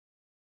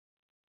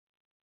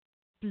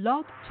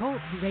Blog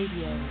Talk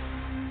Radio.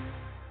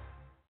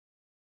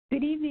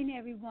 Good evening,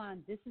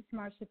 everyone. This is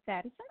Marsha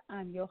Thadison.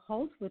 I'm your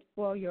host with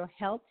For Your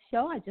Health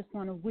Show. I just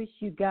want to wish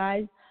you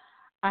guys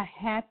a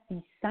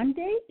happy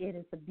Sunday. It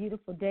is a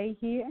beautiful day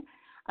here.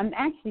 I'm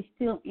actually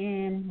still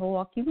in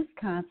Milwaukee,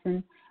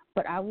 Wisconsin,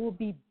 but I will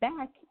be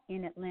back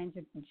in Atlanta,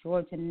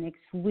 Georgia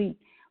next week.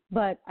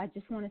 But I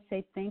just want to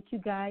say thank you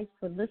guys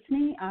for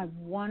listening. I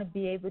want to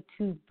be able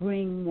to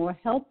bring more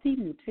healthy,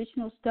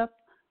 nutritional stuff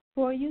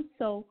for you.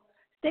 So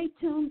stay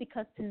tuned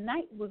because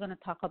tonight we're going to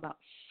talk about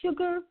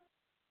sugar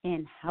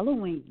and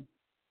Halloween.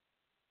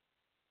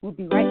 We'll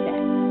be right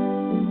back.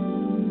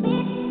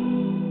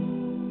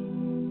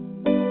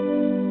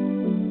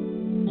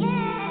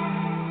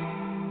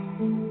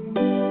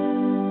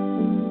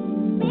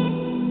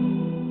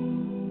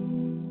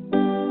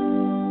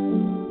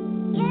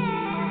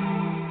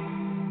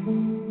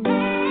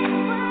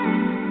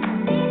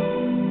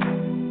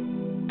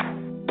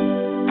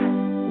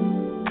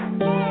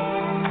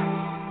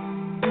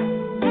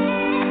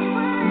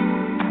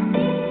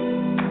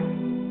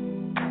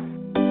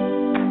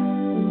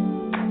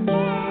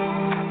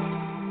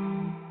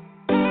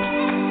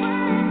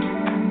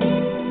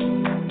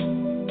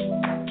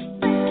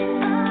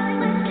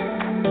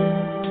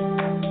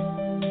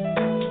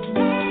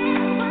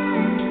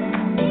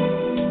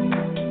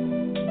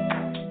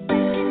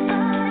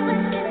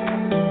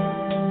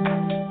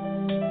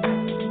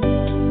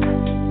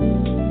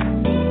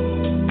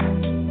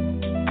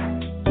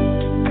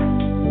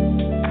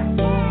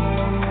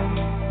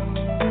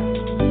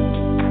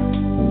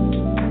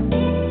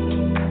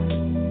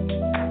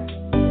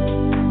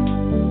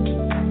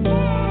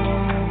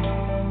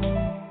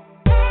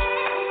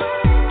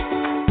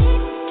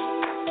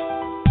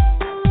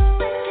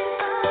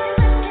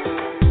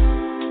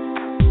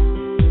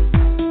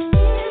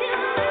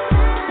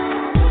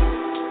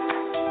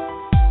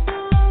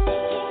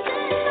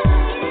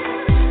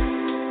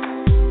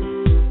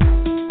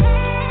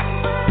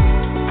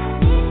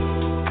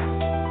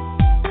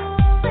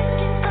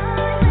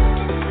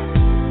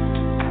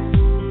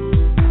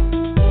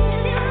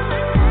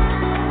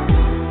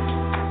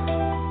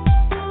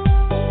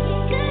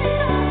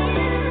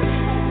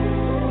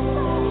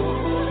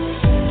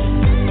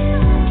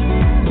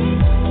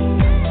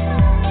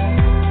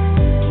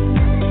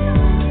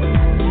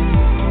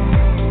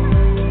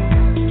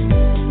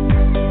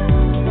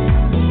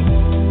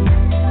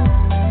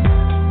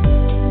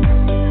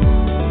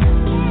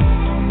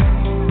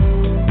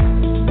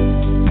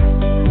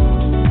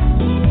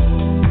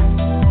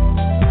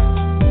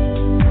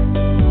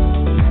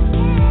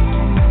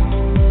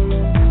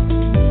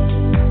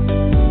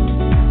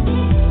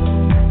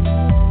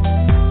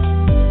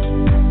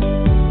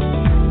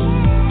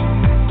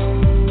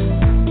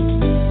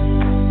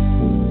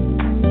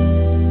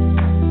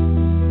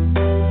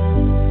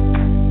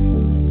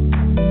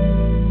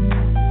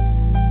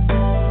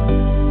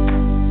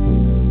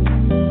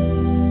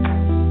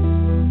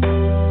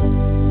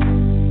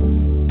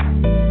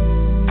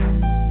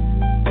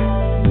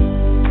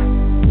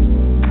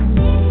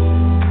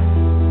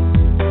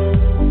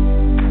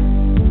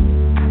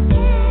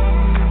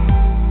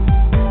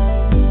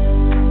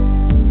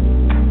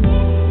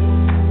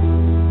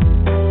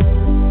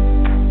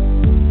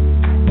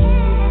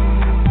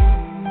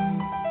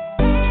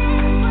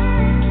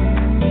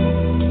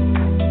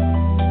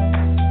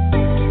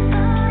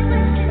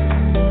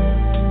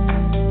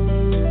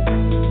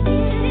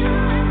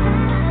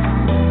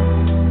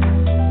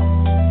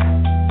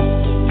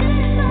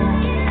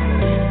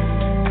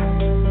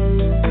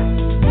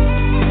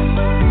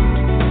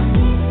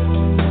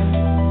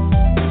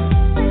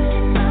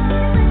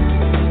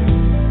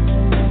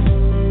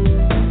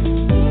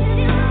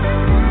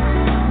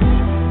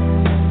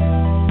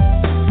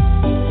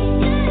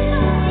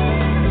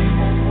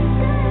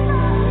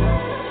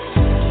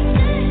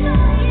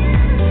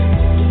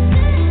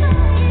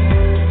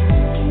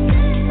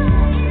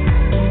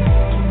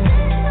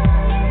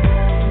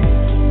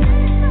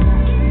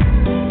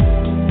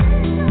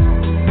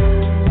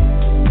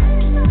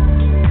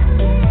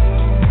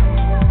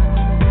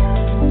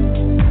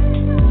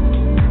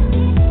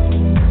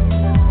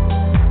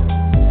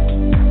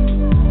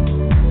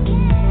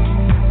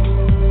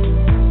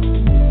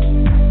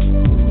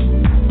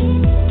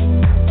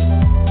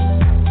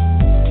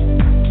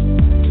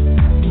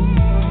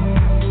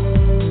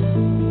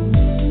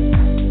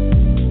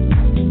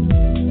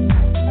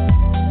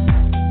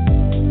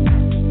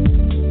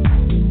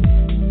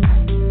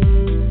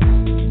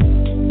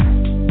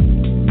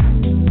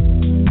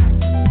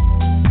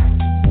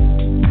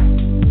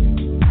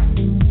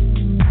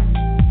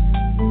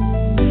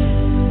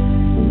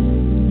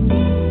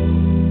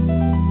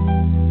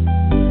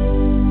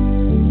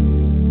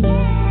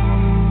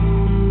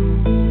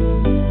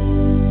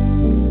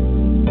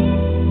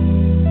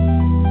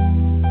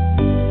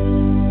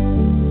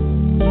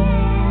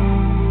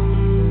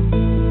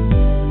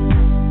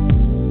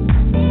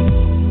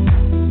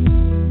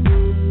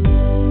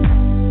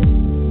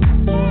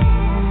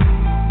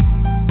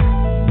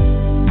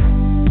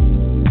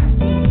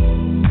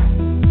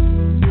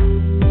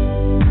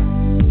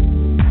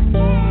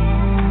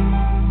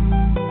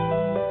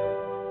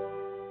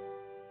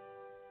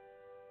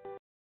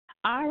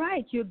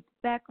 right, you're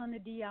back on the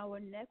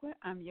D-Hour Network.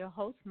 I'm your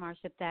host,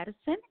 Marsha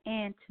Thadison,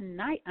 and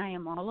tonight I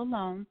am all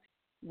alone.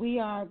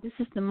 This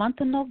is the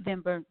month of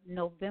November,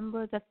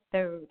 November the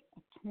 3rd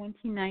of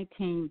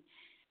 2019.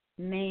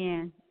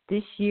 Man,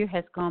 this year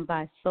has gone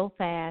by so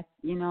fast.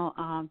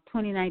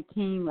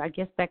 2019, I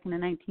guess back in the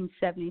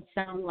 1970s,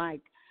 sound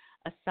like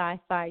a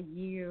sci-fi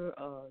year,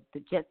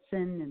 the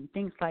Jetson and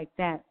things like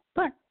that.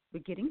 But we're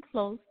getting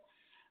close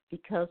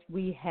because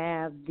we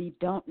have the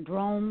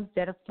drones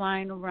that are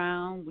flying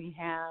around. We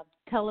have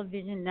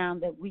television now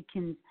that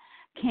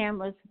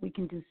cameras, we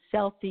can do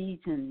selfies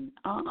and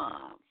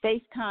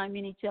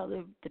FaceTiming each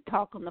other to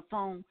talk on the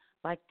phone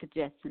like the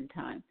Jetson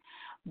time.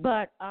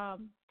 But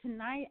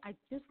tonight I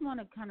just want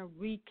to kind of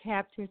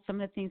recapture some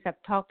of the things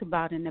I've talked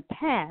about in the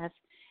past,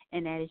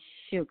 and that is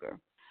sugar.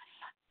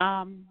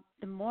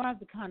 The more I've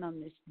become on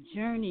this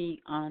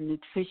journey on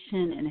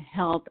nutrition and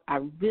health, I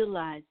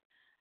realize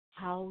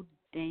how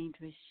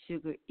dangerous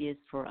sugar is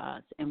for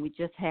us. And we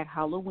just had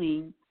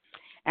Halloween.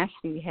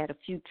 Actually, we had a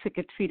few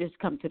trick-or-treaters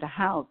come to the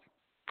house,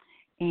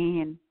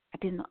 and I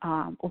didn't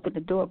open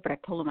the door, but I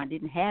told them I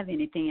didn't have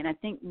anything. And I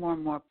think more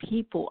and more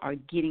people are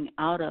getting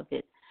out of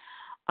it.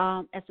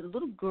 As a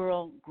little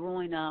girl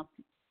growing up,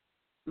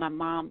 my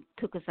mom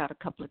took us out a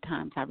couple of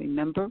times, I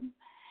remember,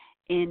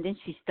 and then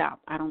she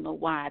stopped. I don't know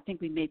why. I think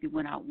we maybe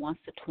went out once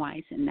or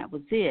twice, and that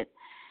was it.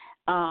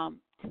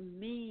 To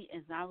me,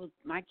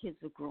 my kids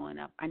were growing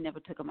up, I never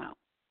took them out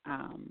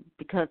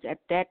because at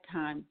that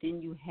time,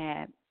 then you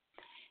had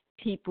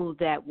people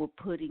that were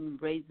putting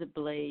razor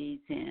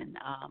blades and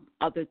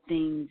other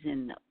things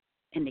in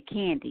the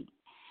candy.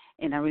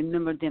 And I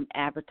remember them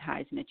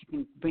advertising that you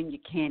can bring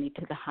your candy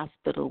to the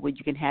hospital where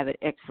you can have it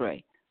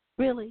x-ray.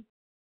 Really?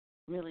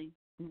 Really?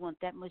 We want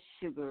that much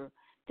sugar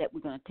that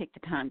we're going to take the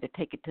time to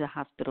take it to the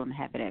hospital and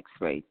have it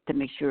x-rayed to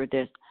make sure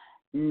there's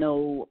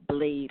no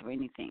blade or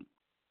anything.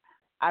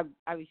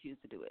 I refuse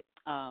to do it.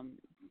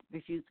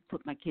 Refuse to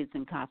put my kids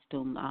in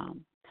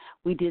costume.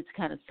 We did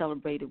kind of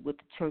celebrate it with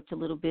the church a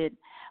little bit,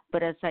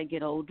 but as I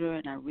get older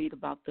and I read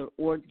about the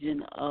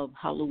origin of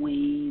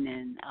Halloween,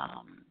 and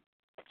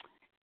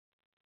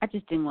I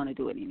just didn't want to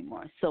do it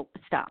anymore. So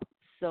stop.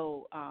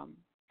 So,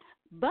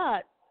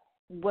 but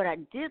what I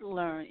did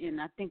learn,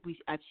 and I think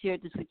I've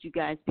shared this with you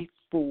guys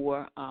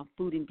before,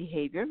 food and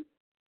behavior.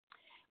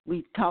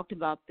 We've talked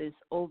about this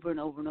over and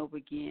over and over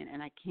again,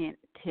 and I can't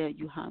tell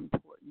you how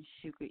important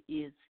sugar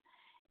is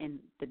and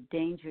the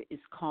danger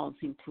it's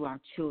causing to our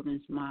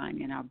children's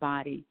mind and our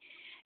body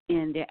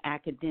and their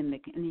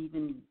academic, and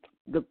even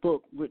the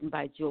book written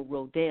by Joe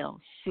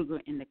Rodale,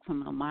 Sugar in the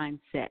Criminal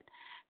Mindset,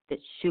 that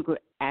sugar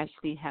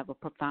actually have a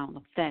profound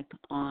effect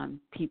on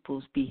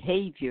people's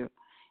behavior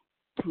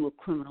to a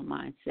criminal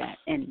mindset.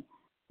 And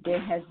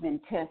there has been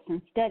tests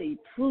and studies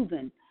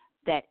proven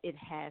that it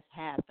has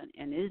happened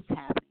and is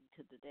happening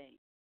to today.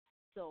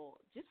 So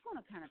just want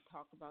to kind of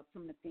talk about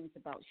some of the things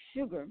about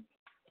sugar.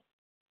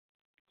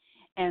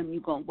 And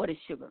you're going, what is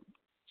sugar?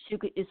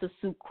 Sugar is a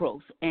sucrose,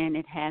 and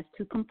it has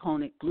two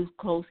components,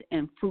 glucose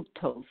and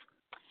fructose.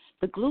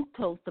 The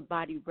glucose, the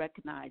body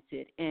recognizes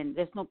it, and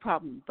there's no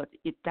problem, but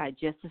it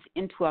digests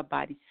into our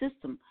body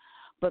system.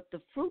 But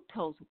the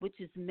fructose, which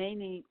is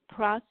mainly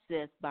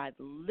processed by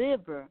the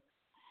liver,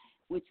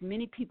 which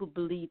many people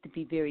believe to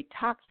be very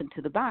toxic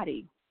to the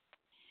body,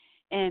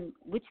 and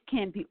which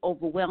can be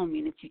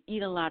overwhelming. If you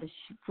eat a lot of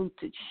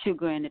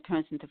sugar and it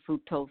turns into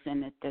fructose,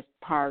 and that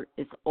part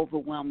is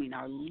overwhelming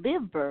our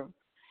liver,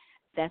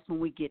 that's when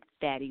we get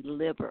fatty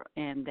liver,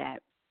 and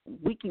that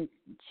we can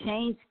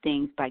change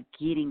things by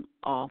getting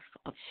off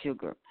of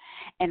sugar.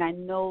 And I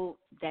know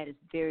that is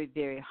very,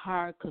 very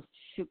hard because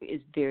sugar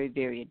is very,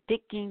 very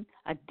addicting.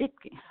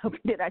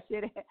 Did I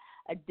say that?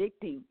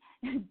 Addicting.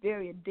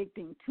 Very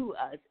addicting to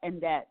us.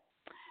 And that,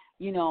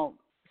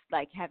 it's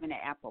like having an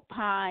apple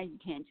pie. You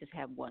can't just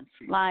have one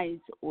slice,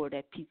 or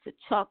that piece of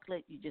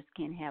chocolate. You just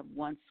can't have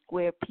one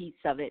square piece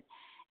of it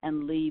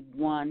and leave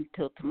one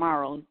till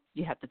tomorrow.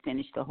 You have to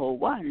finish the whole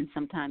one. And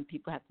sometimes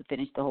people have to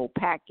finish the whole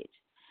package.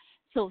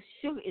 So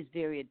sugar is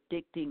very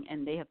addicting,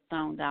 and they have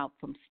found out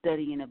from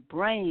studying the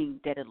brain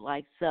that it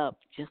lights up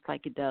just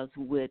like it does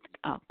with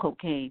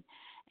cocaine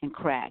and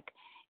crack.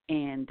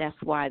 And that's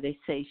why they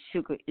say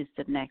sugar is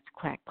the next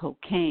crack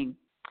cocaine.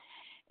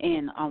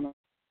 And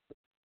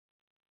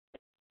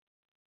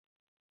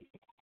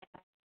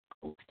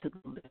to the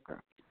liver.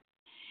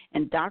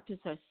 And doctors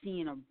are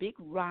seeing a big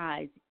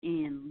rise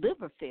in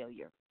liver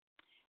failure,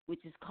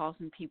 which is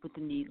causing people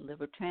to need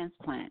liver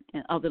transplant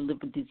and other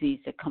liver disease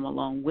that come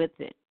along with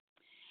it.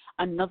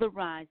 Another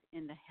rise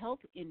in the health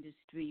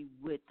industry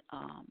with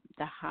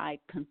the high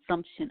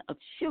consumption of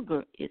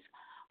sugar is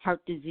heart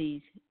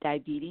disease,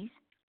 diabetes,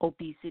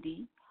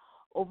 obesity,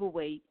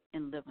 overweight,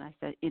 and liver, as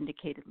I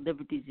indicated,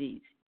 liver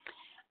disease.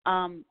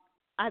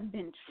 I've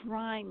been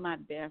trying my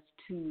best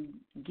to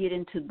get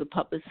into the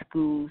public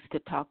schools to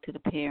talk to the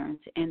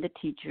parents and the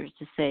teachers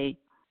to say,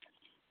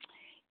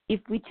 if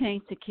we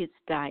change the kids'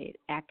 diet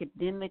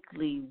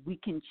academically, we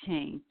can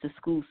change the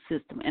school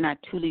system. And I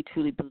truly,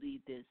 truly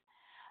believe this.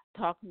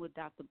 Talking with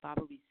Dr.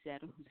 Barbara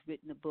Resetter, who's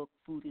written the book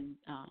Food and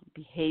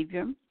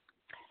Behavior,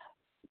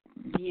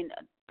 being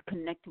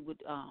connected with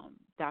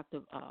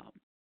Dr.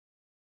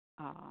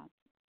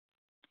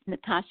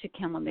 Natasha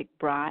Campbell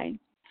McBride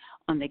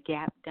on the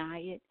GAP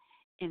diet,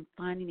 and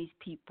finding these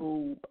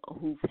people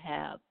who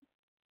have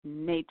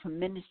made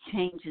tremendous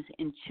changes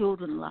in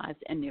children's lives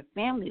and their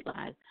family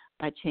lives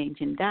by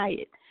changing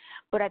diet.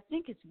 But I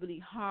think it's really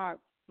hard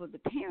for the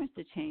parents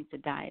to change the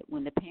diet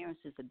when the parents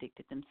is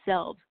addicted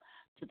themselves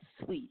to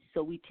the sweets.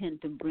 So we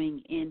tend to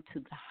bring into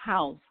the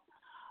house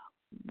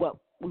what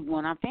we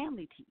want our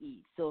family to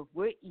eat. So if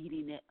we're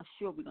eating it,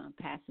 sure, we're going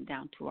to pass it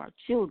down to our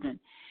children.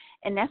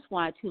 And that's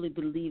why I truly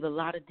believe a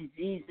lot of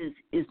diseases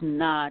is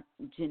not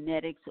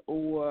genetics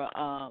or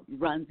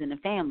runs in the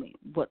family.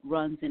 What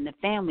runs in the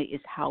family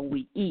is how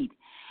we eat.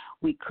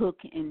 We cook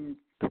and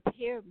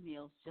prepare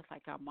meals just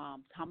like our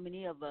moms. How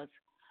many of us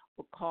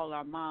would call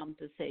our mom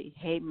to say,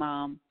 hey,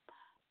 Mom,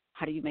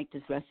 how do you make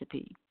this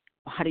recipe?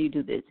 How do you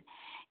do this?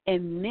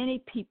 And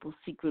many people's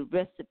secret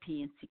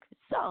recipe and secret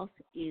sauce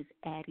is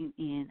adding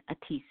in a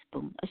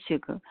teaspoon of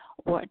sugar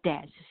or a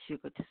dash of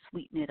sugar to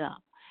sweeten it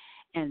up.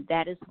 And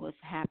that is what's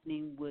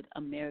happening with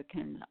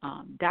American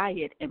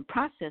diet and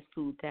processed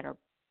food that are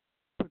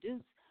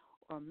produced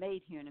or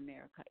made here in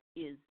America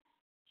is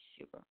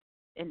sugar.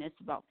 And it's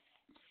about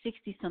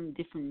 60-some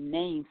different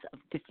names of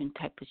different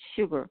types of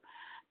sugar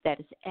that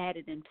is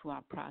added into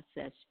our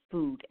processed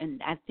food.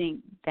 And I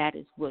think that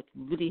is what's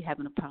really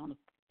having a profound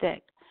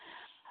effect.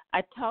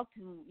 I talked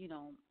to,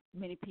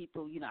 many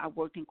people. I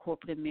worked in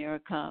corporate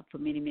America for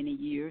many, many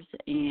years,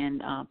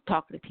 and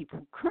talking to people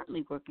who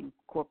currently work in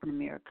corporate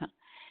America.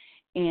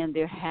 And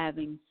they're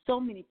having so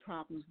many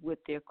problems with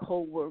their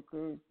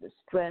coworkers, the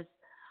stress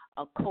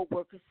of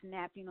coworkers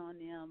snapping on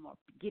them or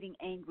getting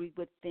angry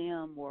with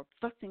them or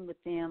fussing with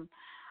them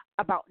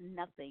about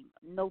nothing,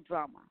 no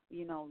drama,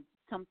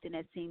 something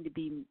that seemed to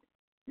be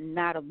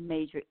not a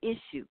major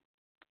issue.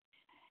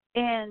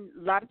 And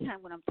a lot of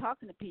times when I'm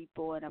talking to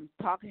people and I'm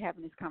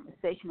having this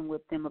conversation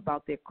with them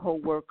about their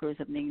coworkers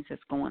and things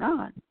that's going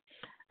on,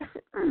 I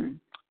said,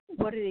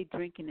 what are they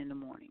drinking in the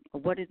morning? Or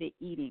what are they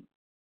eating?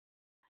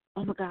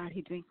 Oh, my God,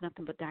 he drinks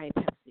nothing but Diet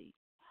Pepsi.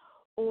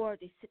 Or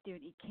they sit there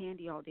and eat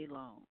candy all day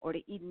long. Or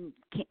they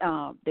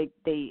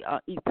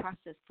eat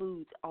processed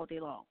foods all day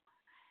long.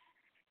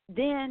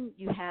 Then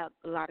you have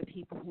a lot of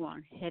people who are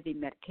on heavy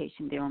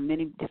medication. They're on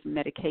many different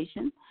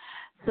medications.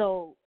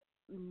 So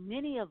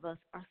many of us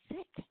are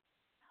sick.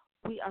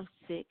 We are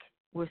sick.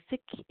 We're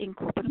sick in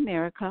corporate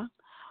America.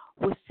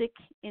 We're sick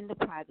in the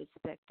private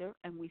sector.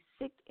 And we're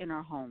sick in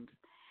our homes.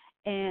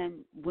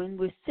 And when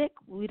we're sick,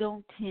 we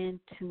don't tend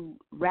to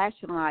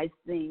rationalize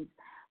things,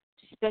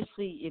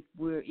 especially if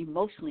we're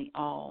emotionally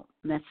all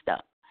messed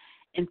up.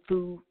 And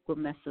food will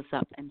mess us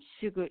up. And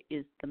sugar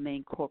is the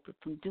main culprit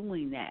from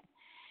doing that.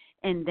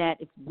 And that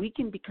if we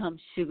can become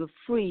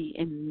sugar-free,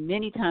 and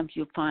many times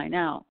you'll find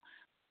out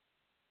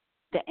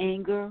the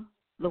anger,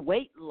 the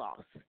weight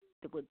loss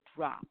that would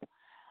drop.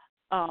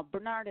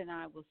 Bernard and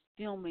I was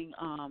filming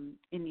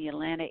in the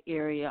Atlanta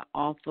area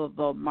off of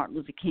Martin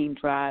Luther King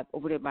Drive,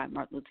 over there by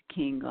Martin Luther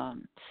King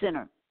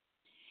Center.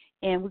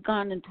 And we've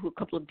gone into a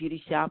couple of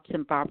beauty shops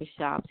and barber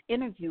shops,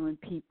 interviewing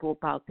people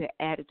about their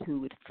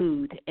attitude with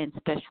food and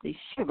especially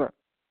sugar.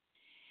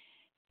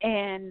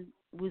 And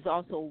we was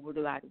also over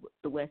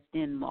the West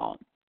End Mall.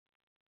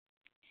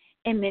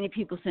 And many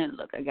people saying,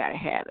 look, I got to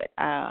have it.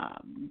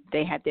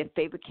 They have their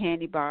favorite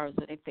candy bars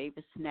or their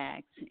favorite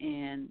snacks,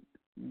 and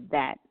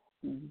that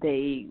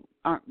they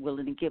aren't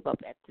willing to give up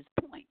at this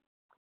point.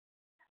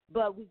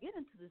 But we get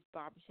into this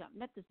barbershop,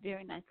 met this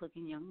very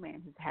nice-looking young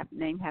man. His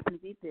name happened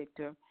to be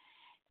Victor,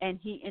 and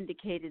he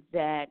indicated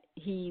that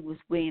he was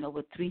weighing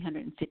over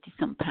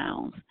 350-some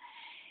pounds.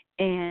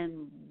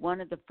 And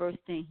one of the first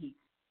things he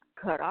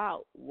cut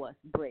out was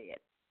bread,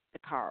 the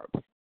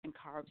carbs, and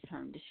carbs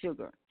turned to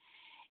sugar.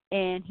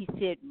 And he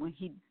said when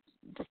he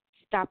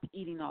stopped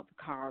eating all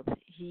the carbs,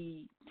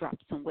 he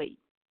dropped some weight.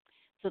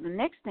 So the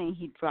next thing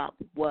he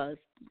dropped was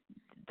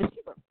the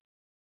sugar.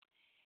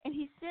 And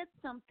he said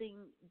something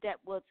that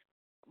was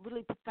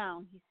really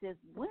profound. He says,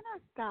 when I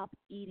stopped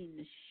eating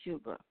the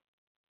sugar,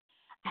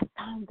 I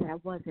found that I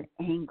wasn't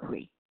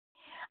angry.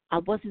 I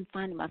wasn't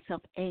finding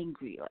myself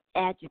angry or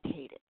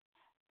agitated.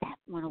 That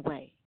went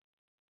away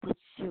with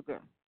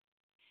sugar.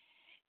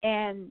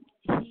 And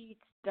he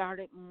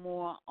started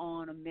more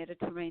on a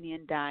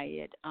Mediterranean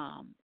diet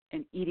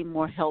and eating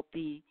more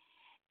healthy.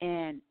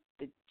 And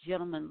the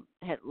gentleman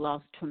had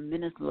lost a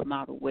tremendous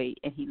amount of weight,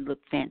 and he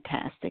looked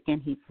fantastic.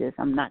 And he says,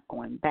 I'm not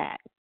going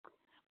back.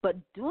 But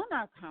during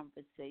our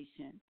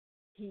conversation,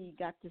 he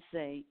got to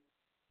say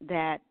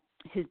that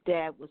his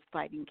dad was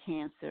fighting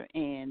cancer,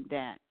 and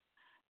that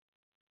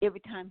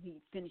every time he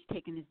finished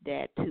taking his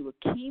dad to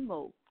a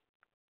chemo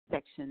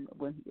section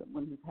when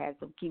he had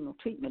some chemo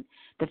treatment,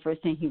 the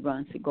first thing he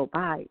runs to go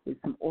buy is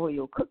some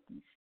Oreo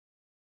cookies.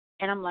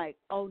 And I'm like,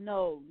 oh,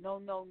 no,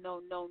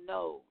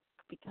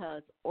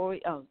 because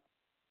Oreo,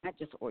 not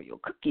just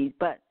Oreo cookies,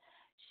 but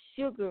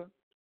sugar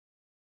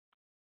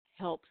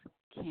helps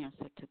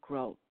cancer to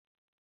grow.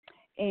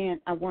 And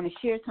I want to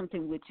share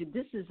something with you.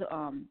 This is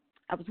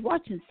I was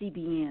watching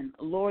CBN.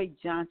 Lori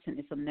Johnson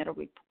is a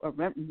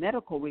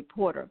medical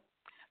reporter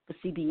for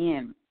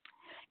CBN,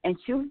 and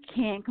sugar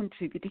can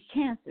contribute to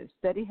cancer.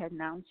 Study has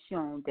now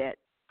shown that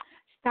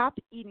stop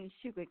eating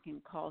sugar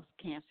can cause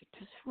cancer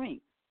to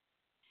shrink.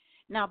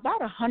 Now,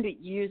 about 100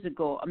 years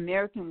ago,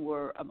 Americans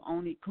were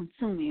only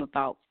consuming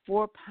about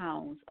 4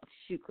 pounds of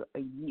sugar a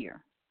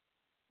year.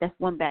 That's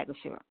one bag of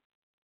sugar.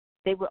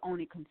 They were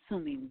only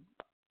consuming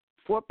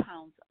 4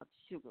 pounds of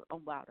sugar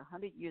about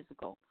 100 years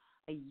ago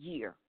a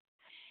year.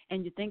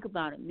 And you think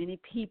about it, many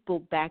people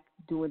back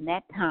during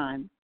that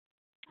time,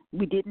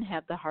 we didn't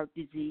have the heart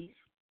disease,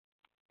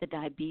 the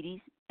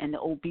diabetes, and the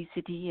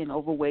obesity and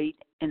overweight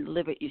and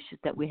liver issues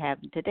that we have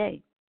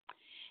today.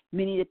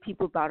 Many of the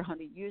people about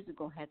 100 years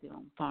ago had their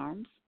own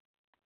farms,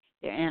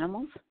 their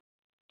animals.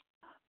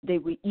 They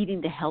were eating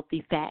the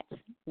healthy fats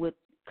with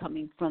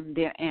coming from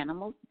their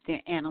animals.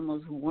 Their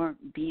animals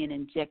weren't being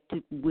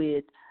injected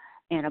with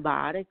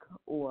antibiotic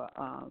or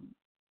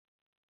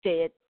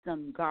fed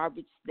some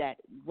garbage that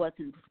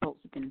wasn't supposed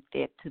to be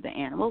fed to the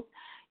animals.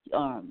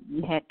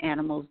 You had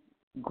animals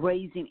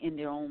grazing in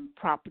their own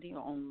property or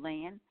own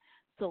land.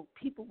 So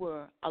people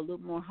were a little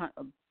more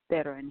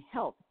better in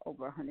health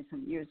over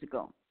 100-some years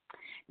ago.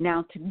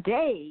 Now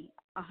today,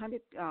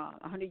 100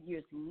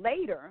 years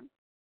later,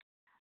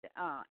 the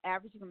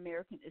average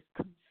American is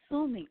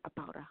consuming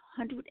about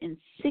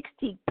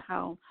 160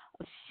 pounds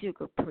of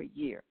sugar per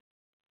year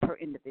per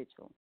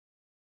individual.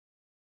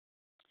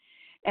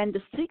 And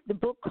the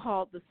book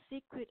called The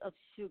Secret of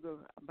Sugar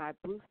by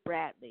Bruce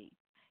Bradley,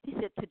 he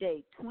said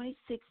today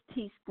 26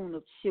 teaspoons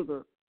of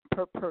sugar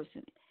per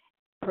person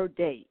per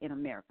day in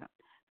America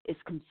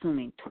is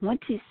consuming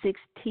 26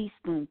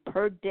 teaspoons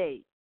per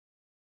day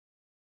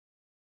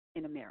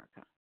in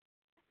America.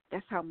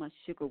 That's how much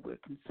sugar we're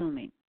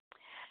consuming.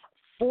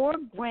 4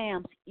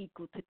 grams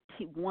equal to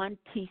 1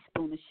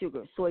 teaspoon of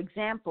sugar. So,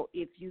 example,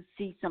 if you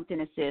see something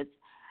that says,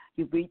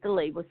 you read the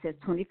label, it says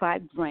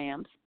 25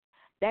 grams,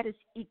 that is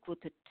equal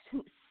to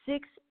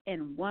 6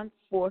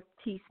 1/4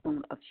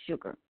 teaspoon of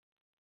sugar.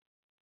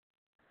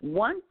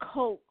 1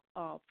 Coke,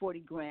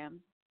 40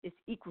 grams, is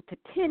equal to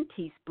 10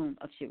 teaspoons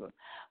of sugar.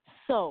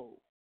 So,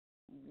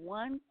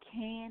 1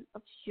 can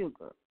of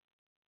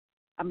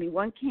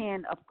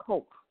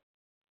Coke,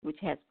 which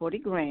has 40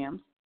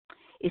 grams,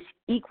 is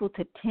equal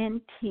to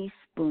 10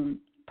 teaspoons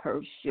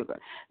per sugar.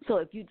 So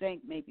if you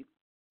drink maybe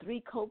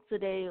 3 Cokes a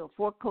day or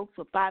 4 Cokes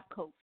or 5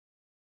 Cokes,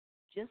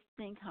 just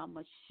think how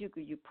much sugar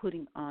you're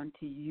putting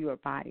onto your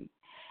body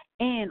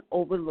and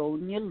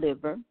overloading your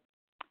liver.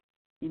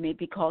 You may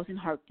be causing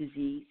heart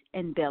disease,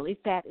 and belly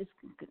fat is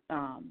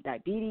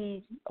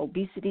diabetes,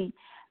 obesity.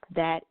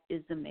 That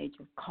is the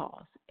major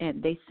cause.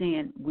 And they're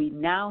saying we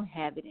now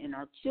have it in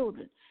our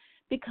children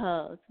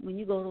because when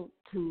you go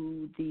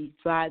to the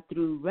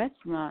drive-through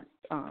restaurants,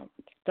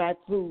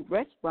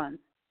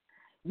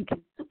 you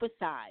can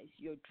supersize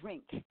your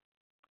drink.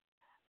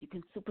 You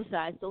can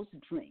supersize those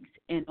drinks,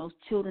 and those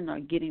children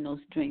are getting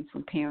those drinks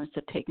when parents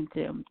are taking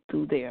them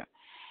through there.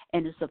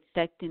 And it's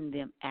affecting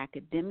them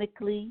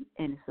academically,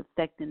 and it's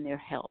affecting their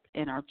health.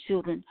 And our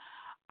children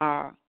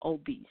are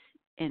obese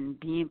and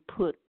being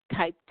put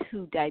type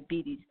 2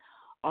 diabetes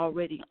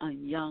already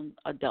on young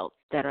adults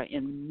that are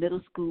in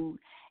middle school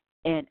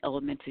and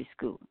elementary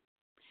school.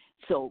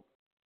 So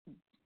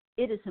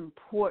it is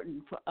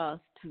important for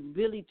us to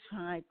really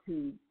try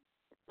to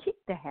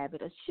kick the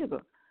habit of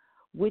sugar,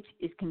 which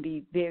can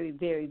be very,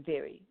 very,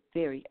 very,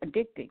 very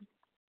addicting.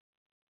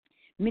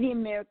 Many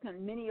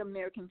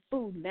American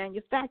food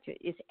manufacturers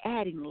is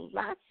adding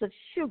lots of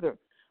sugar,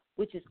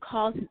 which is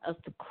causing us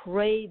to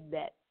crave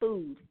that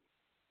food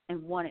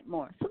and want it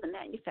more. So the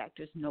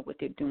manufacturers know what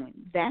they're doing.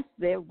 That's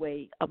their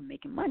way of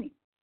making money.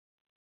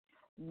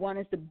 One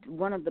of the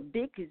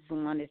biggest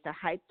one is the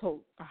high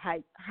fructose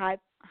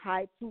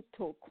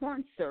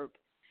corn syrup,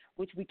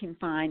 which we can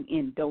find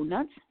in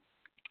donuts,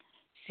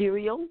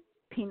 cereal,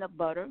 peanut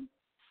butter,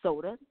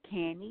 soda,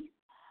 candy,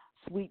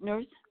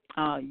 sweeteners,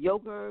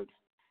 yogurt,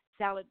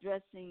 salad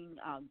dressing,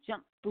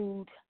 junk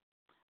food,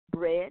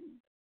 bread,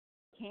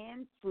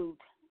 canned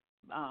fruit,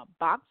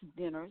 box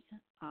dinners,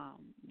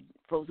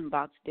 frozen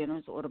box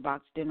dinners, or the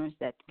box dinners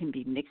that can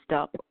be mixed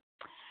up,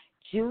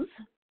 juice,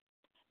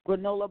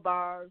 granola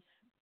bars,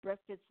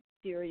 breakfast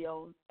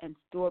cereal, and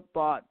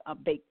store-bought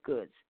baked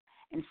goods,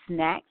 and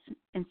snacks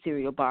and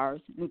cereal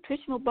bars,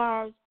 nutritional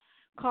bars,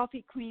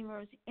 coffee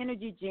creamers,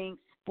 energy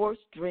drinks, sports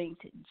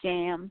drinks,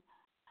 jam,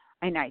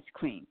 and ice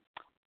cream.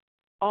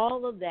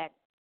 All of that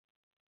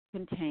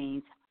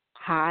contains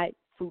high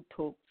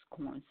fructose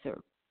corn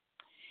syrup,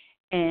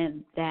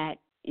 and that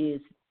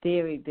is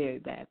very, very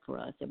bad for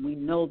us, and we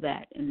know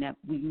that, and that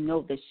we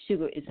know that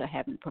sugar is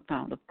having a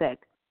profound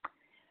effect.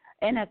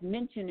 And I've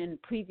mentioned in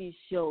previous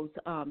shows,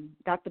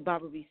 Dr.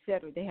 Barbara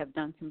Resetter, they have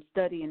done some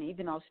study, and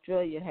even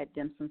Australia had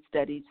done some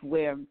studies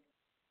where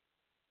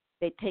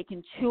they've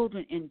taken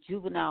children in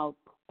juvenile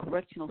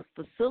correctional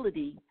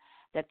facility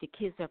that the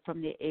kids are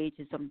from the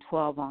ages of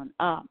 12 on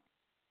up.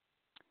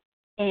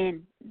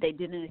 And they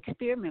did an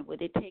experiment where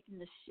they're taking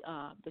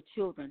the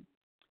children,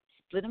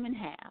 split them in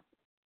half.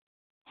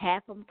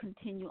 Half of them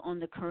continue on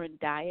the current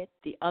diet.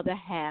 The other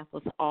half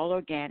was all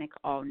organic,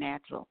 all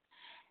natural.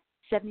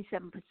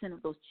 77%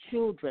 of those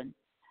children,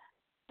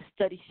 the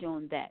study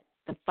showing that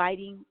the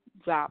fighting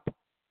dropped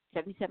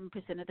 77%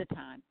 of the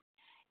time.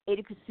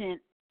 80%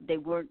 they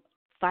weren't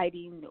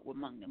fighting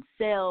among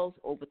themselves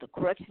or with the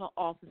correctional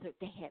officer.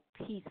 They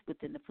had peace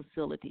within the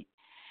facility.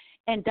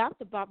 And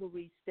Dr. Barbara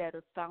Reed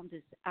Stetter found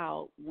this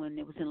out when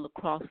it was in La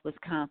Crosse,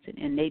 Wisconsin,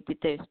 and they did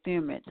their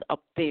experiments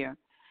up there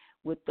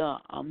with the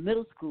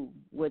middle school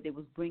where they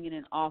was bringing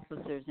in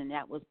officers, and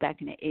that was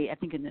back in I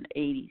think in the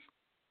 80s,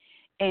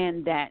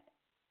 and that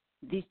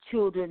these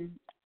children,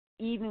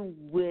 even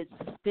with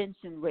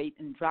suspension rate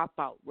and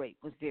dropout rate,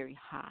 was very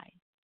high.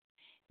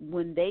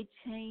 When they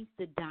changed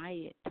the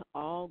diet to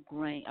all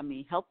grain,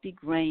 healthy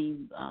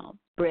grain,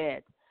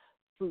 bread,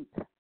 fruits,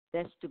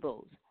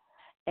 vegetables,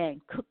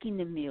 and cooking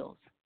the meals,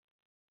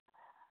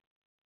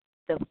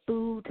 the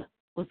food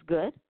was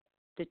good.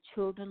 The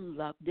children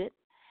loved it,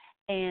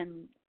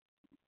 and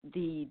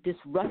the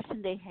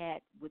disruption they had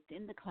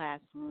within the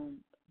classroom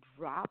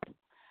dropped.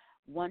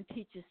 One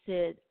teacher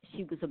said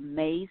she was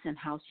amazed in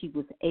how she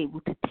was able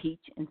to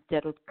teach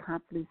instead of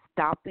constantly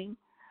stopping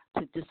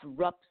to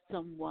disrupt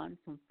someone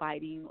from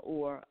fighting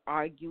or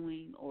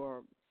arguing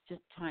or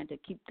just trying to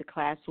keep the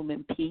classroom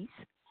in peace.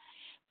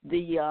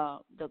 The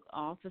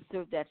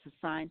officer that's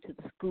assigned to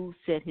the school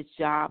said his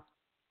job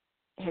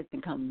has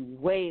become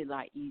way a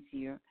lot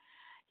easier.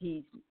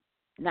 He's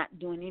not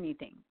doing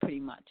anything pretty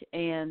much,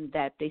 and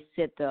that they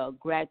said the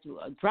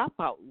gradual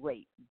dropout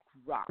rate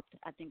dropped.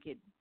 I think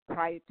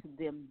prior to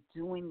them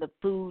doing the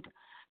food,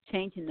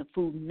 changing the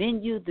food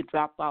menu, the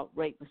dropout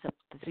rate was up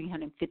to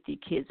 350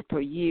 kids per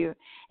year,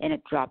 and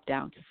it dropped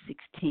down to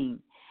 16.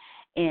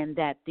 And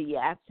that the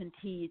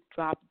absentees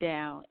dropped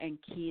down, and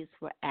kids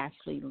were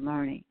actually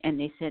learning. And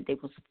they said they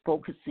was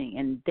focusing,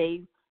 and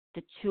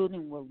the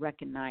children were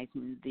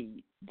recognizing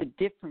the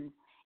difference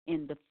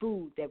in the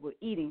food that we're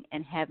eating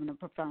and having a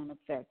profound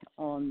effect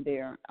on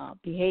their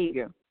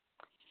behavior.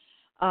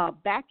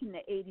 Back in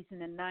the 80s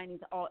and the 90s,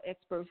 all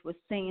experts were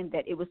saying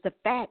that it was the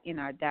fat in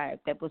our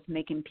diet that was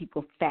making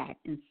people fat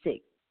and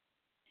sick.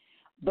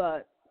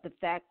 But the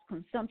fat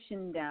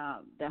consumption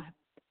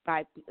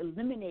by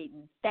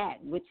eliminating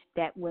fat, which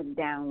that went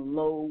down,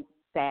 low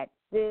fat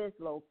this,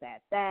 low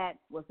fat that,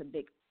 was a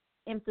big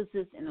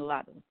emphasis in a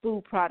lot of the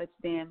food products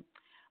then.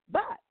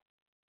 But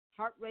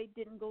heart rate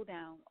didn't go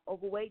down,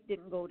 overweight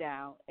didn't go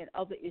down, and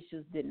other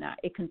issues did not.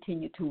 It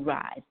continued to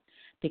rise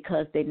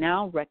because they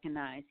now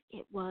recognize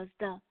it was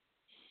the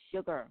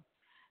sugar.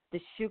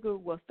 The sugar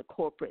was the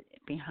culprit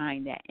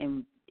behind that,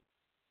 and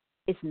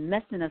it's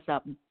messing us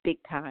up big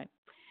time.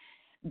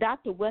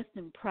 Dr.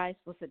 Weston Price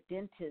was a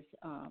dentist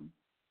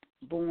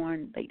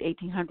born late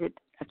 1800.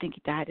 I think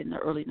he died in the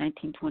early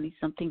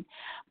 1920-something.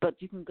 But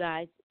you've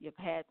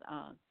had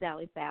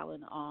Sally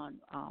Fallon on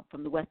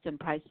from the Weston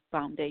Price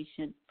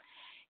Foundation.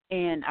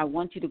 And I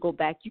want you to go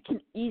back. You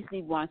can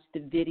easily watch the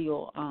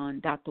video on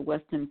Dr.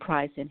 Weston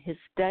Price and his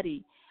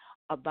study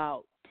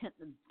about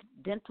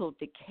dental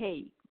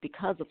decay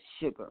because of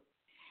sugar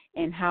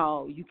and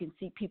how you can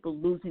see people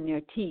losing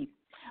their teeth.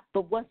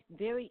 But what's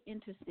very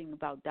interesting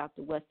about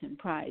Dr. Weston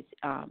Price,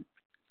 and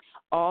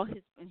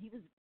he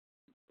was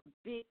a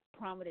big,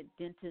 prominent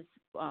dentist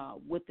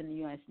within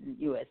the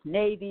U.S.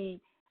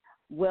 Navy,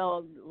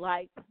 well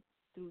liked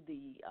through the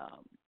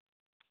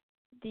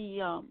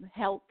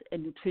health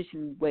and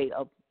nutrition way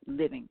of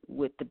living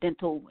with the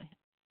dental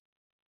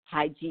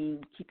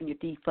hygiene, keeping your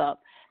teeth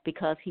up,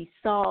 because he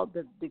saw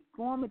the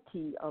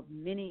deformity of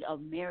many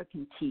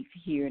American teeth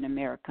here in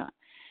America.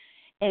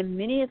 And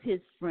many of his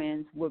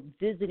friends were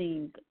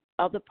visiting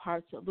other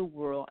parts of the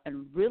world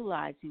and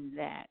realizing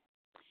that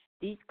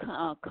these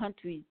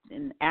countries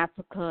in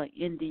Africa,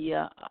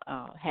 India,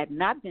 had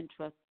not been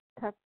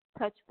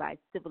touched by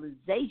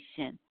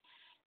civilization.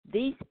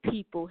 These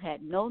people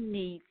had no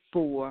need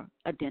for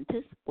a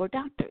dentist or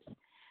doctors.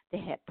 They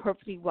had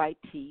perfectly white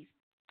teeth.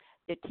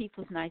 Their teeth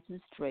was nice and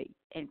straight.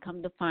 And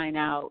come to find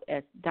out,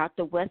 as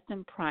Dr.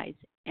 Weston Price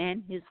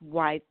and his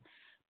wife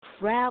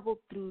traveled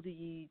through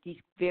these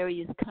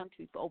various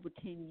countries for over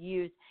 10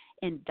 years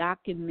and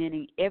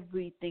documenting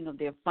everything of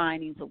their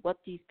findings of what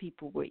these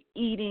people were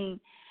eating,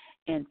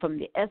 and from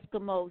the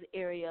Eskimos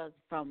areas,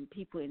 from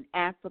people in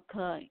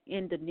Africa,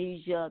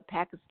 Indonesia,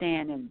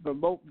 Pakistan, and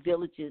remote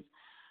villages,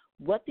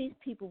 what these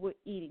people were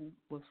eating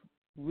was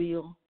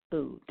real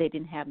food. They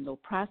didn't have no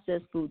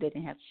processed food. They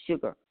didn't have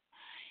sugar.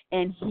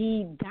 And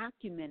he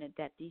documented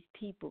that these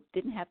people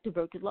didn't have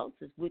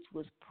tuberculosis, which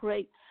was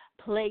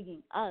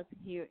plaguing us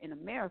here in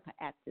America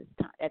at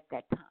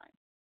that time.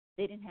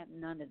 They didn't have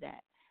none of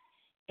that.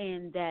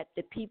 And that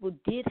the people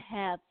did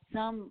have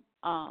some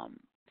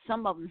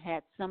of them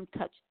had some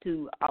touch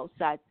to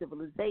outside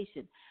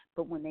civilization,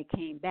 but when they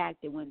came back,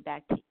 they went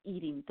back to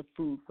eating the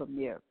food from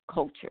their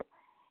culture.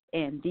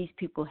 And these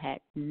people had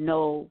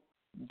no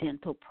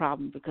dental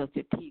problem because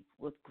their teeth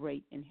was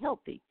great and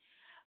healthy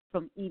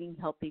from eating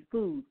healthy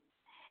food.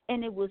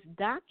 And it was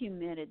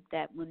documented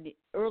that when the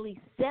early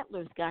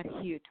settlers got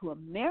here to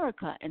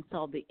America and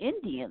saw the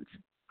Indians,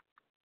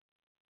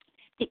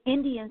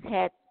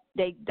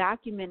 they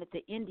documented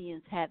the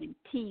Indians having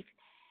teeth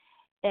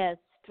as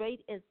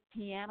straight as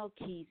piano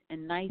keys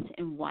and nice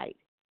and white,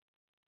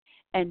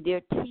 and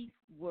their teeth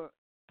were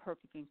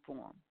perfect in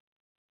form.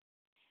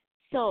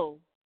 So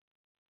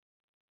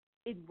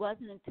it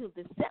wasn't until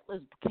the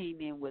settlers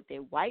came in with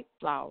their white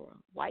flour,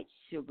 white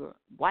sugar,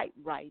 white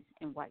rice,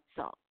 and white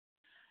salt.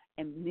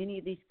 And many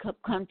of these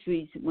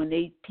countries,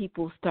 when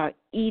people start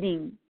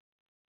eating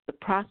the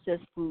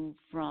processed food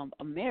from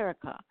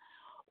America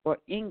or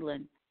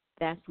England,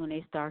 that's when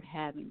they start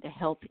having the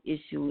health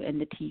issue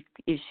and the teeth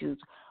issues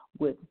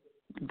with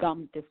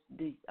gum,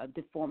 the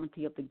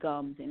deformity of the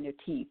gums in their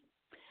teeth.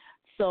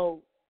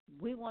 So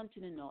we want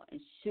you to know,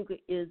 and sugar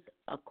is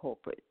a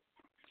culprit.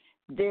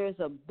 There's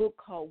a book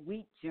called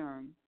Wheat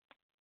Germ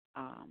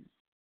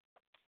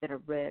that I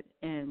read,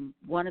 and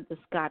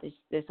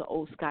there's an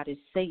old Scottish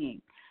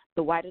saying,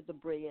 the whiter the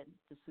bread,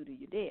 the sooner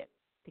you're dead,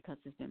 because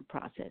it's been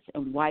processed.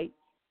 And white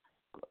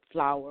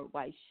flour,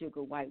 white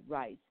sugar, white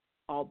rice,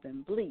 all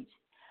been bleached.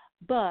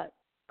 But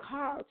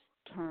carbs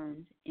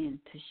turns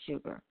into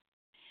sugar.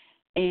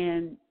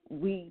 And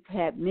we've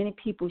had many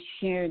people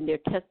sharing their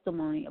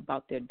testimony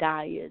about their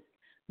diets,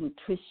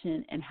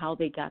 nutrition, and how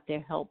they got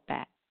their health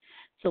back.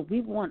 So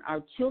we want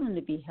our children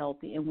to be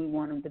healthy, and we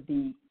want them to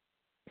be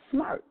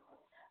smart,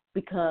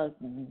 because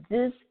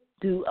this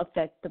do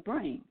affect the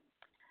brain.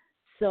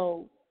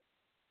 So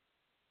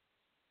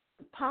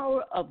the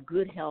power of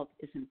good health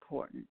is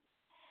important.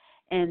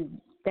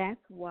 And that's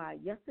why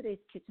yesterday's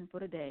Kitchen for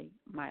Today,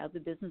 my other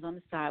business on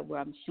the side,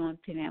 where I'm showing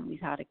families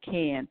how to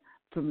can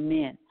for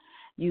men,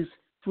 use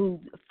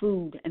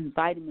food and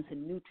vitamins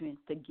and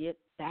nutrients to get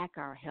back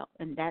our health.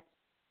 And that's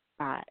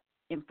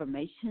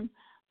information.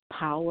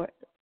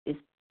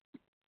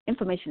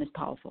 Information is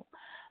powerful.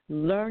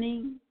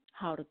 Learning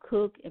how to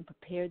cook and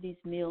prepare these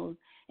meals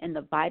and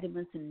the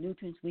vitamins and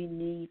nutrients we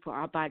need for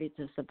our body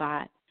to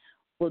survive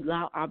will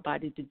allow our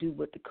body to do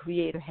what the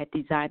Creator had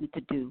designed it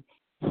to do,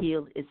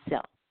 heal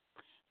itself.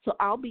 So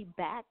I'll be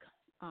back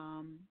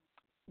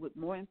with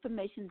more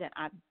information that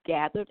I've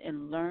gathered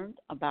and learned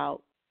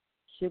about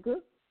sugar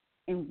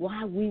and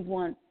why we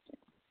want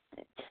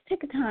to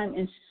take a time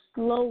and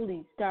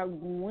slowly start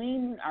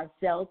weaning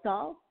ourselves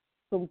off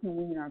so we can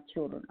wean our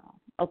children off.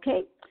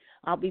 Okay?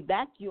 I'll be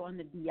back. You're on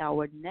the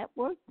D-Hour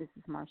Network. This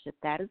is Marsha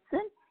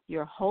Thadison,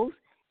 your host,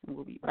 and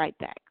we'll be right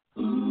back.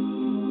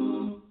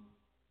 Ooh,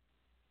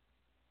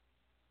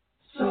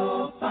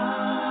 so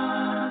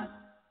fine,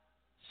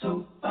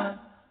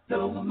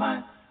 blow my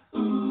mind.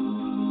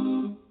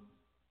 Ooh,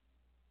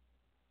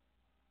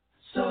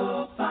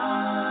 so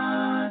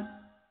fine,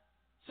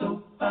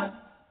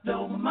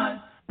 blow my mind.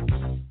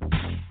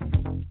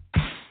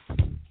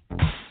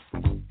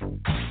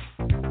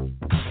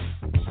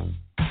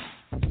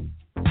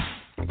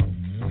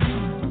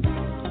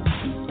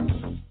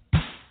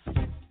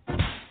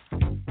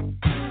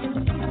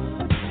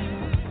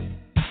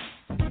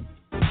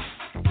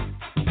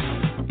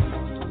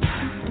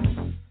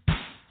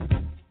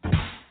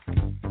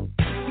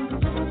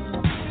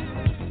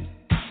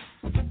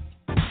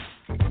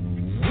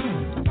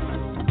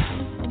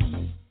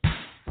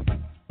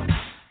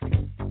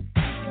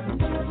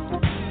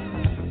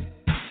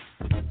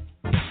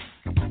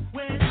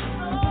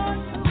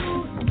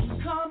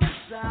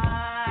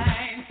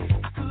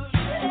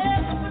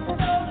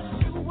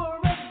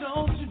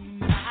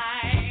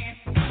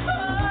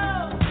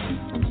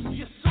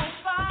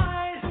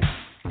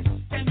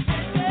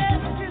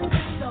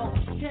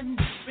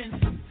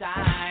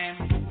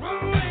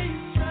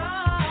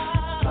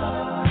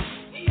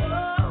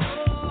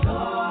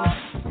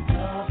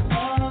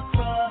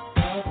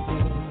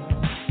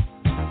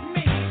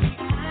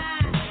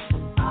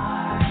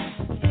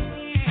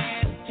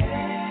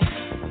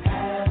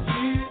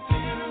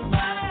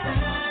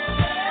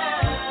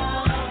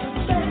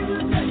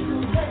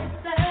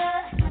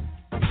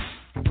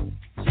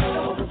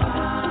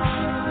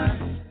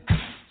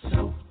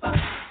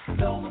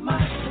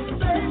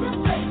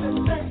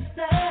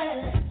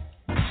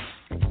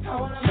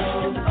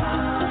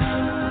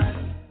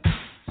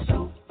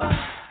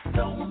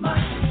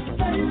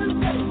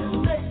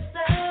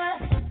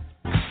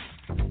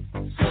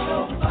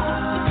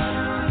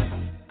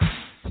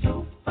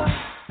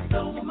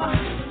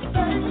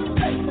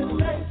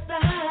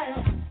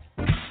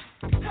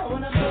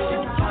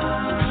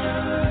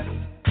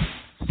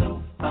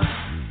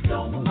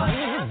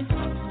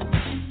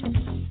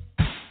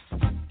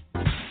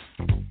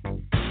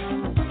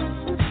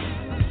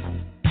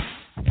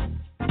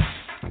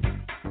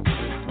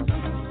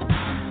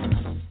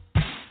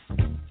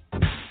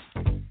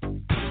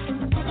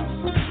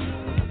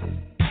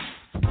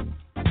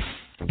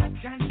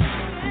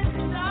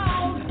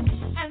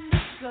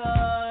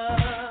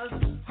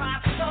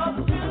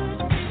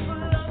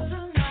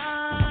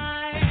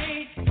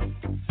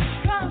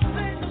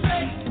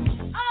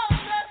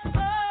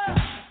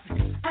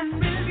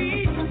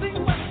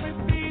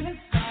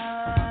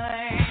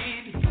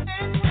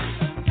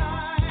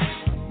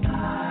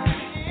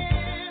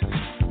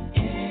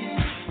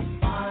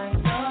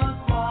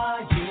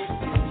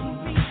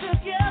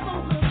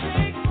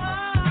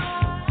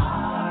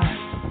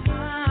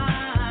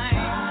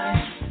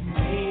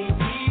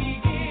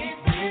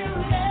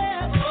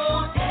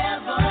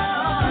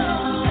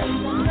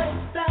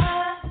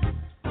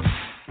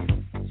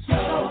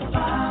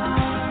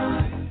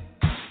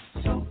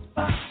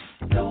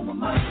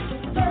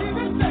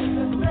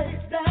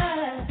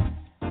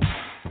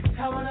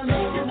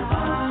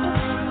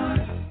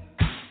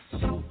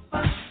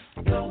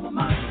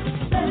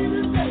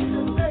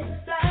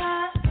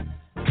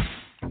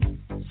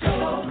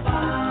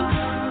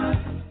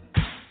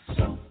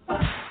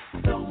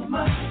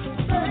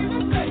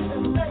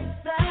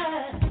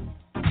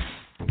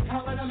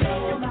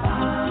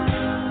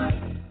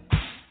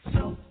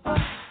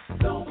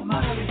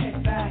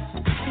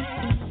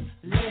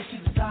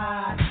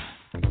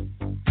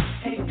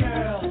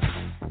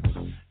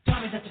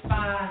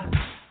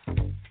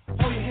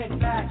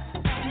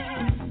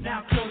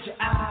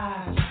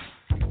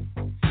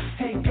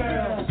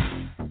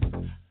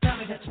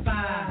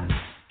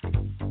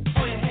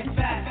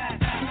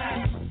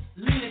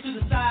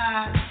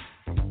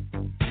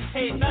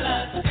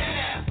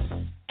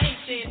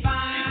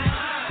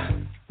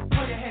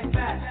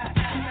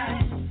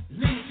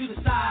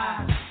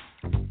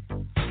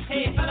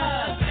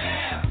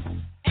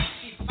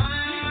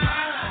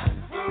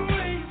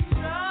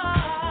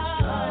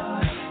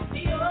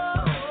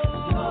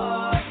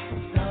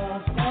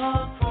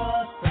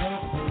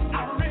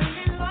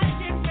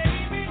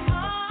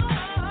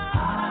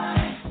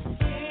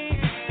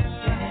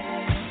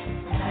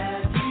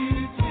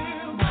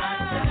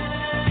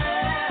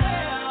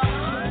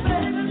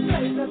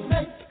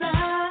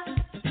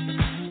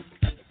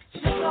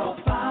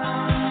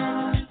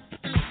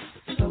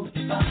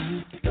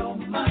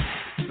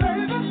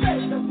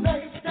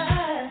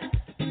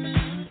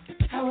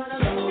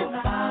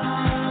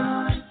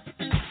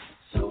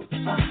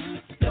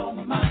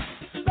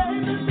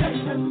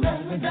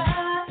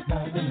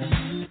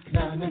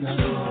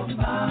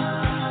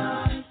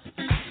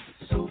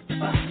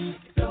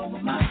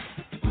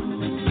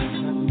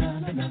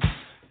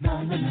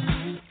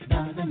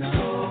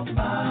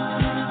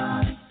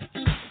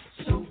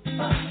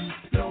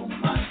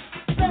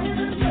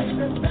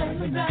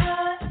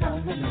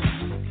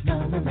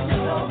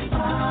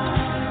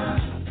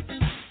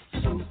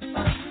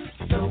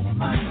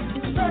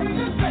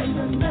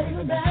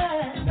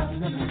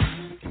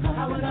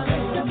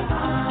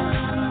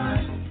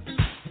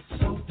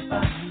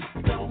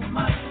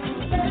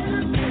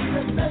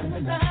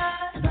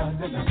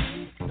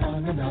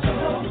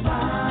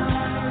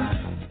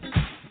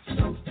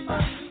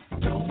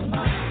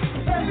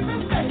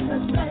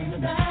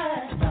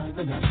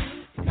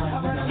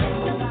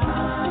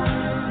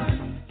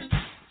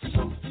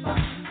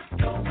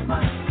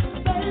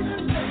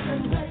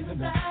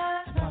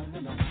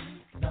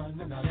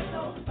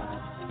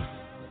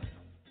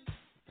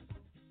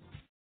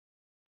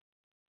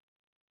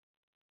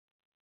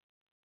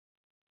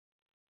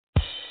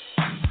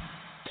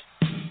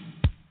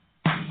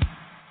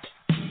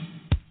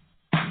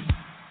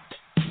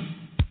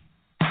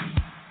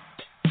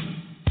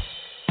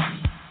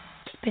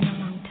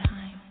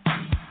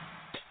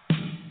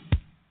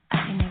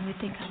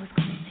 think I was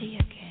going to see you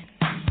again.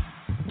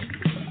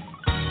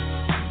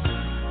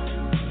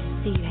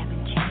 See, you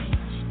haven't changed.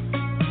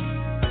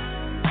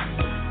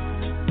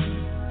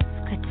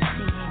 It's good to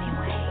see you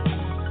anyway.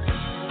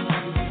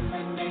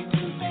 Monday,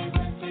 Tuesday,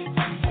 Wednesday,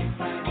 Thursday,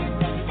 Friday,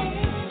 Saturday.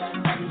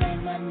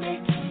 Monday,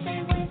 Tuesday,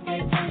 Wednesday,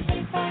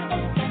 Thursday,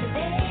 Friday,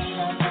 Saturday.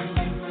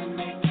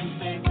 Monday,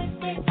 Tuesday,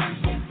 Wednesday,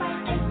 Thursday,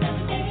 Friday,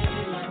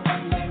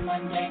 Saturday.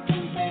 Monday,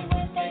 Tuesday,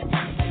 Wednesday,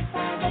 Thursday,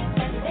 Friday,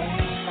 Saturday.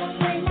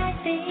 When I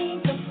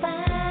think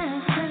about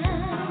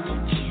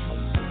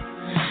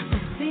the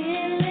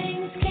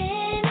feelings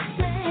can't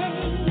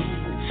explain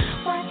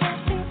what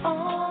happened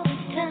all the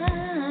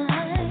time,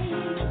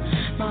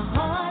 my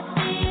heart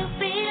still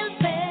feels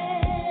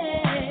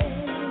bad.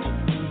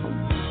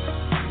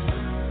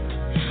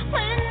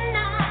 When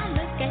I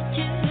look at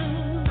you,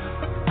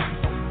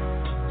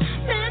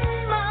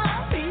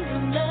 memories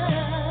of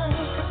love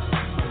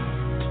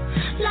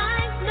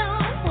like no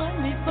one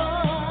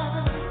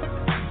before.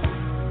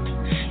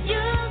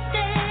 You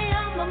stay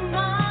on my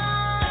mind.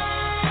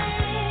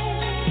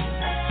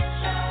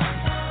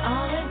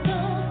 Always so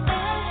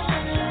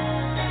special.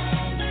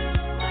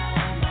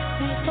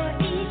 Wait for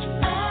each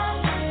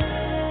other.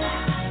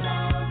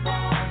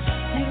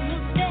 You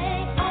stay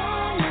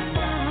on my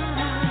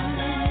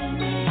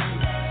mind.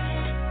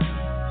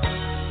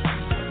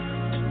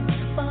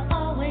 For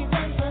always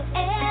and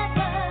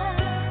forever.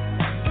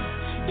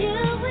 You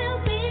will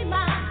be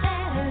my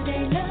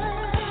Saturday love.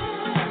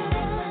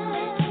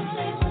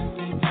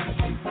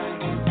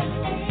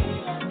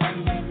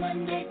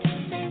 Monday,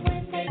 Tuesday,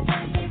 Wednesday,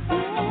 Thursday,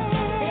 Friday,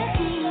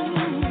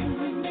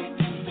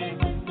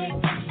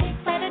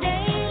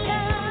 Saturday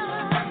love.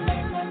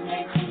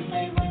 Monday,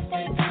 Tuesday,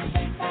 Wednesday,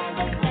 Thursday,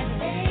 Friday,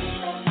 Saturday.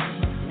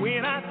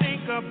 When I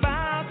think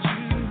about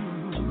you,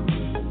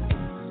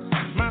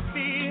 my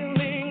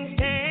feelings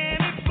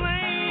can't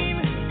explain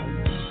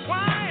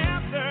why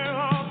after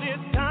all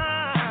this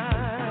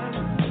time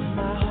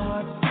my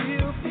heart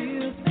still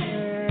feels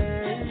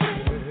bad.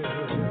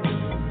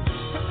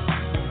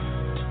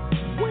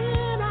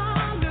 When I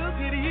look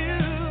at you,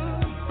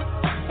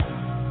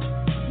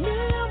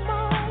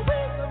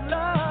 memories of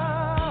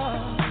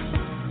love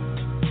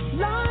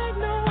like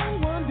no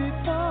one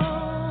before.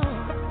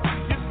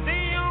 You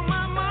stay on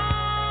my mind.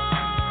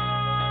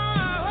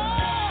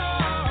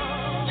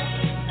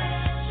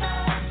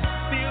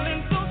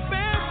 Feeling so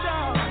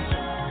special.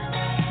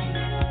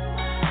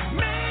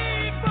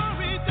 Made for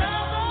each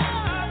other,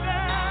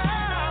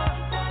 girl.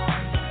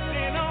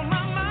 Staying on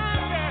my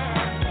mind, girl.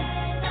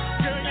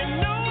 Girl, you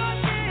know I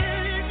can't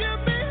leave you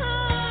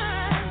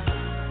behind.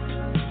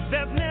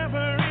 There's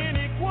never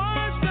any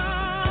question.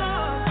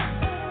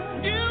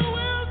 You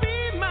will be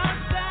my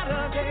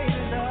Saturday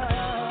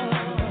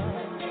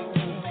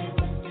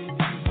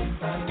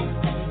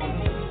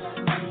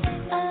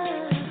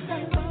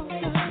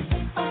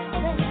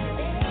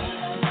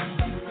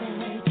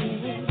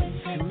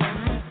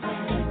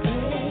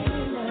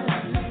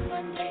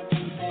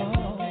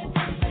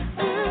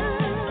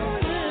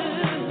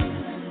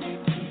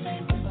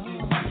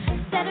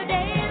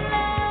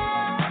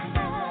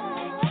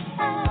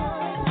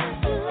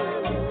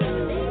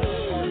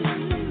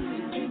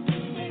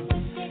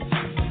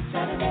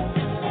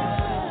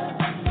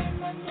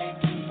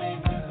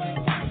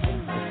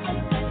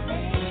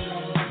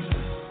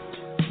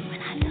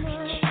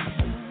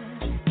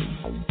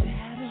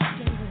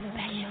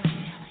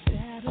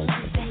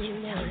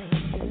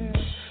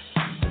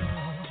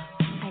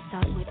I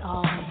thought we'd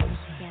all work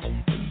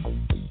together.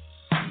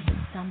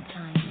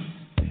 Sometimes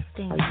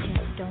things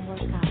just don't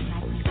work out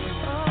like we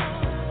thought.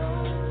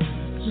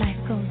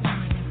 Life goes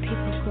on and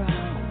people grow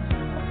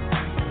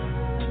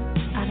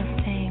out of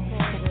things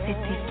that fit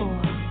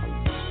before.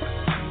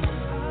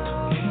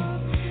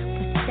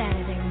 But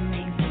Saturday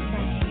remains the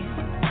same,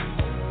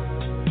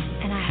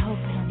 and I hope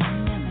it'll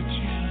never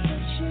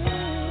change.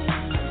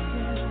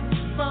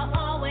 For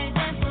always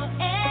and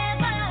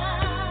forever,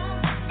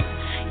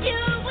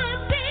 you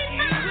will be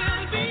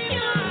mine.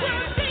 You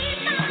will be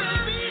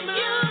mine.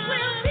 You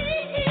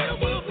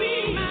will be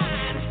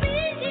mine.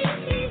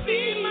 Be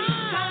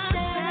mine.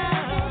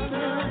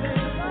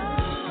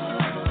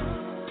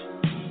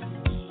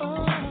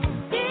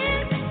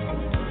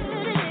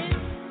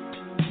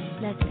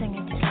 Let's sing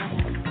it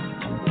together.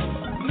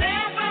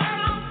 Never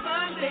on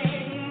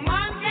Sunday,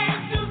 Monday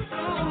too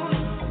soon,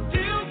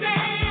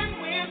 Tuesday and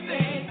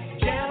Wednesday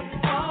just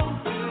won't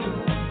do.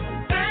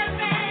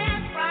 Thursday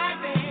and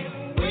Friday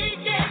we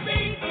can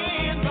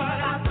begin, but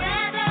our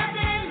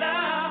Saturday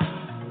love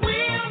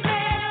will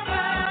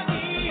never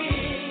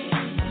end.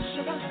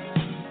 Sugar.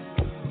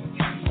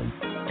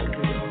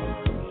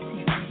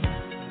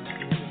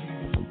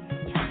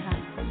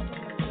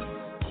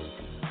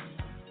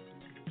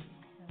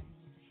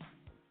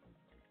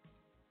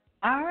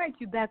 All right,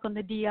 you're back on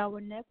the D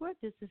Hour Network.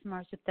 This is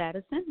Marsha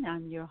Thadison.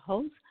 I'm your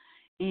host.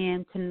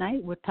 And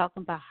tonight we're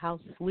talking about how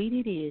sweet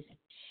it is,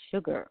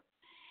 sugar,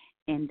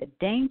 and the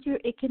danger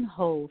it can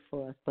hold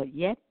for us, but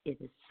yet it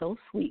is so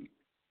sweet.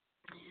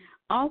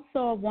 Also,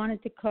 I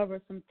wanted to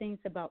cover some things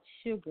about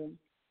sugar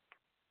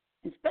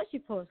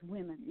especially for us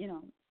women,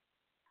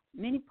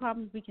 many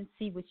problems we can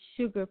see with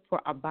sugar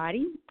for our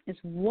body is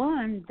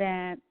one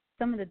that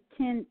some of the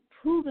 10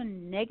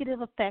 proven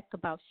negative effects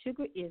about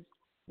sugar is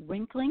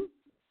wrinkling.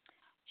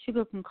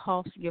 Sugar can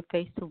cause your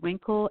face to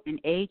wrinkle and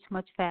age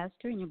much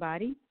faster in your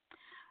body.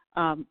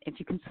 If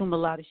you consume a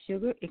lot of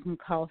sugar, it can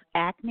cause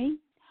acne.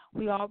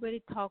 We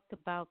already talked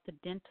about the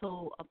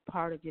dental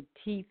part of your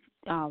teeth,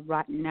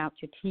 rotting out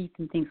your teeth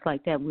and things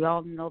like that. We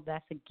all know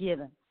that's a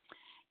given.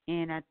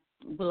 And I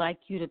would like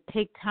you to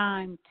take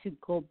time to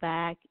go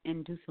back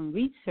and do some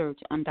research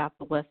on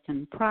Dr.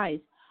 Weston Price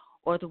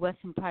or the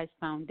Weston Price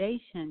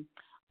Foundation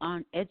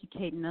on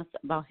educating us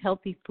about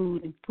healthy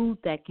food and food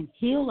that can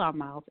heal our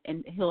mouth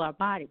and heal our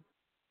body.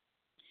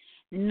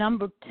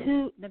 The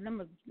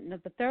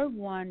third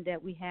one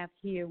that we have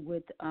here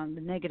with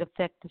the negative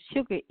effect of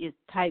sugar is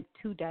type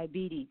 2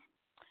 diabetes.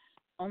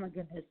 Oh, my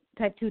goodness,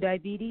 type 2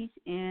 diabetes.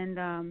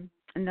 And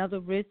another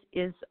risk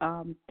is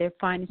they're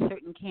finding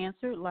certain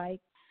cancer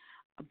like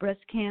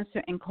breast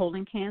cancer and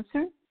colon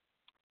cancer.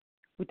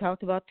 We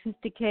talked about tooth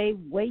decay,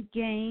 weight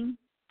gain,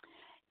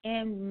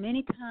 and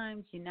many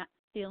times you're not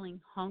feeling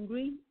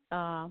hungry.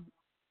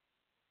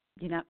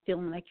 You're not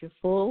feeling like you're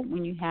full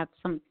when you have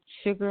some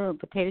sugar or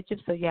potato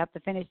chips, so you have to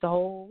finish the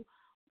whole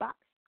box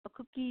of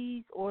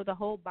cookies or the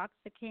whole box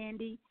of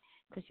candy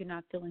because you're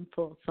not feeling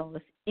full. So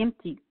it's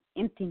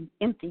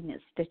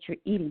emptiness that you're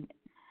eating.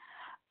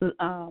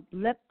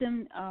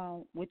 Leptin,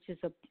 which is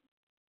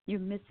you're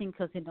missing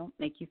because it don't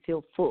make you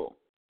feel full.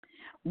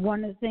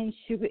 One of the things,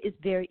 sugar is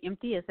very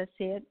empty. As I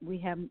said,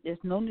 there's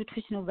no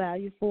nutritional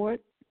value for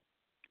it.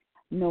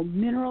 No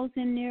minerals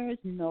in there,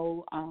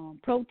 no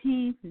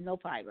proteins, no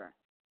fiber.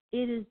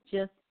 It is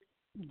just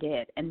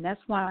dead. And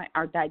that's why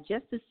our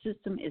digestive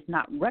system is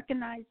not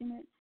recognizing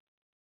it,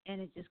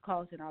 and it's just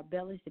causing our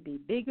bellies to be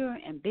bigger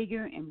and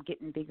bigger and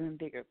getting bigger and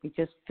bigger. We're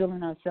just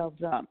filling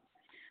ourselves up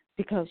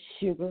because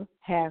sugar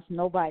has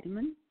no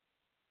vitamin,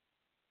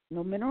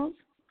 no minerals,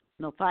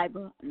 no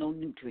fiber, no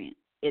nutrient.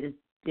 It is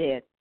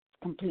dead,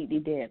 completely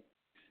dead.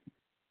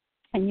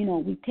 And,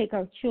 we take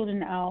our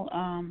children out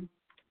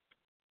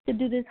to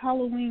do this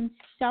Halloween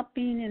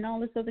shopping and all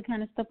this other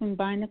kind of stuff and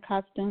buying the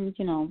costumes,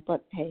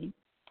 but hey,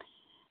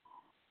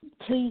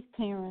 please,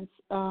 parents,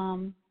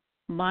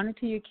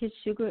 monitor your kids'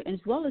 sugar as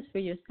well as for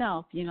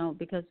yourself,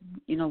 because,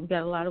 we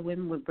got a lot of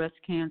women with breast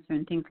cancer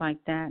and things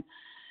like that,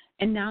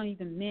 and now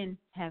even men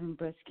having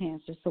breast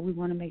cancer, so we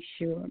want to make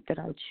sure that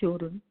our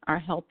children are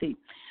healthy.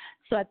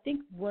 So I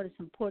think what is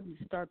important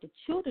to start the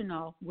children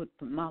off with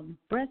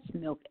breast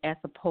milk as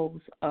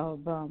opposed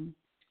of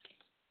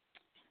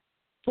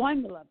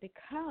formula,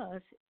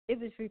 because it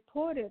was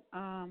reported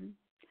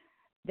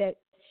that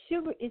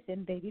sugar is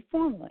in baby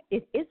formula.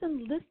 It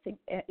isn't listed.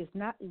 It's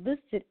not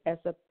listed as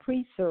a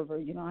pre-server.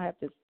 I have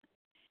this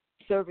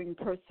serving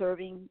per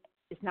serving.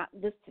 It's not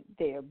listed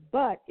there,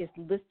 but it's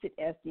listed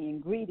as the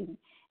ingredient.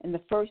 And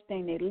the first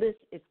thing they list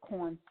is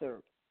corn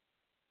syrup.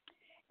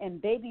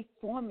 And baby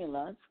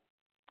formulas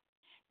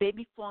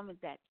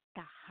that's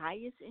the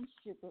highest in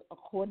sugar,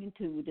 according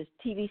to this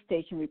TV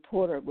station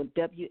reporter with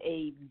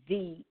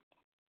WAVY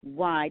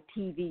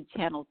TV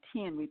Channel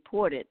 10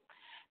 reported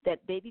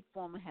that baby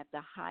formula has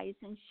the highest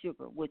in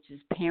sugar, which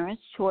is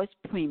Parents' Choice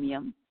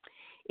Premium.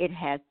 It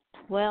has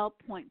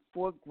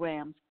 12.4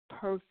 grams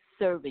per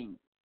serving.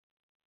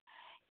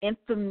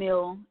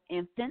 Infamil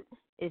infant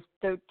is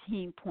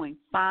 13.5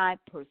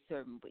 per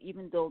serving, but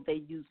even though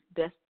they use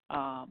best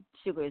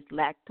sugar is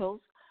lactose,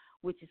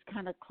 which is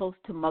kind of close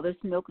to mother's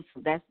milk,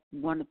 so that's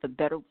one of the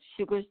better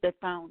sugars they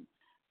found.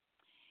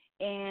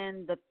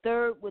 And the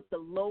third with the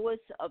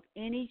lowest of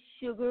any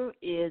sugar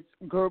is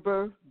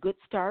Gerber Good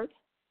Start,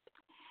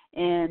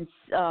 and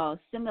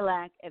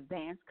Similac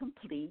Advanced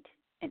Complete,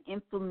 and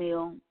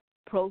Infamil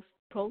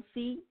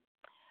Proceed,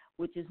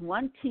 which is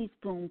 1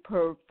 teaspoon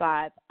per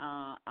 5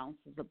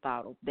 ounces of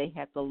bottle. They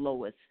have the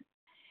lowest.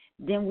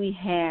 Then we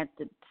had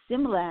the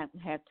Similac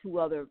had 2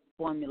 other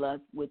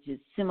formulas, which is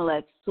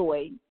Similac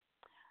Soy,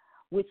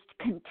 which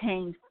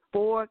contains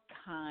 4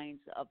 kinds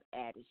of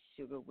added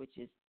sugar, which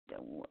is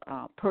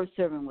per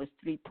serving was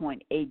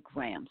 3.8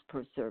 grams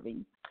per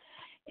serving.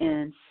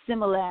 And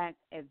Similac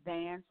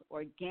Advanced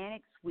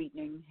Organic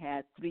Sweetening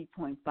had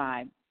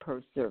 3.5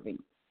 per serving.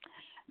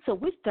 So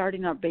we're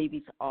starting our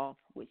babies off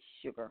with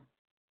sugar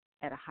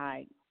at a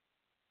high.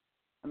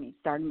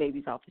 Starting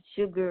babies off with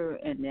sugar,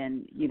 and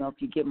then, if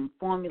you give them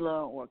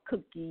formula or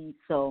cookies,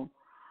 so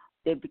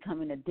they're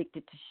becoming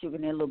addicted to sugar,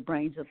 and their little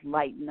brains just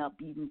lighten up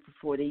even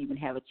before they even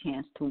have a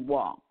chance to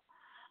walk.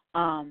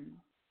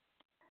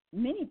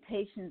 Many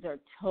patients are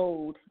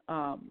told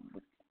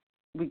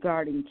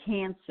regarding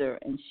cancer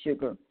and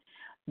sugar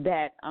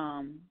that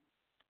a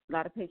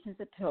lot of patients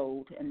are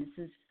told, and this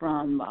is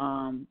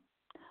from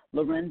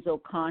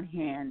Lorenzo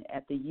Conhan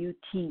at the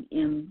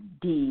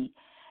UTMD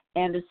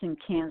Anderson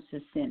Cancer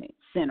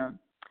Center.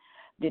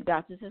 The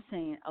doctors are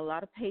saying a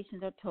lot of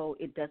patients are told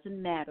it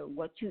doesn't matter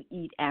what you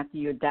eat after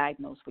you're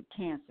diagnosed with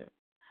cancer.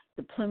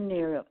 The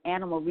preliminary of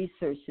animal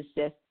research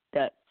suggests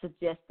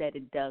that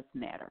it does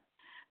matter.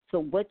 So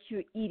what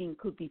you're eating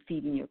could be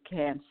feeding your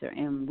cancer,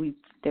 and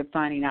they're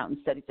finding out, and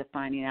studies are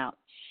finding out,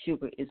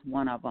 sugar is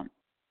one of them.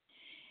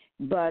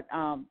 But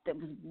there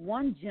was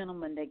one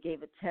gentleman that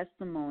gave a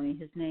testimony.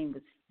 His name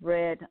was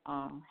Fred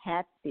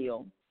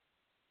Hatfield,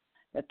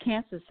 a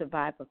cancer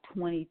survivor of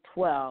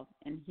 2012,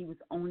 and he was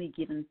only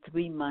given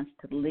 3 months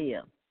to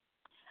live.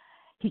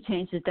 He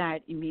changed his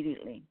diet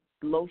immediately,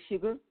 low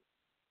sugar,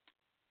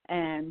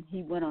 and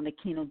he went on a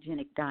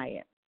ketogenic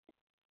diet.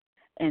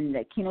 And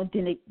the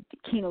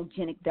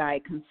ketogenic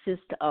diet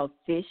consists of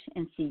fish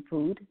and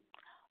seafood,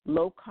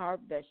 low-carb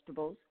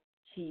vegetables,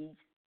 cheese,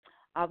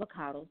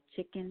 avocados,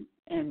 chicken,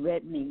 and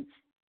red meats,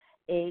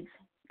 eggs,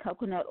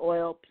 coconut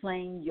oil,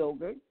 plain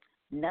yogurt,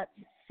 nuts,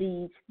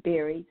 seeds,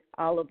 berries,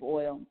 olive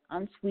oil,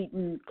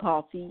 unsweetened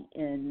coffee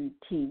and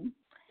tea,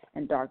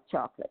 and dark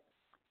chocolate.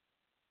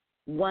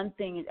 One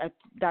thing,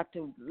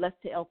 Dr.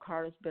 Lester L.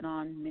 Carter's been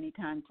on many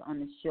times on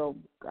the show.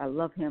 I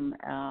love him.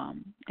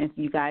 If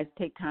you guys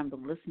take time to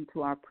listen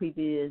to our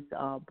previous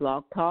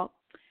blog talk,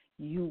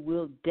 you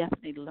will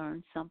definitely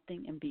learn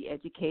something and be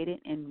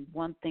educated. And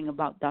one thing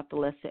about Dr.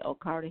 Lester L.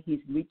 Carter,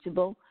 he's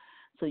reachable,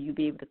 so you'll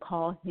be able to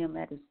call him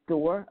at his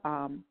door.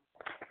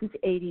 He's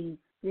 86.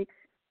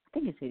 I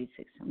think it's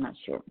 86. I'm not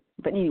sure.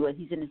 But anyway,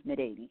 he's in his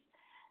mid-80s.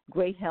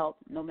 Great health,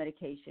 no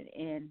medication,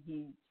 and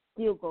he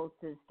still goes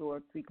to the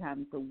store 3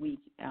 times a week.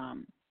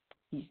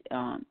 He's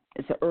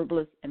it's an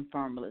herbalist and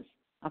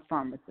a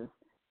pharmacist.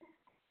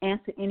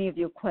 Answer any of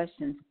your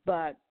questions,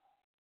 but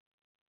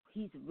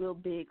he's real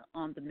big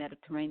on the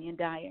Mediterranean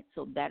diet,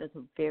 so that is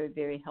a very,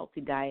 very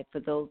healthy diet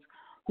for those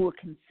who are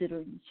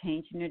considering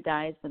changing their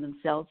diets for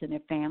themselves and their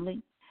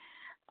family.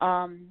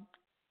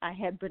 I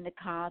had Brenda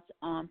Cobbs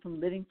on from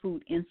Living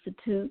Food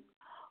Institute,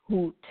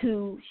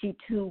 she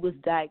too was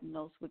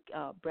diagnosed with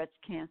breast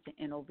cancer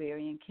and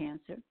ovarian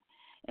cancer,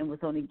 and was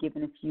only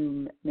given a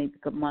few, maybe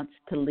a months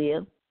to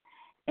live,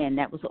 and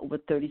that was over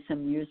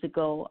 30-some years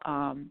ago.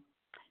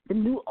 The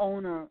new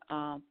owner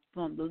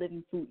from the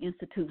Living Food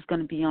Institute is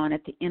going to be on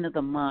at the end of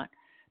the month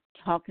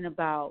talking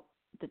about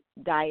the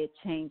diet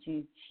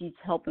changing. She's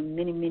helping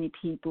many, many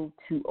people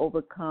to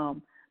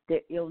overcome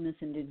their illness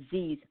and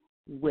disease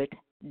with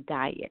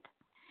diet.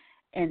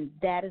 And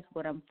that is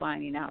what I'm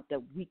finding out,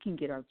 that we can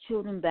get our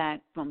children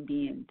back from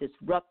being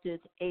disrupted,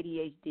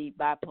 ADHD,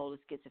 bipolar,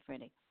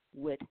 schizophrenic,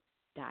 with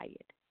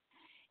diet.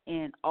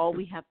 And all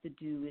we have to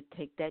do is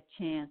take that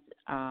chance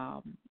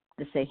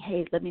to say,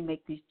 hey, let me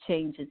make these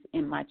changes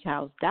in my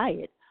child's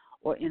diet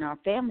or in our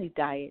family's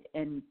diet,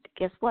 and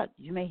guess what?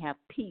 You may have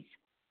peace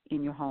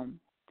in your home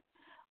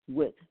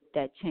with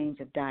that change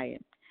of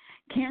diet.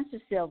 Cancer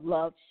cells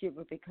love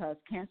sugar because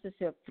cancer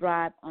cells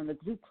thrive on the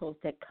glucose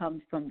that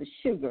comes from the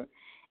sugar,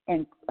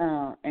 and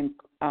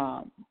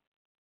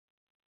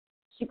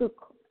sugar,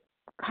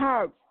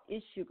 carbs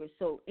is sugar.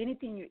 So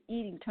anything you're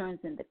eating turns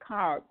into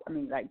carbs.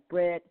 Like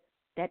bread,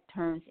 that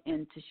turns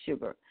into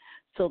sugar.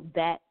 So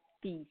that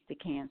feeds the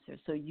cancer.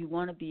 So you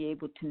want to be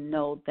able to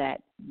know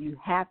that you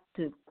have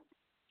to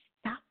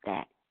stop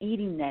that,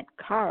 eating that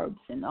carbs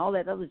and all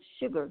that other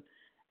sugar,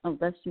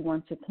 unless you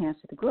want your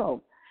cancer to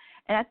grow.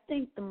 And I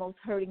think the most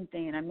hurting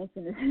thing, and I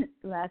mentioned this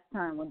last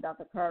time when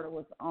Dr. Carter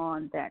was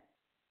on, that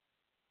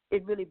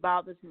it really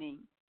bothers me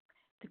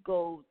to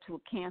go to a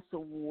cancer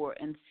ward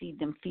and see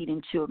them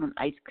feeding children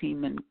ice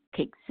cream and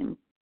cakes and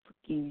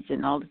cookies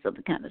and all this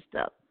other kind of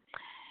stuff.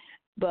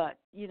 But,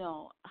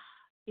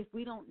 if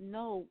we don't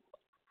know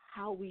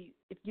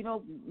if you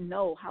don't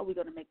know how we're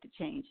going to make the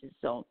changes.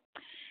 So,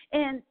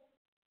 and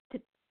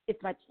if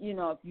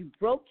you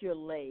broke your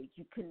leg,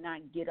 you could not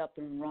get up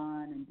and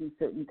run and do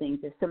certain things.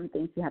 There's some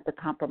things you have to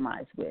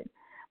compromise with.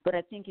 But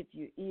I think if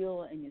you're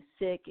ill and you're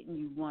sick and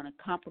you want to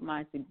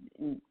compromise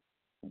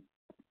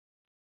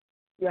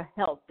your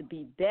health to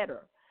be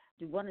better,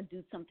 you want to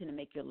do something to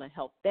make your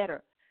health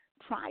better,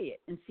 try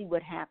it and see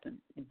what happens.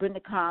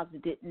 Brenda Cobbs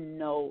didn't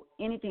know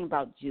anything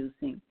about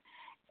juicing.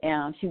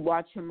 She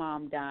watched her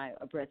mom die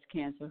of breast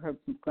cancer. Her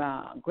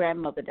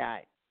grandmother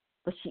died.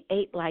 But she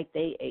ate like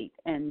they ate.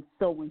 And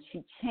so when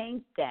she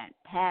changed that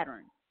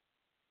pattern,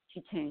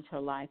 she changed her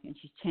life, and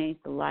she changed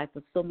the life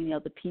of so many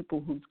other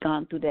people who've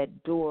gone through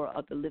that door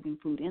of the Living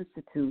Food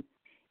Institute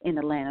in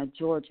Atlanta,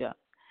 Georgia.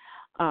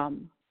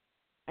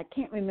 I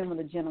can't remember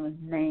the gentleman's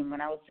name.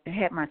 When I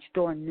had my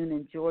store in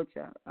Noonan,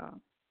 Georgia,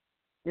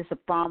 there's a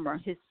farmer.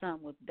 His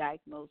son was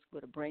diagnosed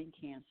with a brain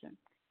cancer,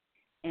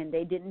 and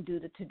they didn't do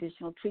the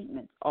traditional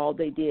treatments. All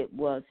they did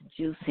was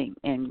juicing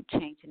and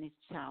changing his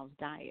child's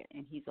diet,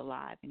 and he's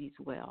alive and he's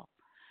well.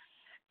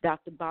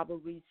 Dr. Barbara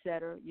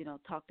Reed-Setter,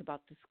 talked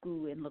about the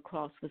school in La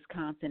Crosse,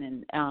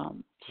 Wisconsin,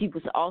 and she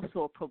was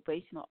also a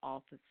probational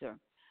officer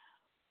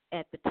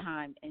at the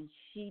time, and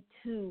she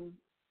too,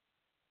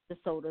 the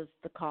sodas,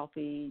 the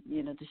coffee,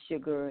 the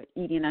sugar,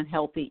 eating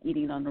unhealthy,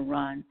 eating on the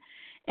run,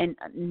 and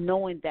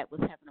knowing that was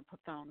having a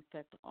profound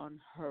effect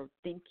on her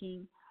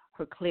thinking,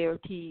 her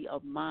clarity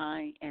of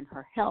mind, and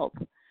her health.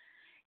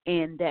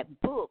 And that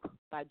book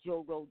by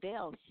Joe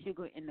Rodell,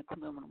 Sugar in the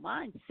Criminal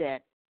Mindset,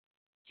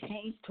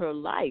 changed her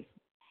life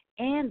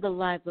and the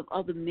lives of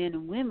other men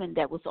and women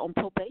that was on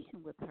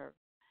probation with her.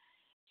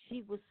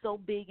 she was so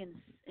big in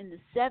the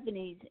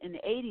 70s and the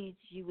 80s.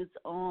 She was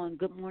on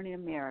Good Morning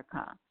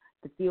America,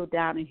 the Phil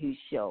Donahue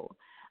show.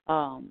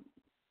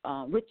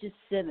 Richard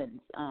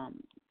Simmons,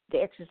 the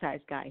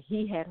exercise guy,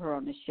 he had her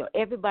on the show.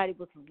 Everybody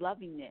was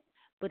loving it,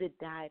 but it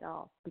died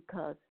off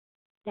because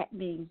that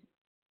means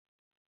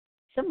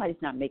somebody's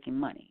not making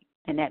money,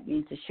 and that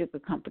means the sugar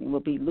company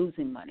will be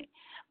losing money.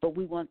 But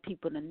we want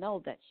people to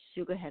know that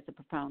sugar has a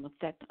profound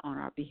effect on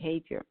our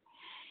behavior.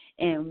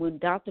 And when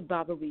Dr.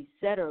 Barbara Reed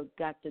Setter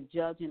got the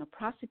judge and a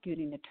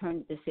prosecuting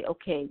attorney to say,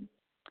 okay,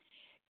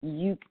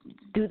 you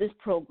do this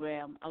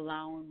program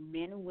allowing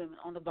men and women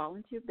on a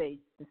volunteer basis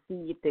to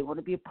see if they want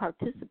to be a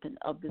participant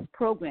of this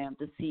program,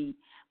 to see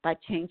by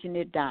changing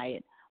their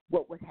diet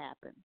what would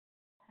happen.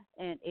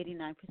 And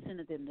 89%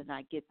 of them did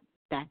not get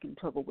back in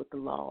trouble with the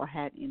law or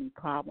had any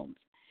problems.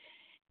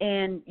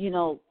 And, you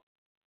know,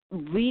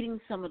 reading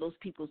some of those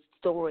people's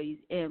stories,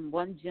 and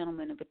one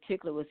gentleman in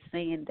particular was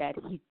saying that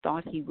he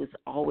thought he was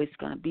always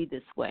going to be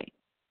this way.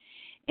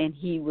 And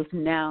he was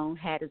now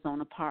had his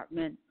own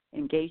apartment,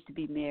 engaged to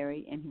be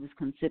married, and he was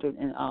considered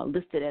and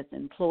listed as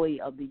Employee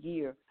of the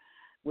Year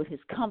with his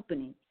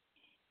company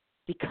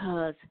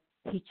because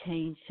he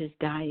changed his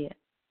diet.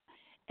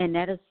 And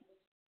that is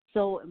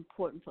so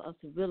important for us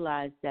to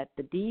realize that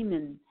the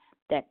demon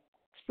that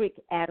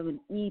tricked Adam and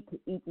Eve to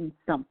eating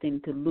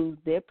something to lose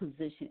their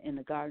position in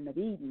the Garden of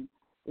Eden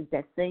is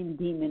that same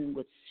demon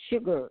with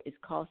sugar is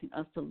causing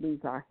us to lose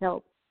our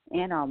health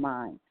and our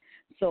mind.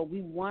 So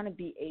we want to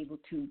be able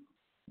to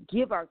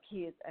give our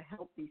kids a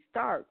healthy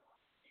start,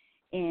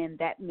 and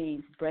that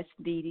means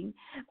breastfeeding.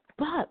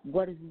 But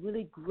what is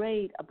really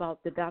great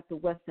about the Dr.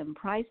 Weston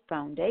Price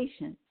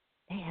Foundation,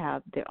 they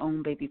have their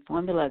own baby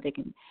formula. They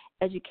can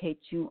educate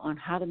you on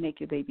how to make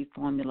your baby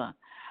formula,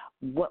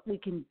 what we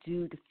can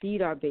do to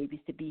feed our babies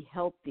to be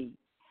healthy.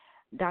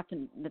 Dr.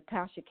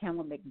 Natasha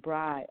Campbell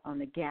McBride on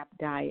the GAP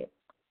diet.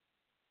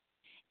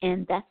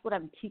 And that's what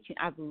I'm teaching.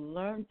 I've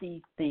learned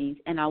these things,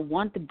 and I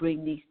want to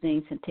bring these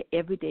things into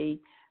everyday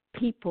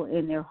people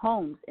in their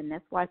homes. And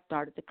that's why I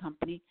started the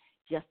company,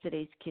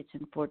 Yesterday's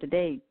Kitchen for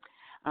Today.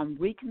 I'm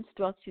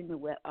reconstructing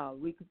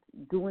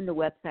doing the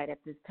website at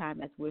this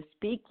time as we're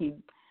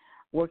speaking,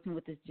 working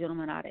with this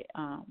gentleman out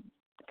of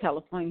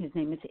California. His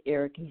name is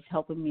Eric. He's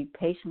helping me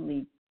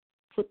patiently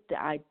put the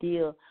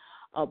idea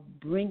of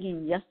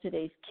bringing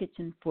Yesterday's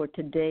Kitchen for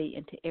Today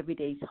into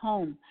everyday's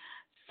home,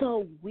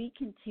 so we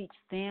can teach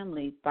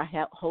families by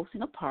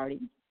hosting a party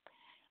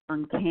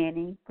on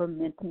canning,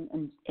 fermenting,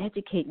 and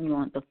educating you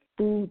on the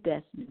food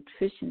that's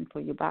nutrition for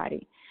your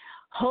body.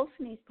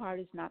 Hosting these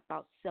parties is not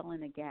about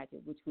selling a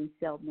gadget, which we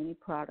sell many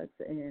products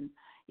and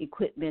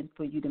equipment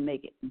for you to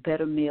make it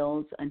better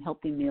meals and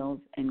healthy meals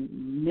and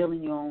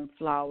milling your own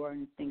flour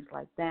and things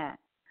like that.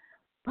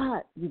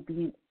 But you're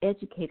being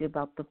educated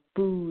about the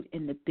food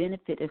and the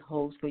benefit it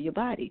holds for your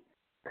body,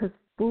 because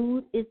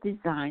food is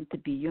designed to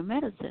be your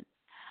medicine.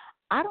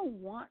 I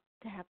don't want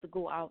to have to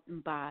go out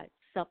and buy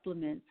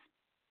supplements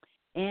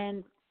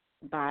and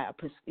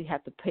you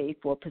have to pay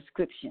for a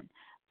prescription.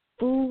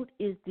 Food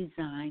is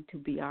designed to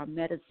be our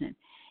medicine,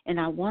 and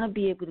I want to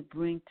be able to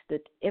bring to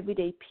the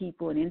everyday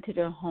people and into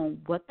their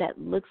home what that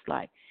looks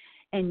like.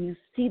 And you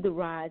see the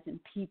rise in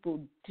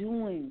people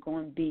going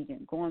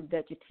vegan, going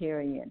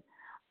vegetarian.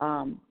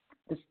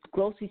 The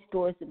grocery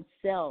stores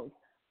themselves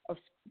are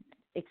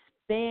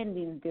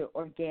expanding their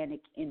organic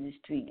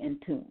industry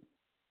into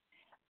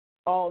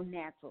all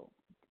natural.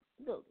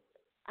 Look,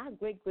 our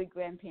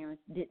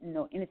great-great-grandparents didn't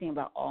know anything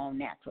about all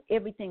natural.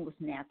 Everything was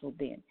natural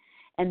then.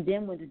 And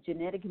then when the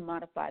genetically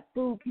modified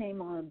food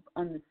came on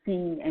the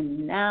scene,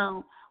 and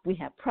now we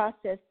have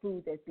processed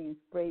food that's being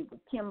sprayed with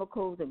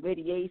chemicals and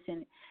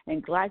radiation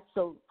and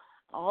glyphosate,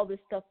 all this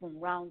stuff from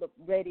Roundup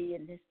Ready,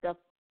 and this stuff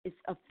is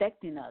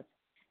affecting us.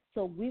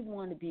 So we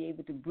want to be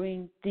able to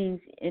bring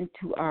things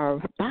into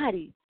our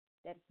body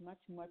that's much,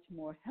 much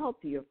more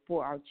healthier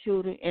for our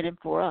children and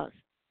for us.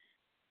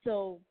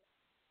 So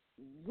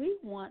we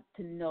want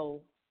to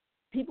know,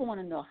 people want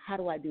to know, how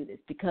do I do this?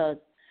 Because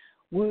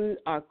we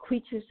are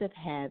creatures of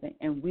habit,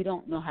 and we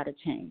don't know how to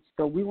change.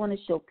 So we want to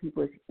show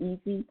people it's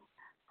easy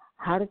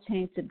how to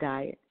change the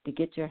diet to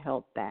get your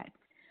health back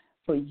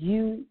for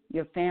you,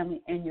 your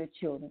family, and your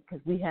children,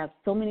 because we have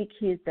so many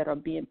kids that are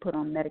being put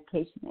on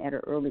medication at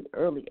an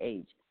early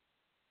age,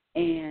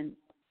 and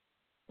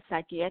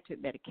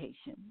psychiatric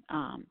medication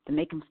to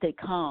make them stay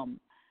calm.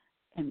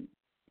 And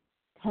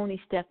Tony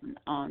Stephan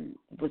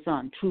was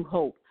on True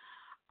Hope.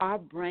 Our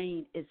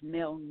brain is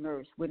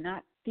malnourished. We're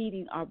not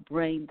feeding our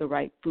brain the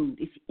right food.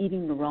 It's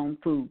eating the wrong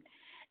food.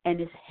 And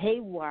it's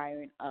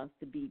haywiring us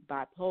to be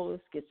bipolar,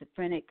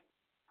 schizophrenic,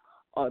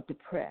 or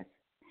depressed.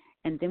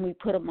 And then we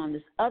put them on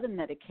this other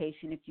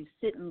medication. If you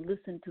sit and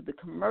listen to the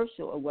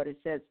commercial or what it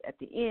says at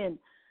the end,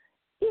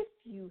 if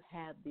you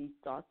have these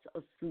thoughts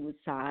of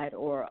suicide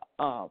or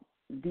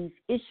these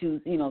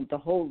issues, you know, the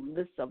whole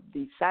list of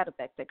the side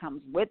effects that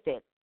comes with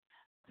it,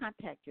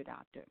 contact your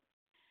doctor.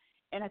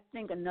 And I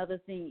think another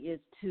thing is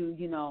to,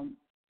 you know,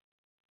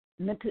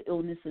 mental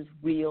illness is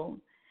real,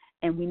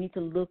 and we need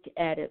to look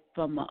at it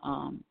from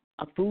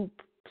a food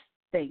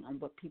thing on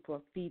what people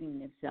are feeding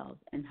themselves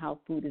and how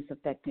food is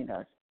affecting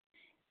us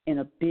in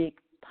a big,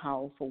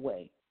 powerful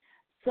way.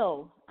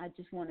 So I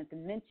just wanted to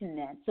mention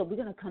that. So we're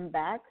going to come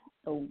back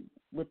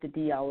with the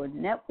D-Hour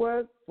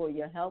Network for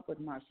your help with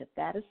Marsha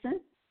Thadison,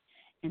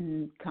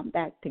 and come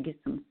back to get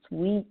some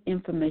sweet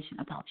information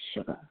about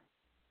sugar.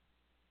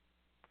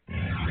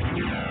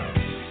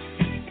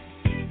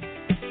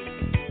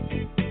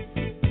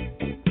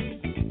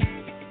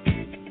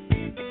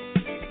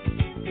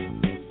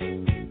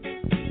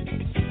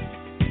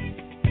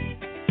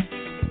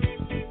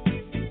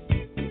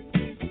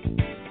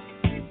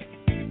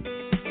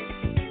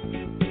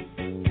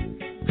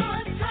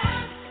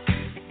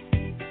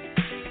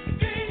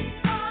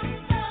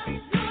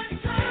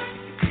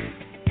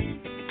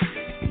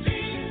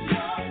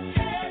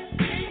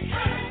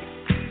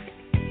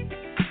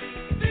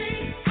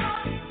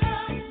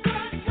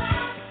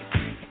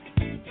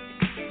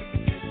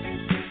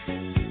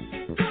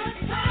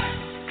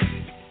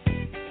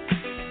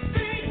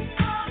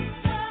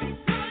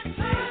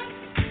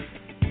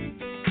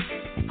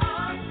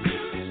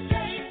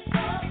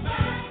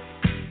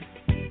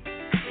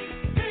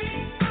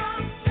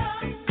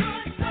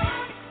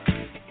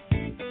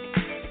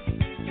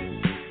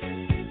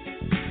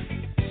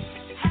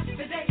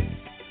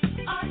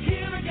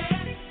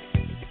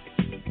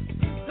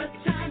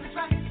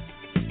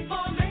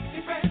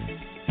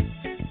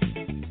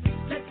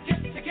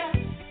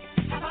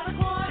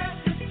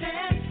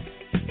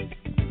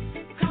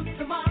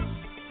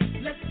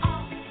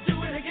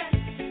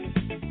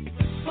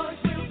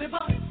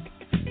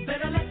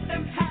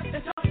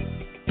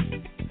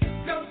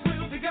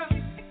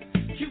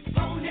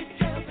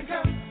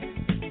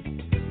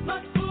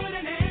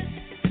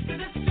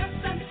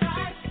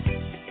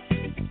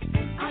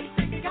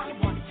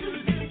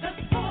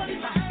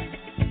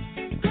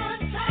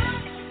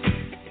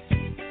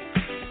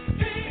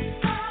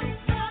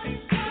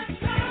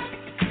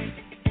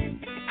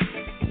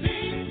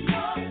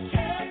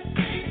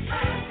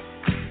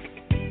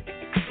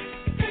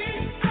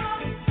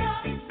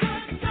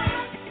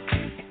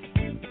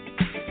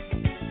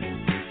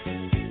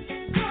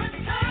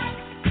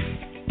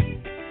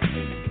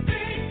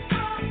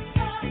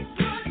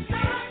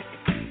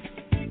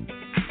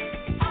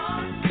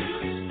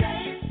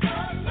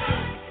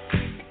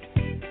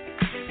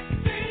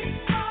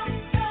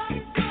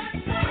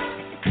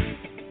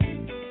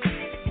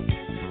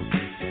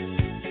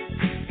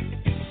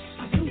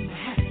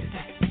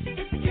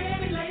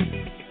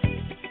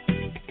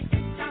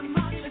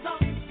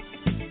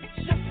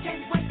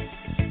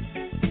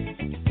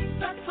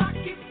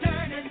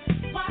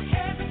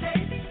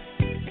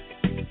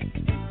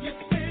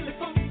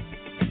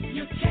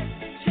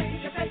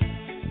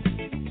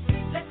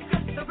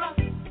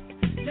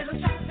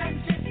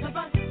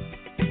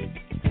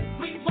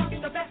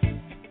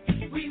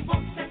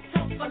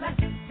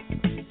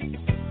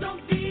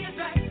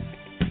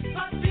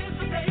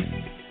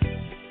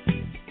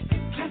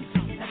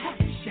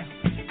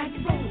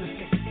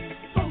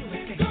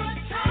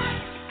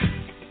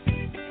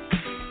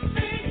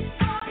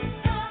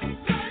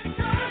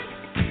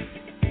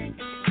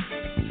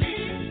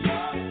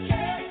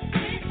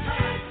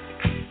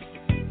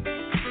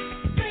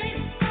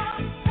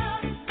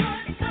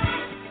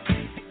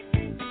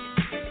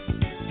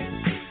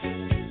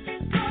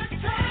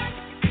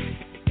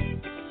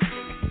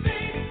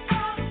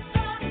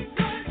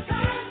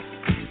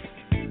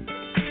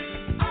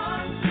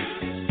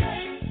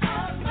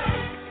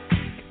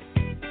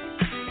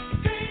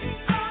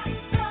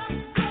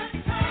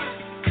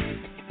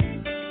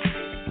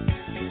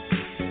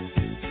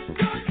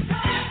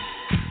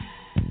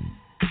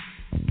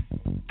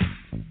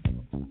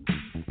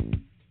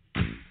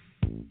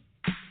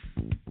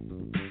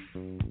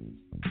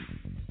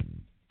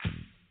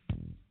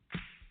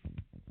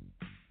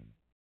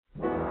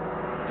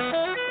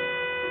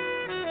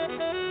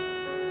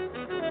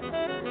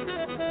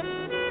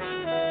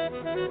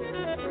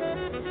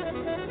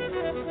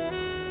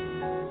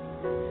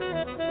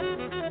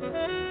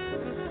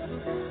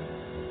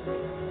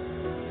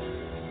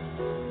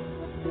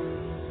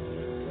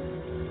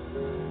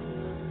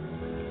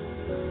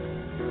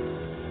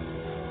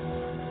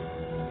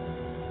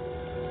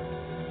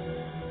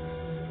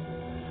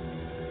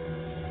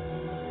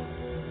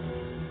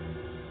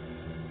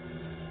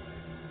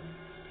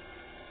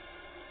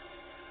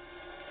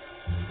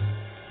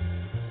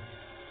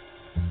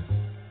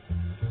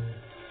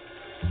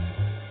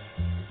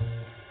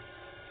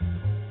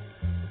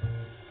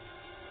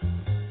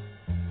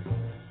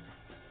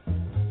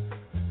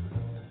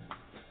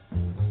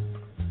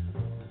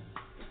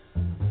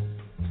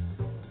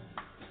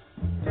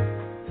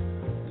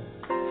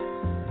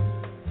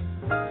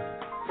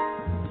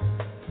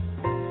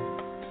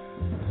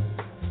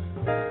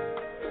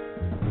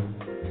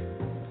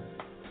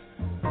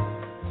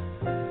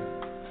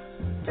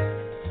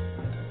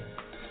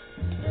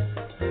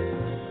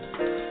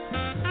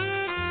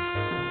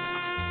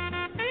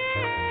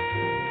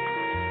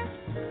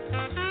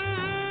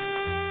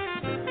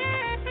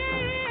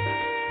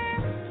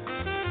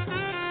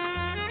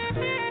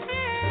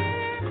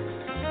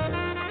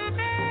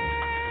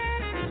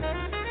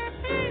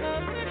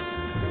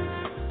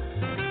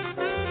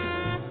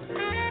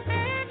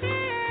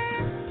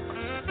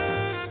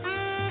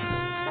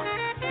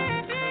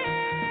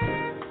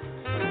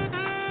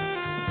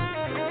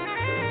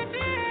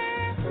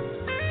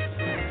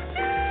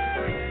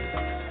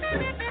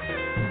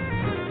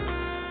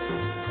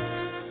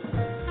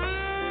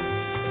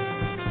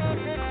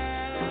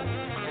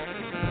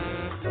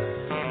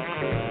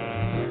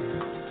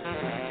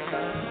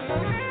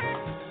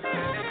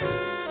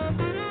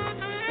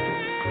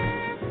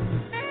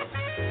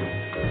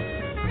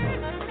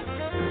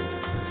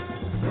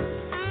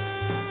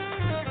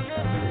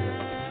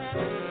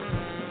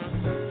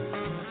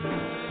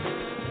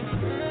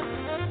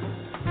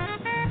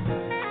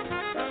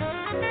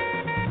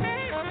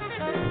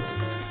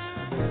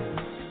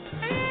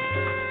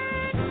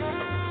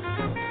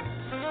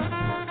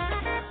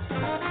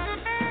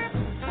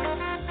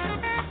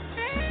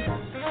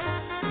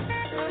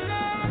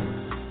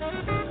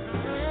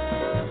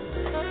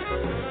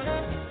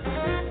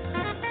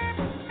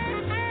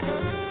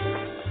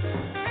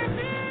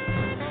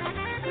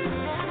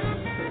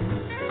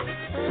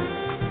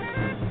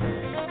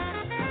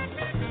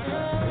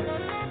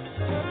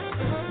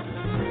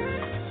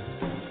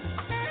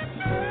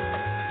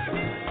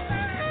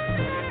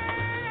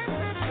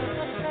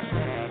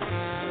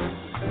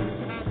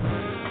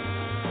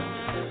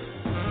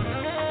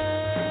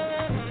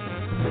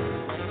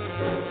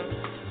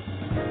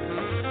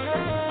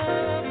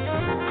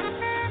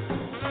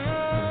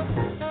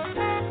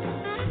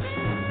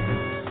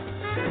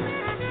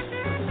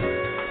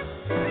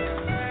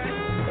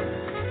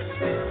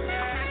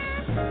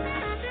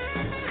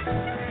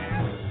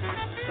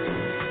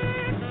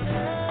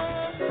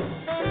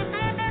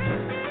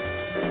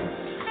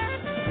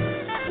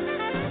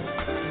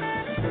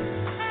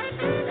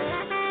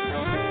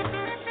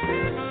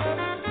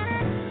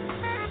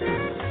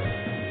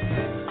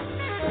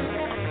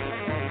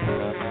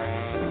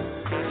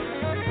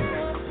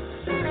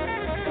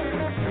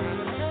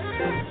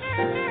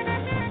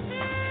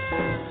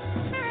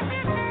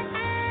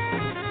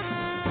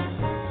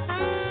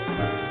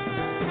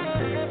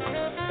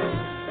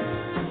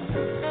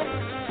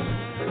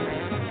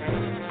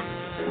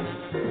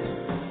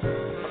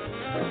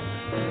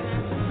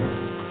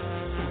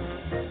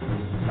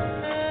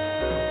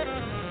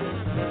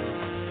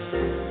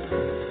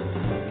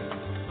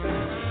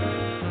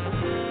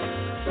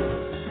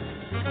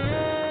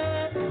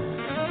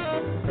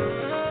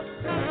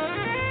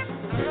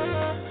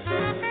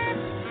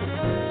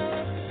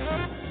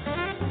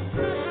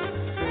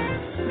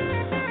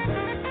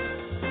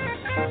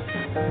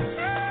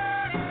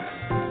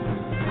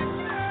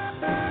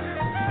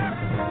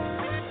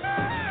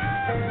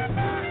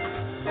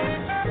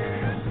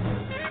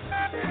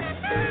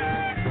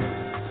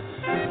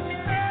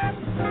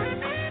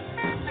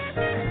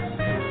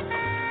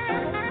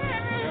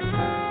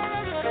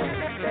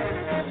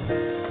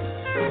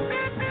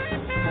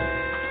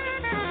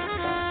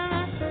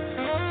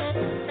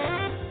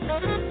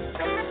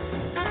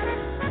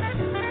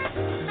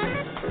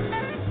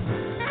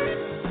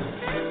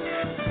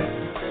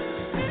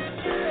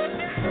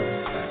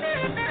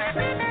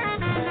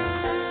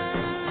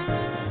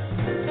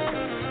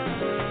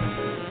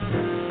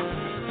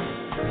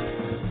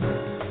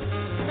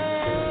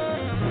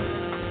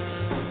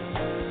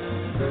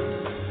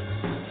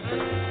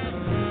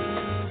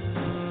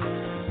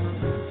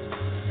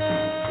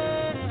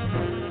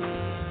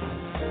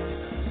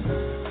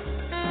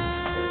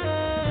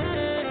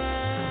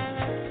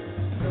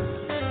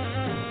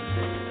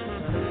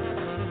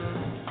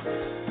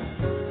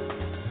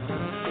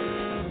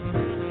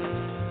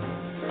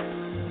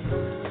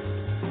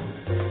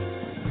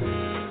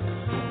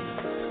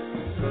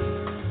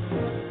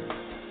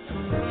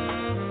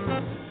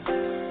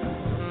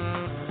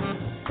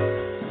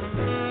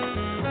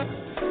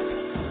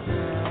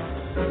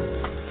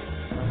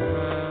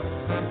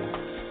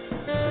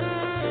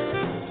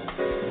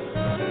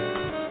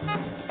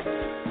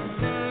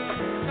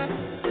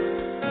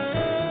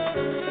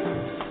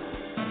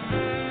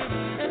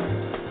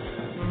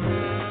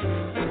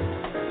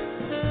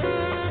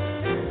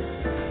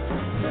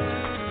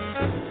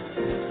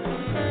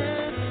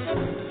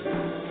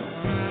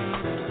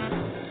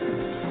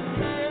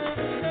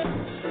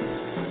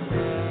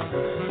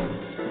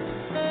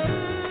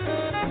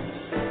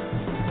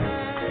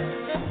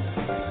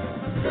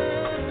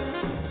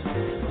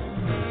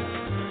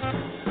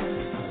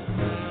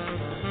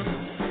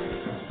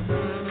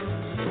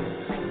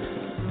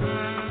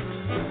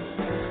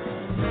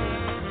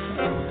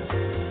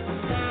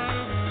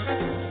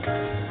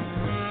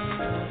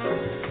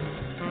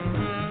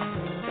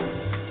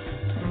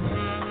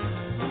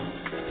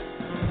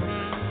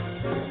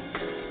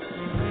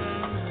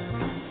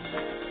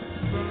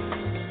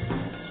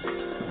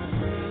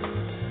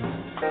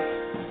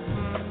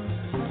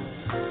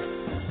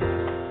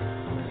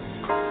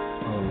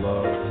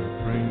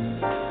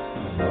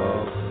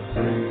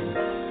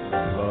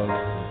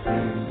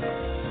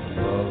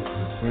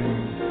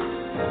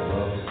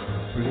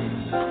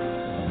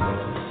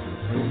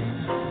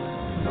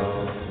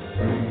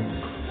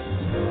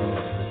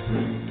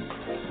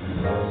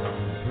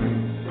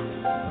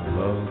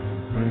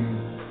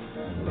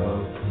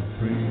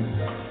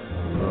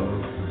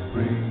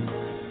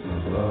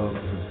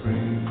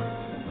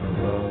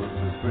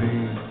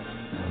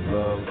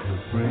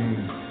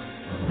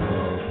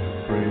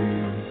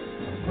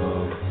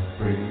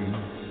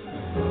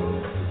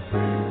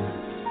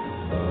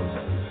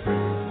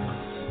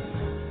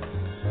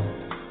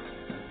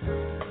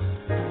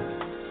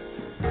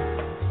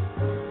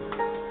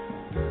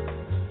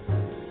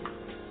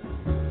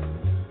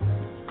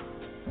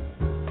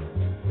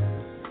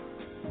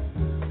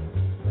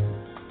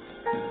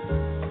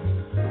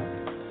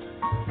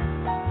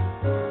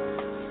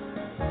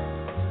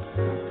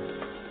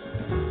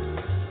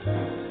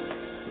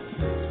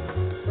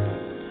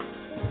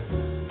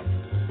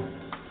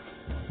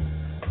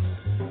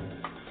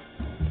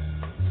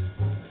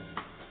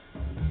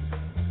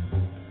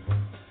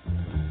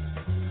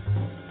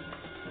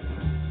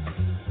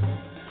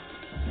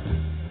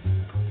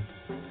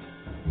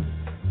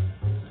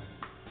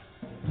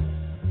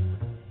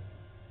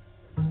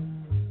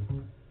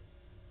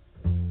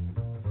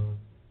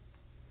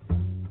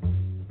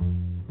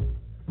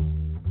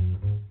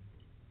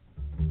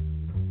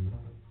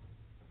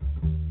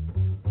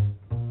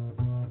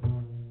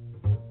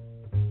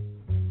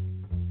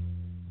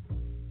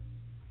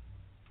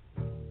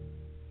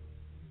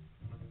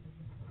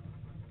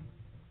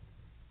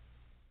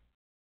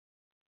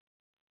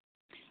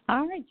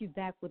 All right, you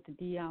back with the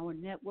D-Hour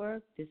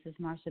Network. This is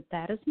Marsha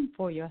Thadison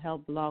for Your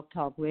Health Blog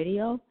Talk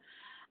Radio.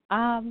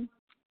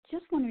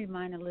 Just want to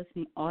remind the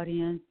listening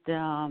audience,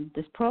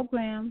 this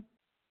program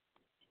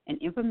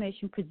and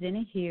information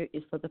presented here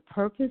is for the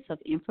purpose of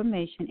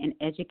information and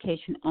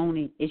education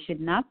only. It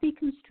should not be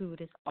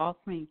construed as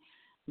offering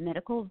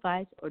medical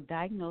advice or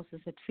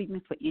diagnosis or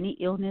treatment for any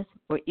illness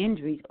or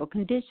injuries or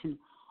condition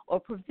or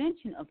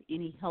prevention of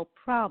any health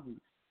problems.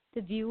 The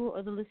viewer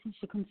or the listener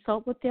should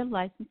consult with their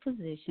licensed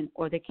physician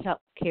or their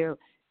healthcare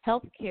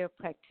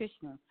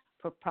practitioner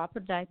for proper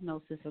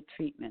diagnosis or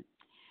treatment.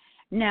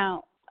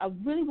 Now, I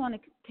really want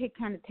to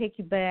take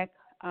you back,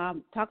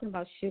 talking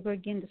about sugar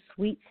again, the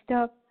sweet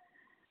stuff.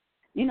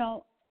 You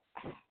know,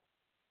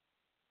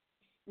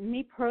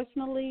 me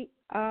personally,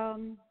 I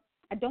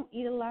don't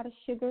eat a lot of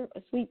sugar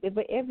or sweet,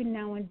 but every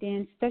now and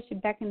then, especially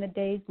back in the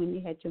days when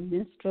you had your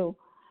menstrual,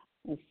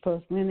 for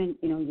us women,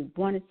 you know, you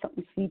wanted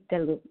something sweet, that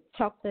little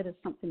chocolate or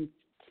something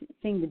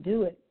to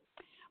do it.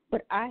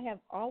 But I have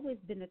always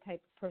been the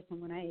type of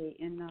person when I ate,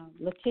 and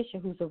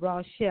Letitia, who's a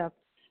raw chef,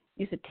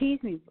 used to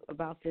tease me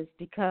about this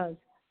because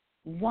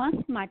once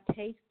my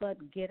taste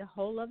buds get a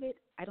hold of it,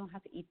 I don't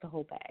have to eat the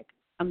whole bag.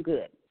 I'm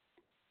good.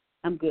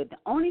 The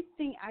only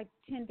thing I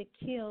tend to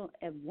kill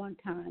at one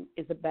time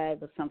is a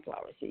bag of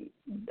sunflower seeds.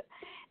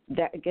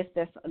 I guess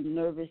that's a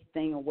nervous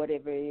thing or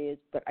whatever it is,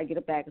 but I get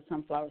a bag of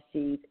sunflower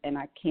seeds, and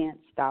I can't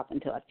stop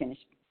until I finish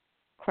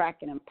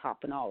cracking and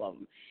popping all of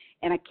them.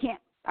 And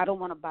I don't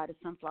want to buy the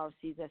sunflower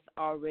seeds that's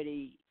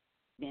already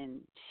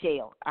been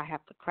shelled. I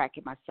have to crack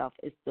it myself.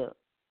 It's the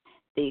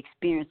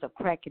experience of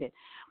cracking it.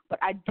 But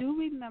I do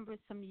remember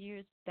some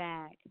years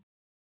back,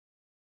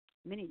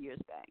 many years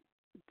back,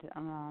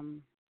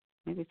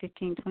 maybe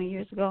 15, 20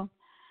 years ago,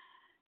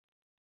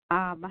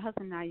 my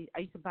husband and I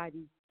used to buy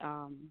these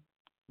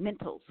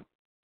Mentos.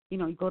 You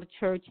know, you go to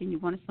church and you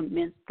wanted some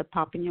mints to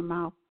pop in your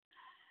mouth.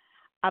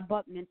 I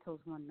bought Mentos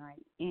one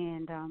night,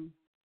 and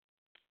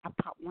I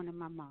popped one in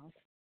my mouth.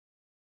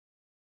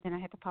 Then I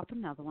had to pop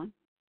another one,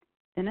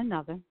 then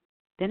another,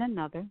 then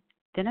another,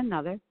 then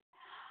another.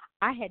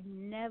 I had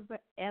never,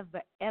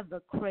 ever,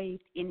 ever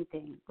craved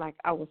anything like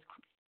I was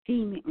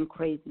fiending and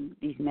craving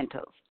these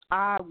Mentos.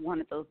 I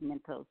wanted those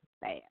Mentos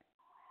bad.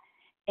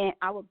 And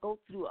I would go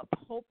through a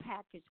whole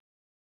package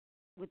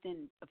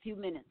within a few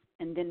minutes,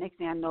 and then next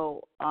thing I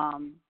know,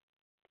 I'm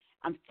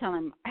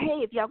telling them,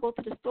 hey, if y'all go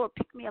to the store,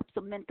 pick me up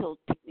some Mentos,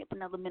 pick me up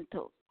another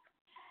Mentos.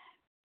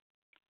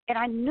 And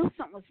I knew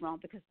something was wrong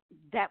because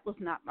that was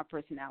not my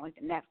personality,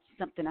 and that's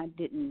something I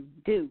didn't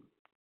do.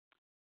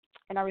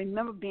 And I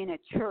remember being at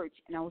church,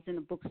 and I was in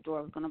the bookstore.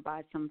 I was going to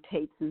buy some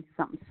tapes and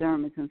some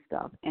sermons and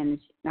stuff. And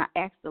I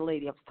asked the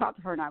lady, I was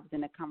talking to her, and I was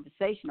in a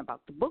conversation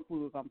about the book we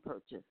were going to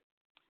purchase.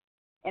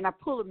 And I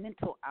pulled a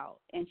Mentos out,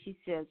 and she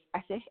says,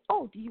 I said,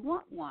 oh, do you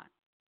want one?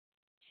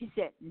 She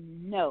said,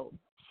 no.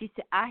 She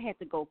said, I had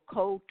to go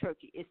cold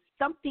turkey. It's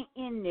something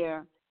in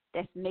there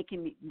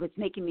was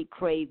making me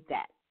crave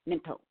that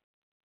Mentos.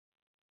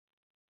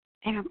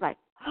 And I'm like,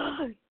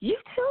 oh, you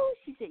too?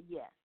 She said,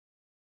 yes.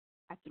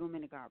 I threw them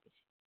in the garbage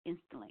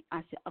instantly.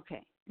 I said,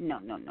 okay, no.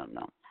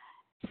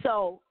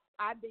 So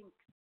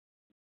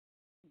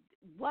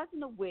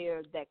wasn't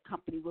aware that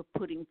company were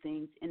putting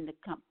things in the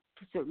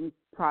certain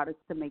products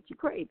to make you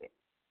crave it.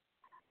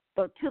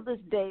 But to this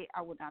day,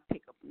 I would not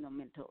pick up no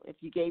Mentos. If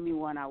you gave me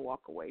one, I'd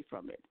walk away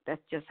from it.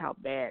 That's just how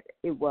bad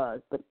it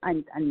was. But I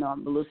know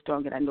I'm a little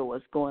stronger and I know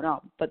what's going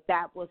on. But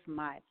that was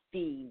my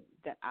theme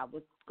that I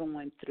was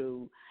going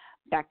through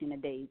back in the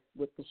days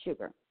with the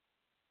sugar.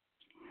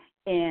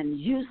 And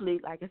usually,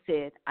 like I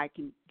said, I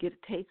can get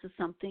a taste of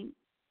something.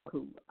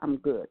 Cool, I'm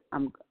good.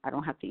 I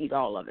don't have to eat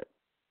all of it.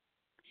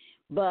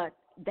 But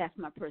that's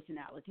my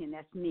personality, and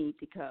that's me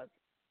because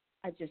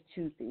I just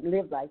choose to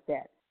live like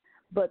that.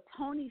 But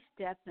Tony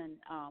Stephan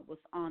was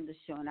on the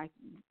show, and I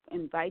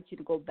invite you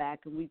to go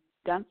back, and we've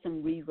done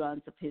some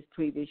reruns of his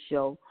previous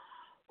show,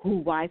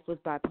 whose wife was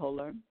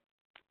bipolar,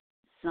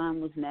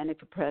 son was manic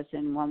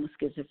depressive, one was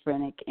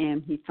schizophrenic,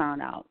 and he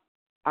found out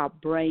our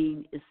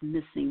brain is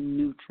missing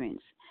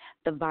nutrients,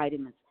 the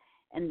vitamins.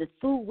 And the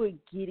food we're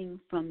getting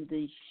from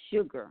the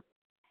sugar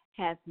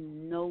has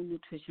no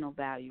nutritional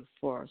value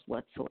for us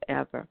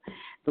whatsoever.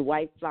 The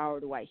white flour,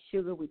 the white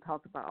sugar, we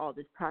talked about all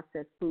this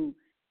processed food.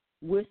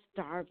 We're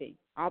starving.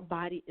 Our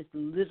body is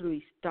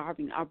literally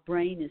starving. Our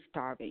brain is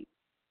starving.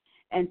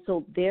 And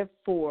so,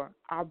 therefore,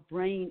 our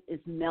brain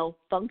is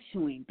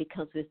malfunctioning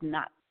because it's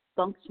not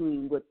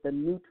functioning with the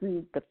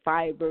nutrients, the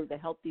fiber, the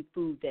healthy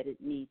food that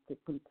it needs to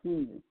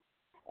continue.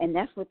 And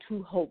that's what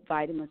True Hope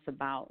Vitamin is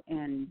about.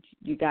 And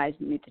you guys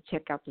need to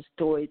check out the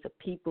stories of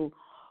people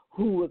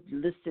who have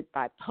listed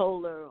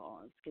bipolar or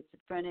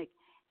schizophrenic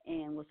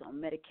and was on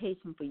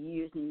medication for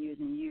years and years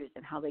and years,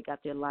 and how they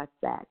got their life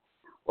back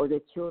or their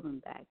children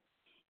back.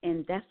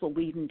 And that's what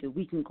we can do.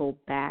 We can go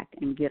back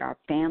and get our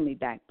family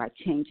back by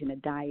changing the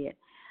diet.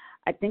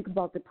 I think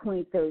about the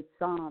 23rd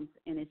Psalms,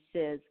 and it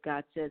says,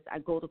 God says, I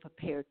go to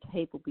prepare a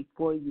table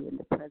before you in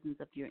the presence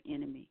of your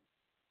enemy.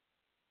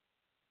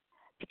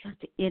 Because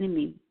the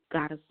enemy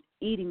got us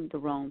eating the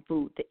wrong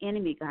food. The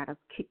enemy got us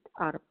kicked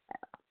out of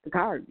the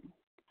garden.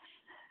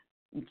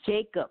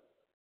 Jacob,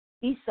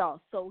 Esau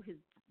sold his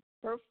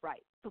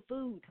birthright for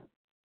food.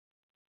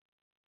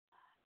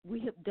 We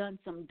have done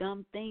some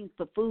dumb things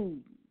for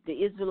food.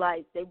 The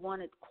Israelites, they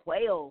wanted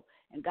quail,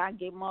 and God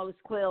gave them all this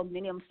quail.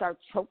 Many of them start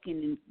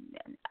choking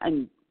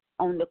and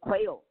on the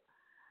quail.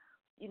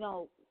 You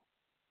know,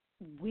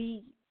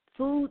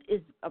 food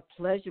is a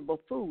pleasurable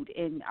food,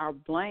 and our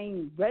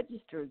brain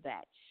registers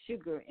that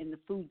sugar in the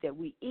food that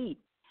we eat,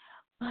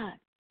 but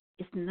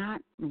it's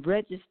not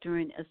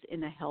registering us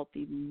in a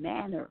healthy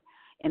manner,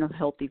 in a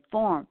healthy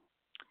form.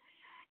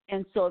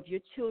 And so if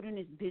your children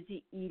is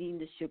busy eating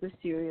the sugar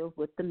cereal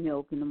with the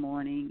milk in the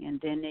morning, and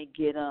then they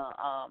get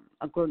a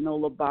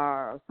granola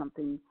bar or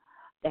something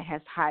that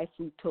has high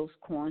fructose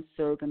corn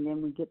syrup, and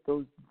then we get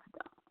those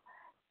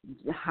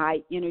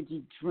high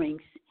energy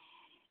drinks,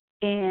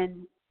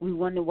 and we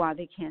wonder why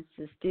they can't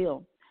sit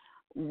still.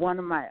 One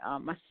of my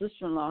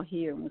sister-in-law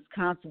here in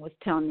Wisconsin was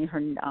telling me her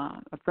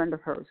a friend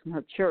of hers from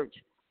her church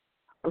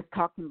was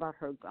talking about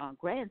her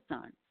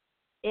grandson.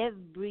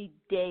 Every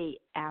day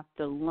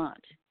after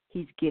lunch,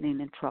 he's getting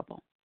in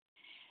trouble.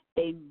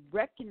 They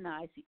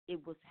recognized it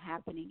was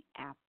happening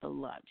after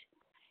lunch.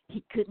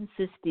 He couldn't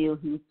sit still.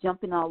 He was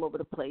jumping all over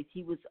the place.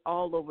 He was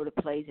all over the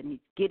place, and he's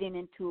getting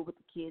into it with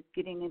the kids,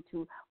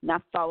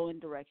 not following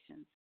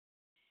directions.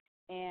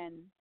 And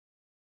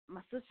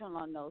my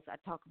sister-in-law knows I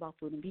talk about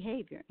food and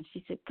behavior. And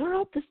she said,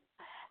 girl, this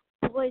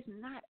boy's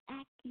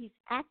he's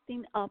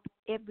acting up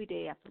every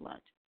day after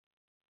lunch.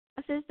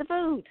 I said, it's the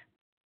food.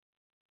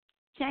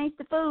 Change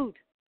the food.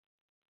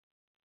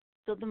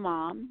 So the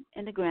mom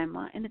and the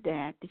grandma and the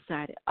dad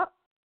decided,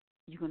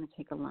 you're going to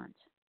take a lunch.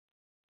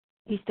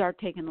 He started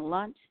taking a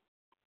lunch,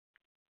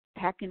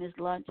 packing his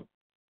lunch,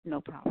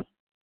 no problem.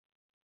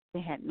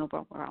 They had no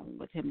problem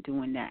with him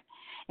doing that.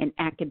 And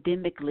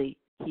academically,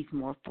 he's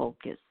more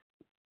focused.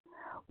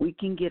 We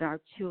can get our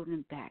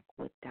children back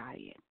with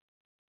diet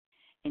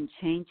and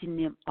changing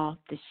them off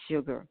the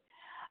sugar.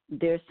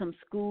 There's some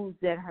schools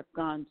that have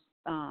gone,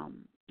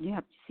 you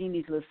have seen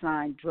these little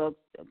signs,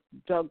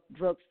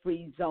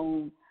 drug-free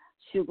zone,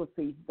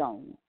 sugar-free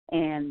zone.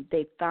 And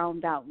they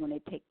found out when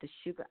they take the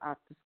sugar out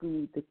of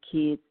school, the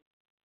kids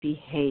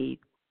behave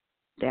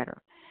better.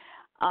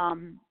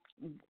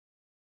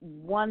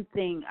 One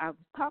thing, I was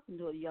talking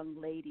to a young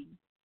lady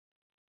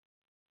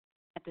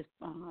at this,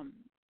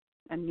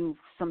 I knew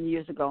some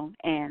years ago,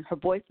 and her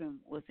boyfriend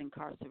was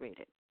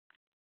incarcerated.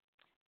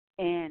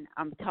 And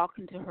I'm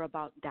talking to her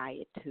about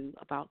diet, too,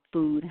 about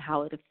food,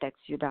 how it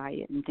affects your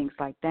diet and things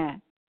like that.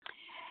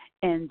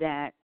 And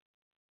that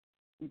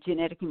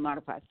genetically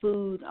modified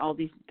food,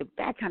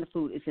 that kind of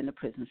food is in the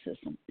prison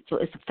system. So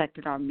it's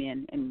affected our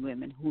men and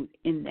women who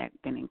in that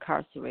been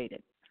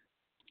incarcerated.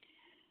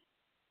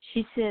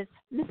 She says,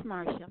 Miss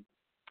Marsha,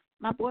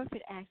 my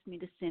boyfriend asked me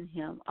to send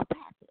him a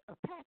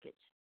package.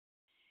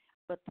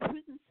 But the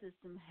prison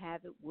system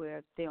have it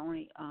where they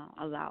only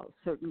allow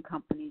certain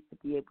companies to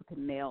be able to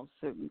mail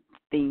certain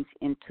things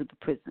into the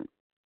prison.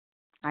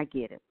 I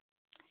get it.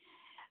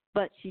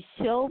 But she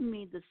showed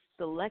me the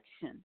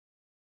selection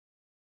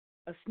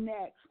of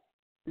snacks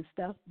and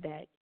stuff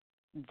that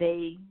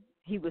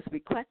he was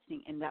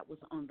requesting, and that was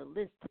on the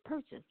list to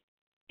purchase.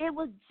 It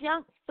was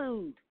junk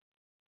food.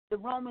 The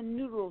Roman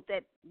noodles,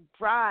 that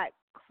fried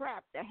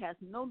crap that has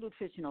no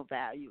nutritional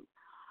value.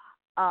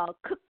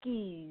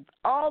 Cookies,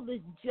 all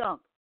this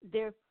junk,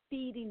 they're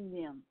feeding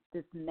them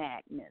this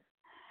madness.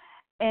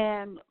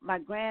 And my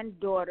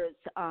granddaughter's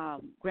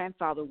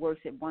grandfather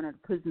works at one of the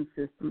prison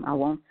systems. I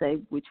won't say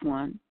which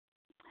one.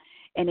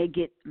 And they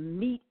get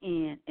meat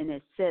in, and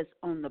it says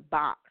on the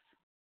box,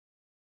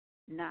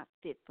 not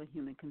fit for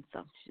human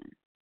consumption.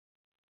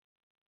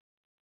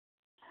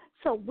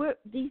 So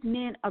these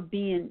men are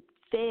being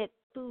fed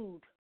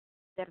food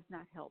that is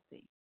not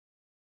healthy.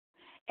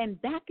 And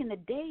back in the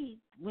day,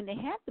 when they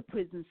had the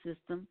prison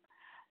system,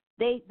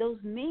 those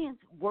men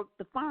worked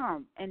the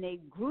farm, and they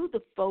grew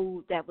the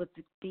food that was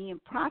being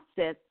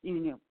processed,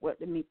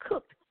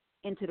 cooked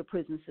into the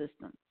prison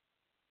system.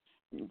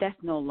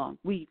 That's no longer.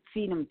 We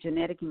feed them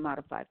genetically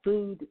modified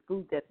food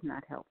that's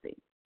not healthy,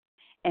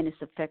 and it's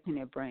affecting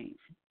their brains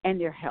and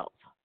their health.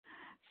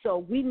 So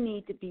we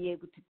need to be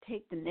able to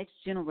take the next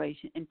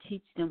generation and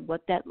teach them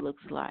what that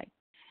looks like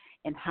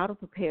and how to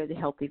prepare the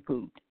healthy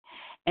food.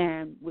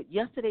 And with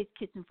yesterday's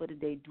Kitchen for the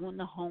Day, doing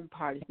the home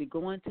parties, we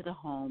go into the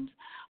homes,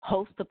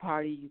 host a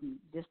party. You can,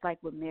 just like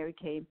with Mary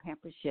Kay and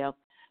Pamper Chef,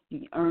 you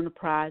can earn a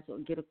prize or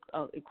get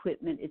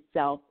equipment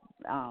itself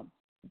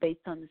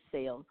based on the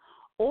sale,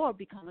 or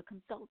become a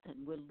consultant.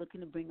 We're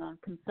looking to bring on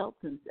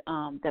consultants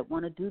that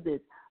want to do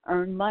this,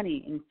 earn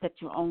money and set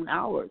your own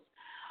hours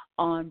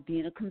on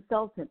being a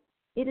consultant.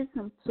 It is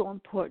so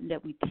important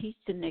that we teach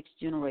the next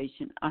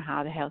generation on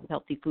how to have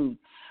healthy food.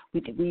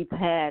 We've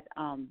had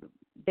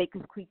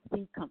Baker's Creek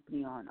Seed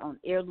Company on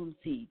heirloom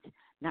seeds,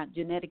 not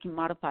genetically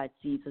modified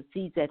seeds or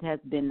seeds that has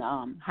been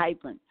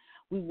hybrid.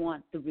 We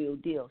want the real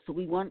deal. So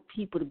we want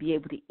people to be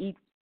able to eat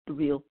the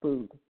real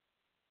food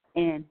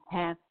and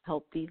have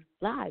healthy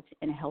lives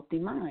and a healthy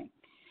mind,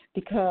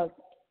 because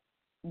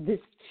this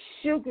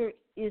sugar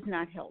is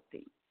not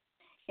healthy.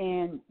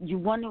 and you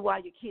wonder why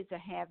your kids are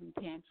having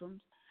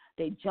tantrums.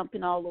 They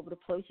jumping all over the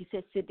place. You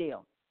said, sit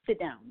down,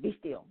 be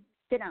still,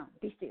 sit down,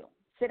 be still,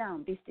 sit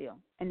down, be still,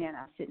 and they're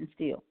not sitting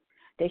still.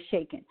 They're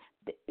shaking,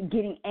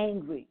 getting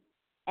angry,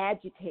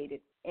 agitated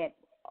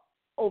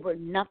over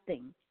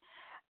nothing.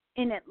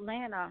 In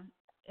Atlanta,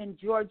 in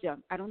Georgia,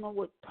 I don't know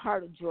what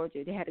part of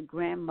Georgia, they had a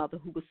grandmother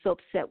who was so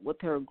upset with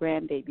her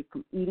grandbaby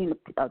from eating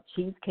a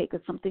cheesecake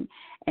or something,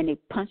 and they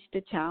punched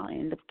the child and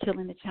ended up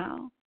killing the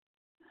child.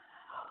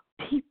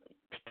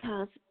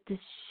 Because the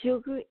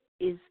sugar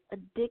is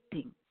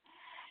addicting.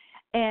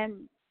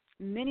 And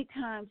many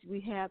times we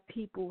have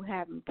people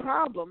having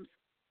problems.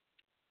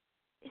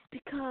 It's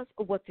because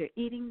of what they're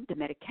eating, the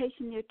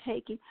medication they're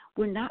taking.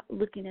 We're not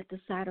looking at the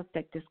side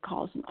effect that's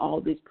causing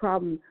all these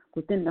problems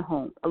within the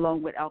home,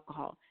 along with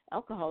alcohol.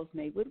 Alcohol is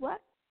made with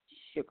what?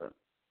 Sugar.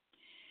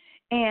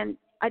 And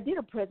I did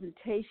a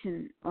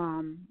presentation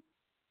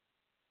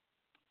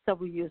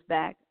several years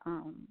back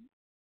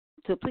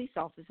to a police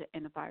officer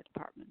and the fire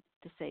department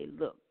to say,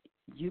 look,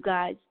 you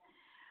guys,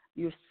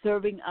 you're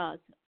serving us.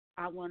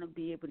 I want to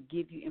be able to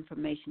give you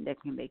information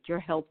that can make your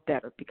health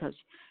better because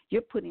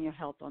you're putting your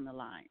health on the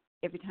line.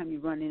 Every time you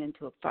run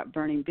into a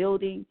burning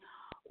building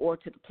or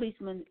to the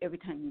policeman, every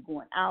time you're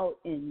going out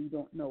and you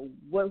don't know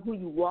who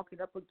you're walking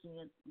up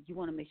against, you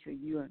want to make sure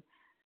your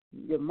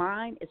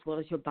mind as well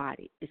as your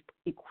body is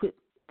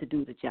equipped to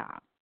do the job.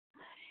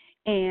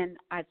 And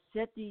I've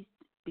said these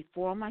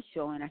before on my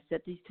show, and I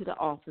said these to the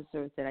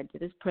officers that I did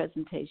this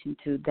presentation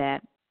to,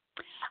 that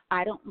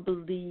I don't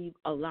believe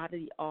a lot of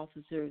the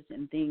officers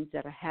and things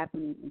that are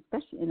happening,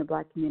 especially in the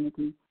black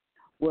community,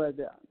 where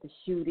the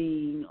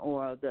shooting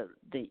or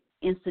the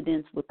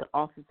incidents with the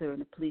officer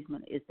and the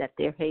policeman is that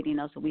they're hating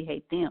us or we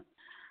hate them.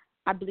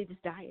 I believe it's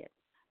diet,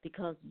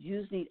 because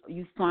usually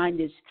you find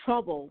this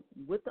trouble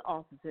with the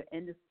officer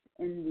and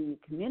in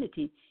the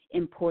community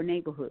in poor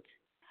neighborhoods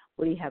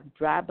where you have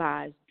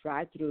drive-bys,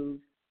 drive-throughs,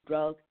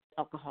 drugs,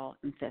 alcohol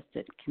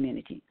infested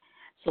community.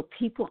 So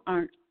people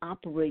aren't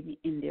operating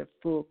in their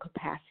full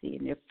capacity,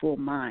 in their full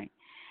mind.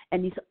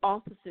 And these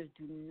officers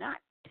do not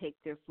take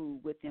their food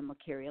with them or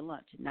carry a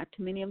lunch. Not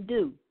too many of them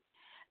do.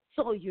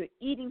 So you're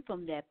eating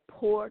from that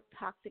poor,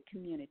 toxic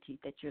community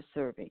that you're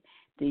serving,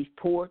 these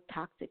poor,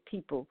 toxic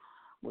people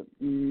with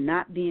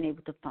not being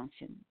able to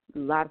function, a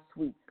lot of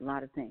sweets, a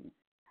lot of things.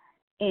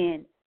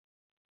 And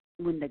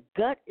when the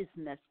gut is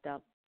messed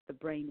up, the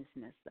brain is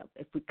messed up.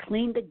 If we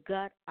clean the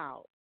gut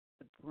out,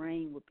 the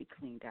brain would be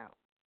cleaned out.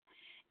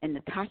 And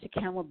Natasha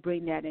Campbell will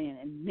bring that in.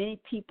 And many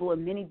people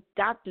and many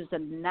doctors are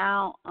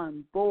now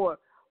on board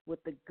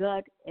with the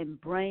gut and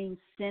brain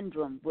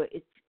syndrome, where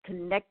it's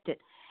connected,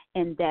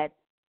 and that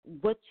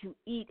what you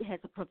eat has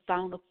a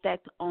profound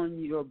effect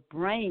on your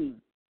brain,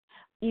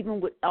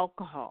 even with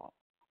alcohol,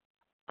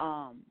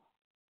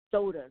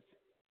 sodas,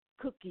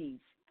 cookies.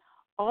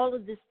 All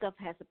of this stuff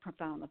has a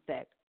profound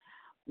effect.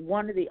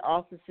 One of the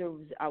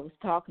officers I was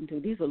talking to,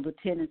 these were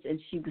lieutenants, and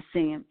she was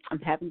saying, I'm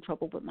having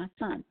trouble with my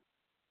son.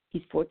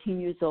 He's 14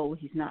 years old.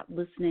 He's not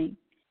listening.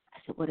 I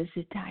said, what is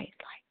his diet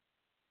like?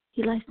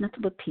 He likes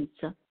nothing but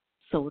pizza,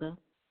 soda,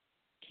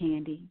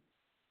 candy,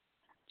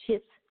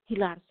 chips. He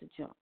likes to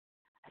jump.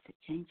 I said,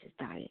 change his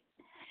diet.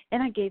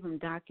 And I gave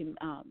him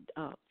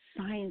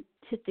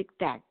scientific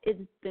facts. It's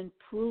been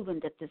proven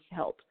that this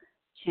helps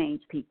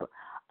change people.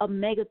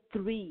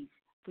 Omega-3s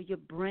for your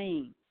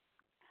brain,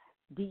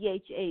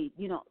 DHA,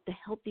 the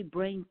healthy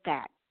brain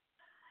fat.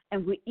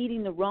 And we're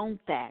eating the wrong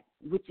fat,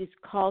 which is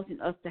causing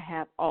us to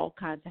have all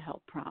kinds of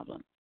health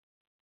problems.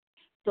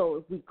 So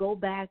if we go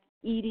back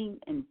eating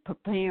and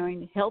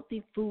preparing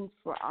healthy foods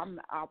for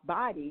our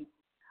body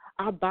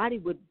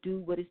would do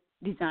what it's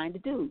designed to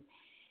do.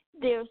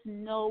 There's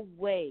no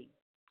way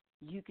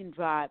you can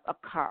drive a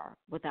car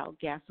without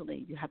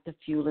gasoline. You have to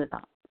fuel it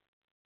up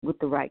with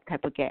the right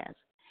type of gas.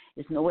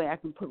 There's no way I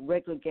can put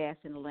regular gas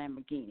in a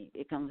Lamborghini.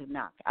 It comes to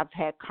knock. I've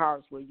had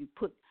cars where you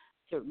put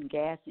certain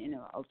gas in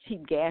or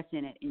cheap gas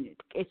in it, and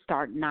it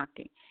starts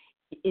knocking.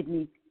 It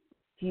needs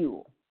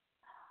fuel.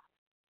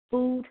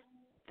 Food,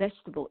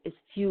 vegetable is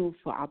fuel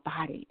for our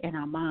body and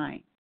our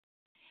mind.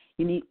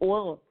 You need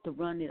oil to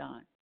run it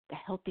on, the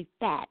healthy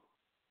fat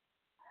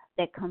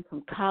that comes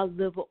from cow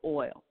liver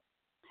oil,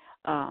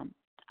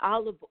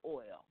 olive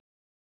oil,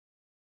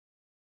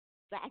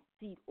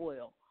 flaxseed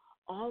oil.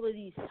 All of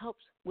these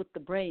helps with the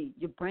brain.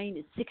 Your brain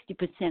is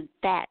 60%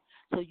 fat,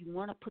 so you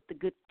want to put the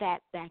good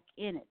fat back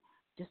in it,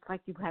 just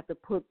like you have to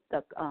put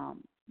the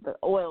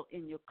oil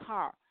in your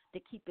car to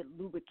keep it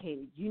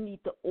lubricated. You need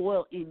the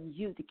oil in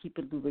you to keep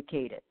it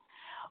lubricated.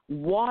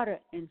 Water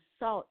and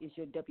salt is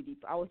your WD.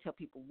 I always tell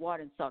people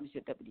water and salt is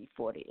your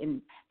WD-40,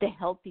 and the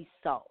healthy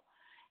salt.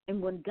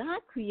 And when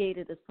God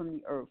created us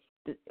from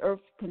the earth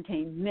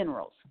contained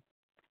minerals.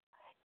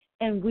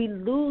 And we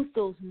lose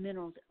those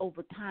minerals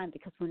over time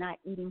because we're not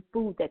eating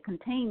food that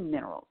contains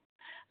minerals.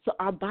 So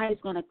our body's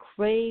going to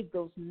crave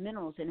those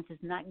minerals, and if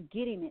it's not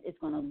getting it, it's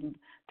going to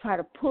try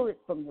to pull it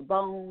from your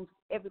bones,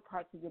 every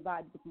part of your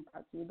body, different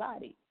parts of your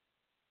body.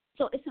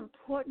 So it's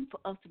important for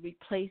us to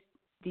replace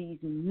these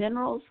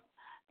minerals,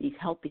 these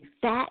healthy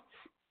fats,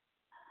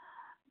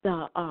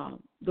 the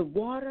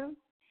water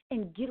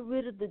and get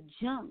rid of the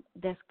junk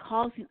that's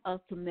causing us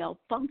to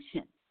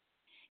malfunction,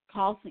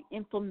 causing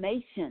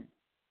inflammation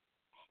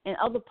in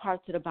other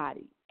parts of the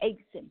body,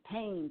 aches and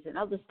pains and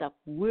other stuff.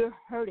 We're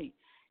hurting.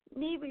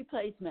 Knee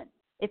replacement.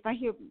 If I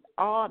hear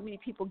many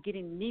people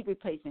getting knee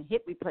replacement,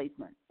 hip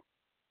replacement,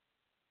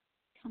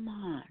 come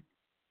on.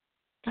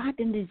 God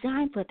didn't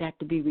design for that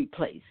to be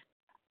replaced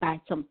by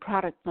some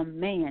product from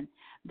man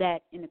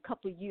that in a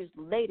couple of years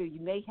later you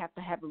may have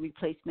to have a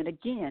replacement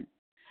again.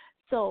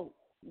 So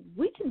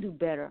we can do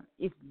better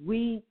if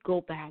we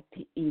go back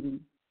to eating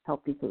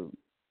healthy food,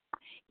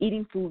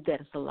 eating food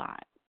that is alive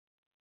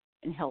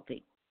and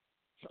healthy,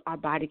 so our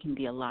body can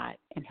be alive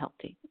and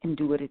healthy and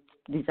do what it's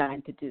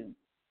designed to do.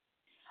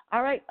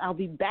 All right, I'll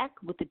be back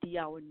with the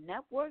D-Hour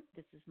Network.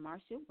 This is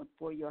Marsha with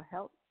For Your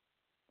Health,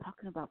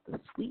 talking about the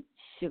sweet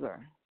sugar.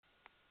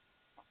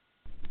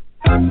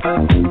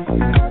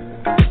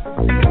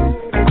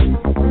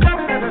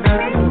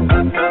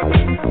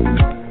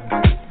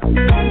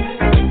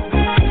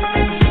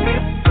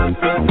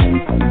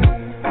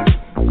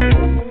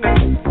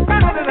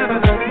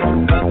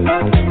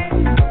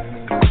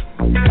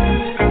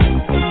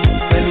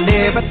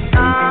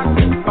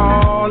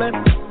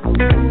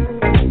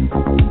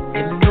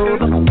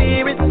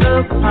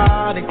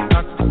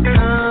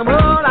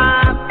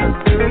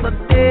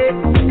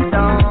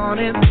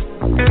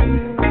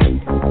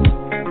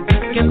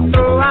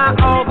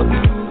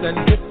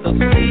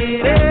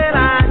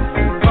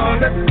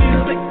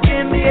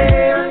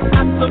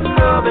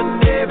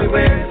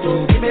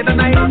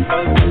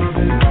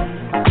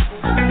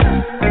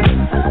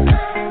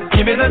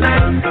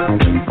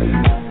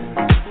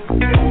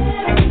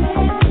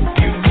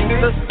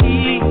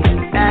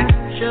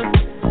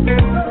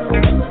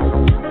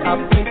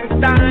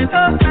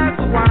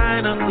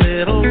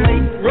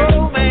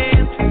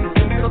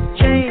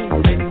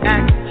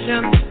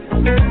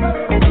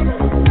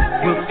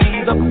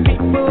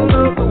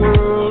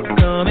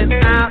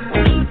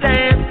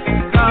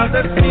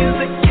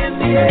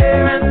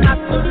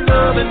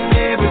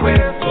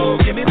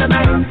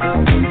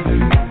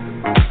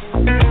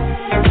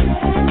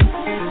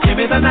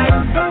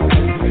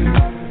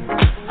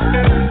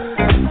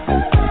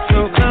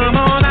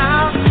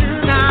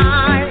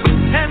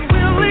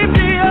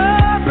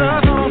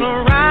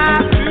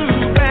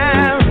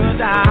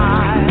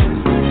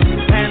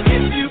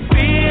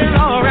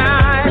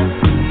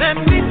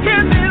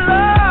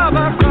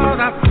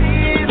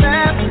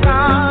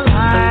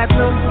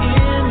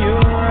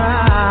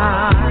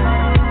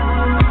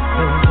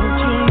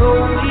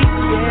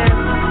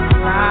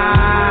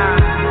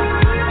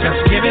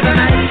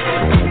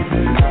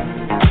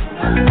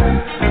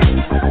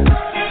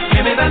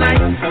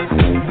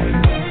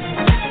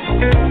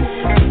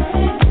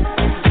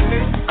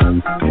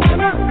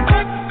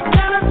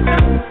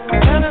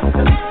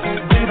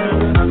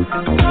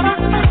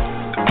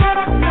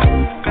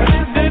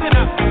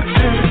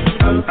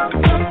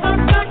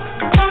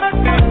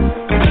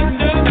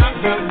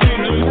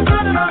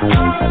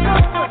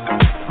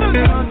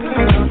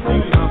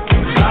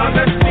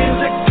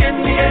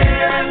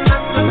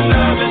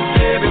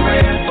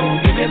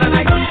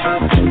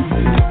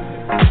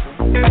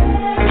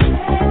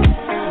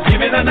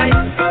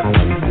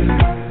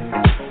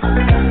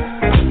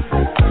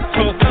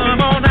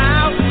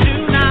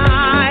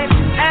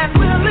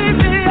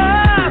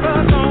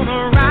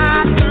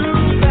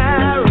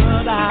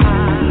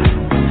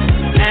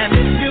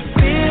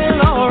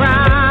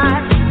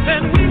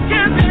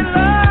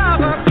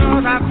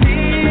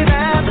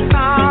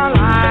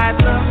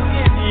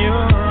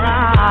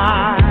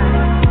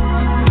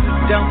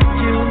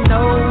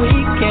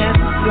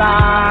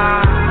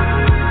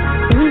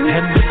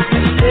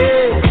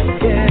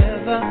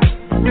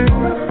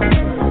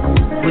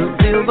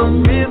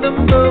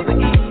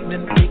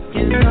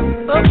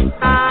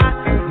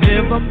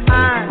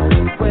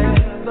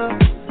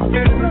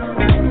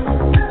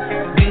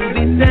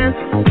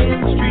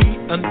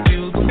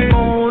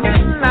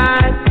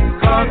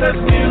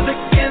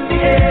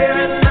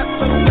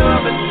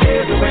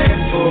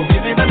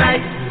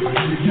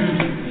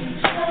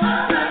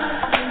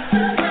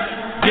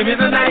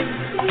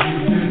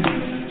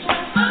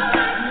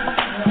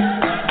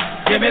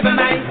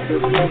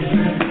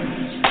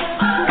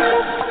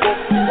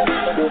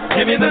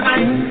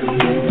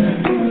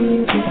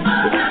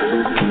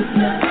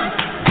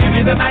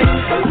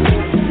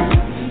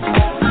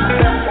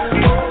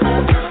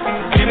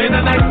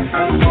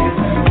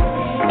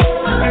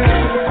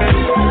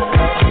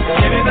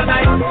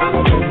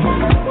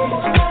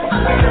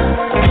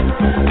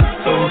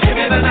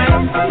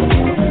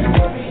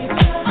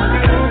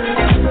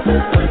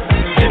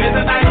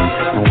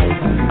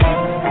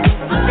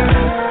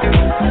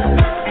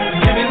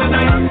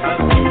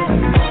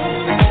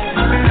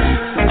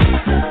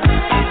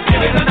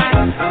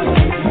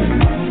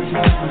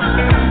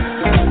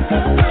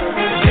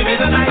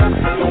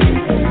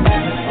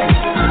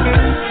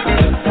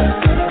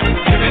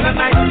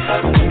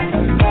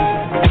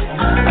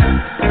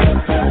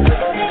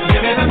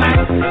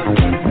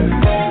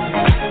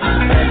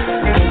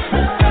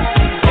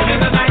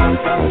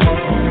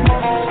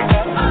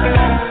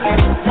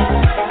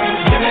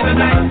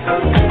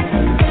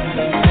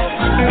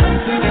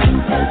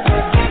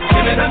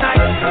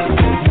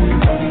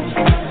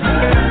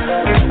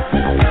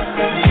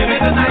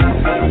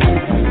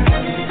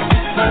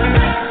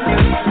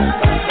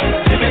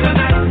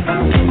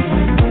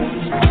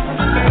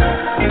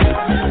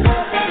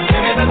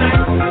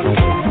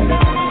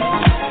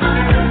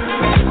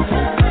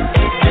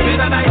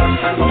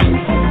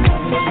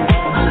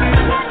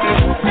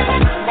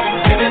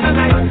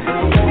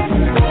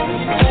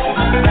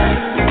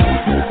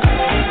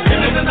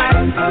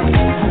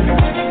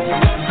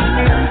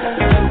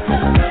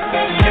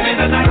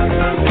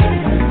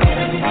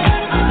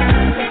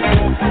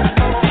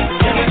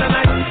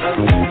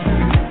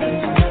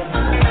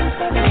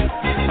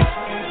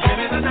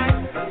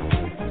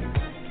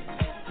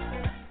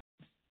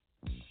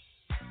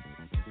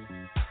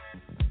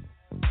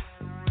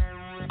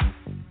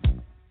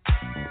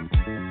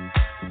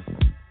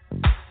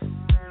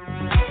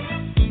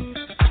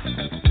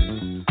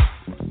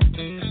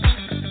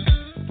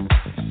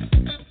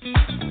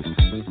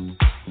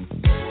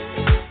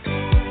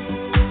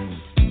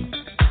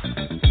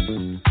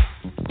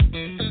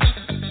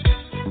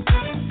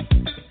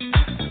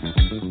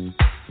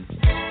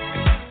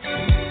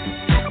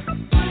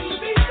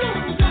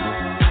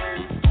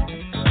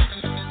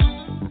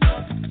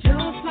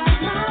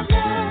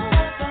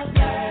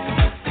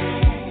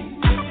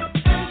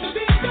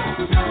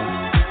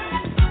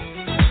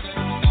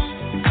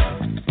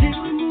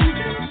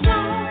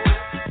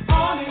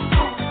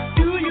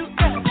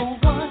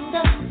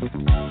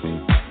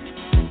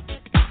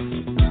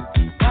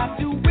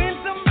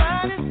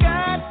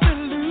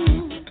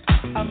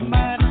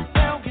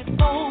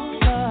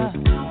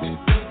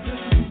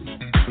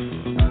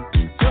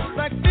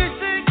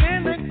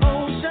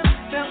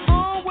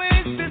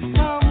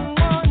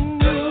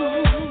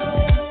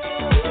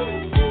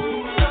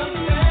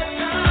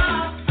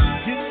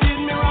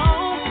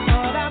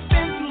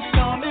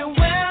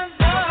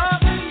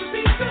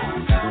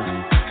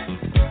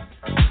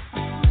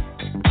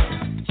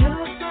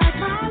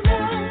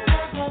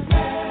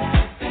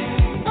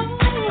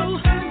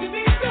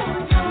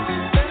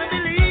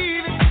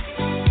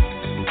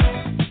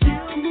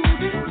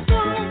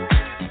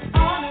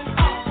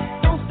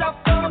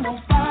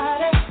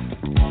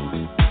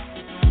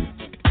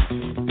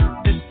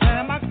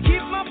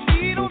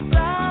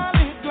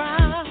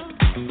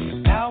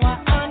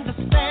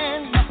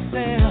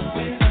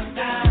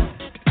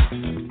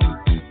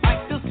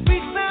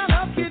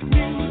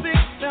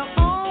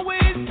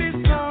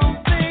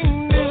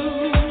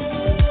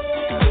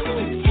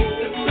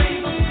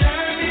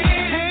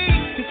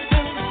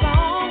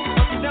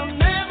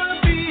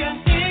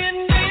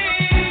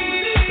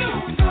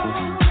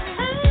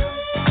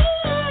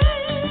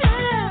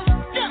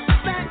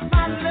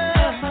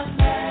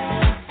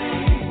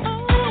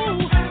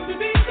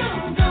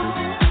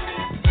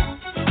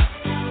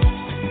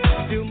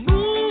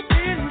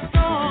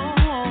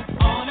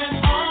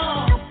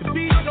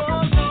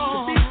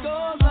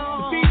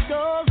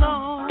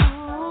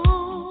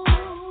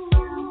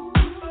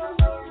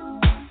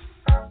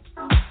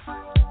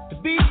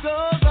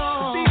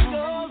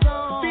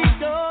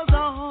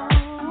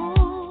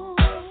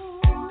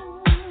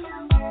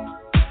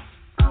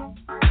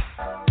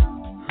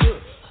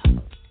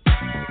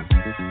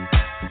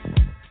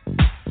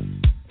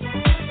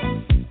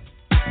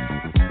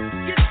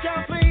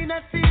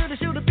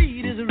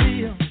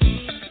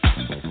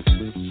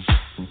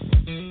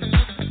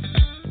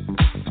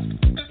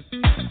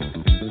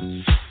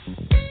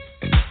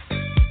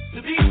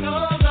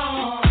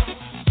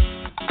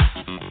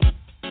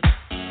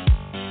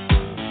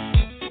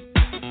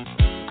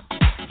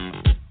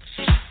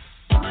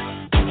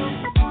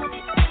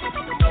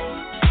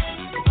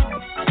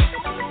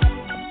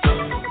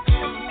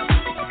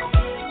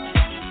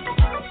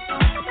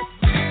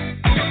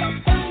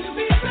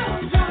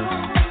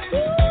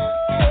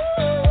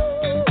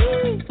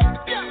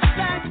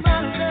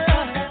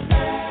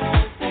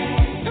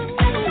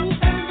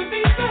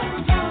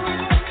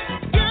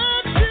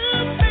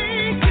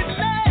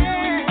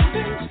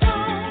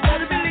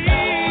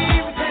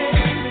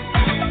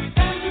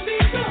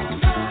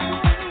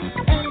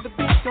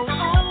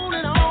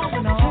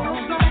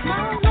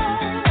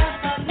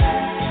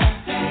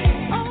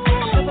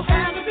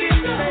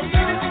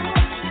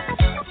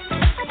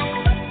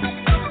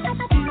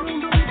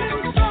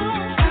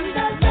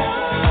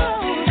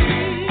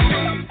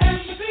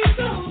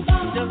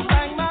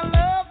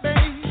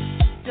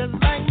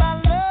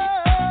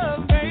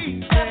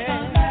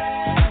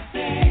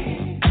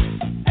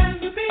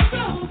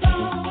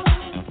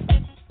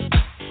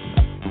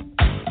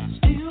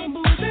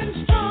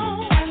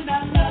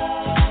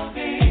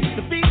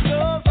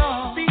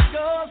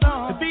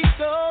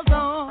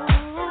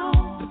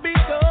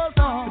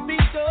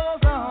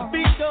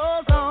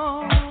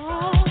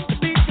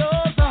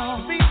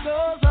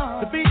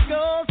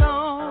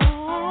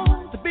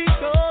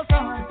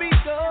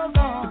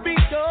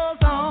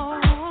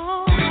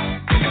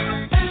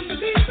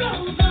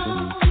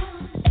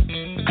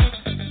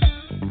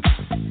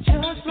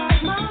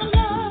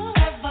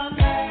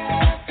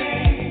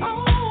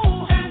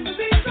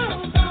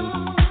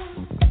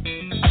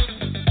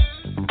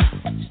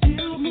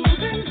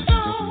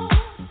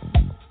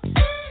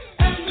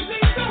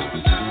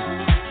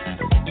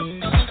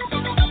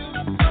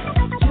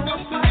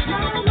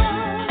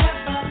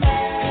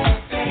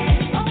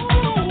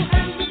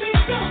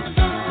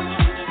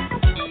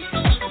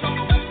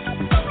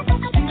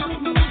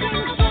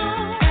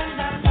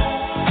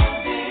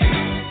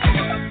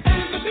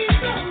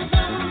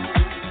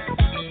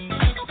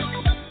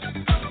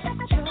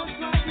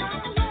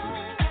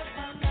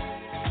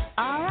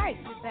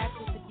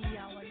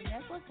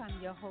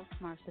 your host,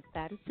 Marsha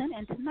Thadison,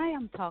 and tonight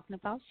I'm talking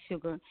about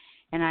sugar,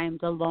 and I am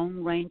the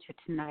Lone Ranger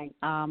tonight.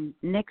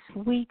 Next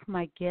week,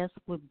 my guest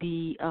would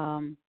be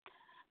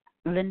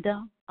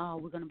Linda.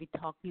 We're going to be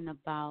talking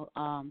about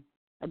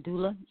a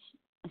doula.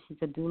 She's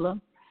a doula.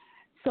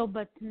 So,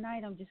 but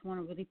tonight I just want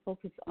to really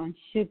focus on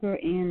sugar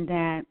in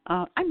that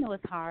I know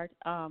it's hard,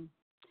 and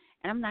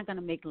I'm not going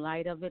to make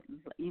light of it,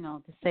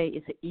 to say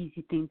it's an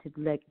easy thing to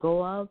let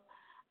go of.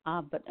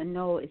 But I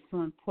know it's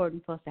so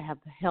important for us to have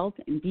the health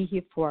and be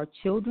here for our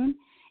children.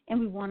 And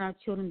we want our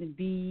children to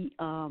be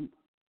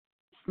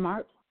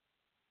smart,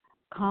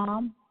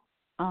 calm,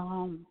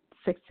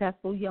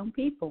 successful young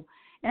people.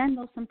 And I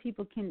know some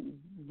people can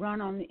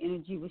run on the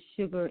energy with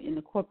sugar in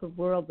the corporate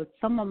world, but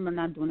some of them are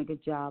not doing a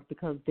good job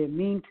because they're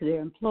mean to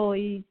their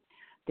employees.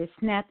 They're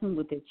snapping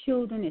with their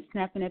children. They're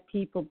snapping at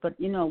people. But,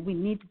 we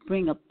need to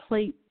bring a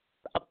place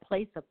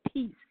of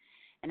peace.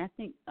 And I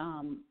think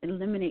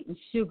eliminating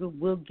sugar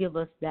will give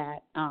us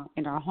that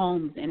in our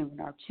homes and in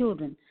our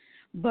children.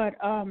 But,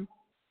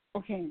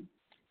 okay,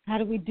 how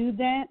do we do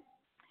that?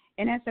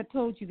 And as I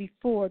told you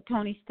before,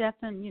 Tony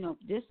Stephan,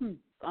 there's some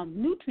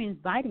nutrients,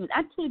 vitamins.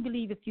 I truly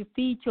believe if you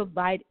feed your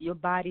body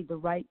the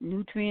right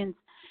nutrients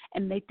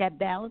and make that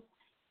balance,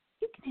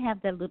 you can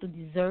have that little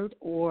dessert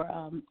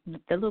or the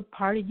little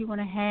party you want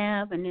to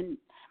have,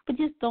 but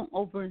just don't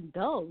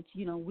overindulge.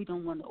 We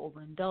don't want to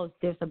overindulge.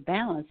 There's a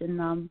balance.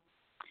 And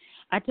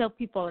I tell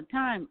people all the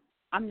time,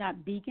 I'm not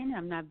vegan,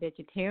 I'm not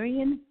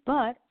vegetarian,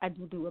 but I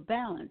do a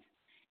balance.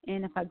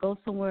 And if I go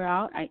somewhere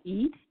out, I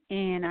eat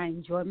and I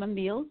enjoy my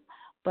meals,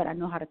 but I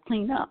know how to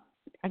clean up.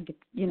 I get,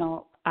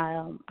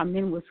 I'm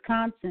in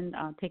Wisconsin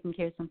taking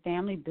care of some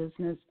family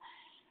business,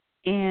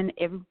 and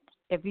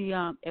every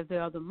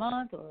other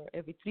month or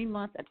every 3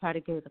 months, I try to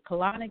get the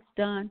colonics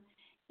done,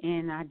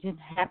 and I just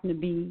happen to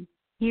be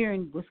here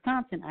in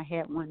Wisconsin. I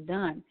had one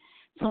done.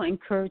 So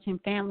encouraging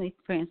family,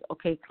 friends,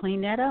 okay,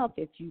 clean that up.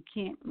 If you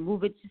can't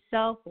move it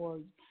yourself, or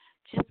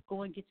just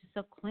go and get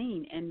yourself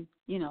clean. And,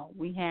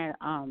 we had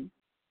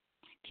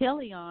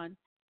Kelly on,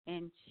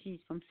 and she's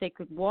from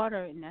Sacred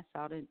Water, and that's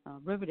out in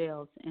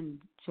Riverdale in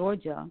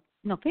Georgia.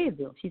 No,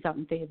 Fayetteville. She's out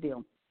in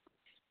Fayetteville.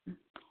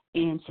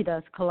 And she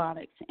does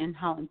colonics and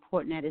how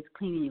important that is,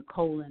 cleaning your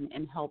colon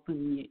and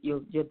helping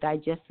your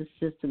digestive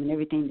system and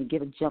everything to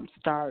get a jump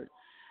start.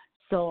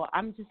 So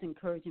I'm just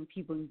encouraging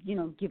people,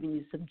 giving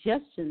you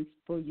suggestions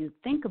for you to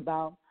think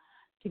about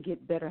to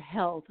get better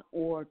health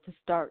or to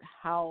start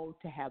how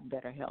to have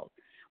better health.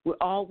 We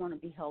all want to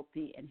be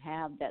healthy and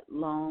have that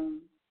long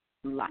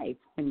life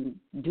and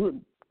do it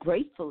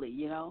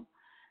gracefully,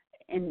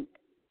 And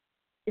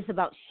it's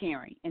about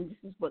sharing. And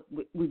this is what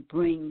we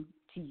bring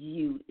to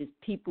you is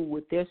people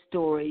with their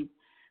stories,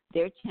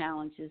 their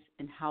challenges,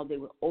 and how they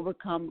will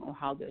overcome or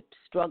how they're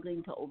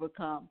struggling to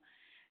overcome.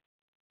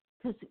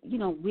 Because,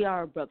 we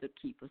are a brother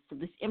keeper. So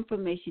this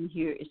information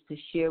here is to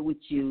share with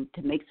you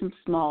to make some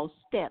small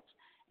steps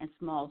and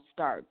small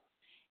starts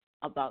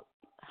about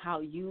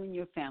how you and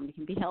your family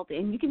can be healthy.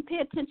 And you can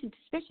pay attention,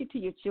 especially to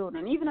your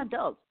children, even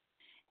adults.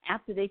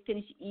 After they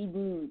finish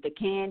eating the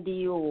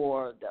candy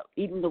or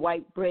eating the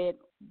white bread,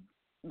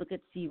 look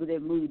at see where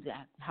their moods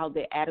at, how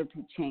their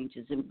attitude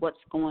changes, and what's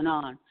going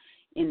on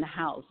in the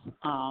house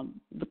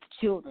with the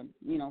children,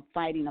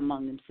 fighting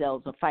among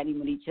themselves or fighting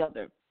with each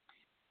other.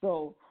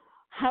 So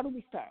how do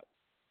we start?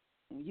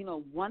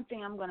 One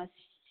thing I'm going to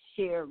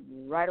share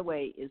right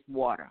away is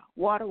water.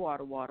 Water.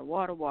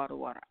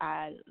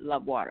 I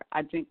love water.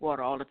 I drink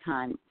water all the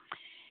time.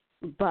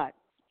 But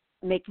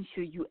making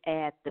sure you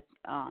add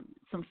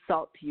some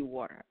salt to your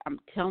water. I'm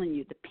telling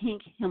you, the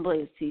pink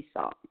Himalaya sea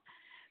salt.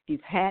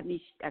 You've had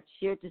me, I've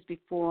shared this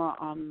before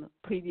on the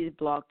previous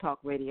Blog Talk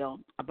Radio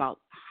about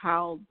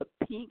how the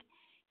pink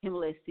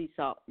Himalaya sea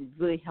salt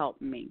really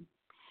helped me.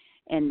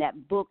 And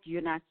that book,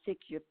 You're Not Sick,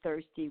 You're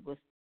Thirsty, was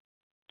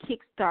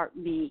kickstart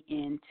me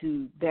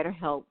into better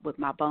health with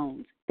my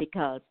bones,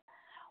 because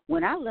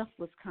when I left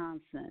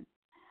Wisconsin,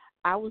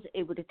 I was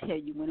able to tell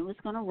you when it was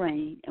going to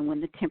rain and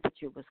when the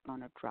temperature was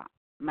going to drop.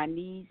 My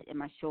knees and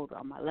my shoulder,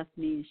 on my left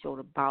knee and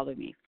shoulder, bothered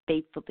me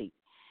faithfully.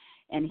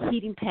 And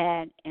heating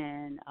pad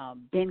and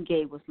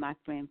Bengay was my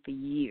friend for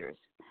years.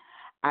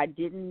 I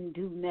didn't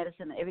do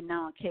medicine. Every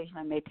now and occasion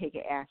I may take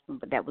an aspirin,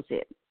 but that was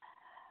it.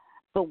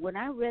 But when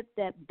I read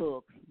that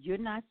book, You're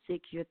Not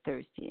Sick, You're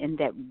Thirsty, and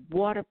that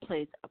water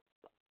plays a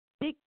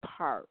big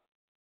part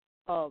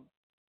of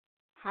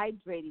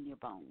hydrating your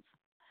bones,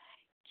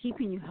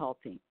 keeping you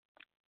healthy,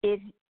 it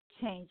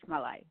changed my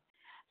life.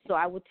 So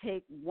I would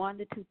take 1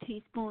 to 2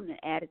 teaspoons and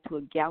add it to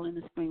a gallon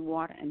of spring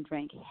water and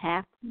drink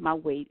half my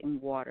weight in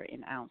water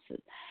in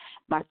ounces.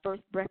 My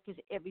first breakfast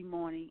every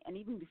morning, and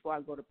even before I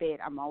go to bed,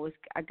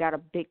 I got a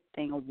big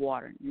thing of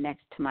water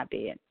next to my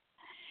bed.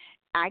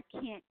 I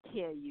can't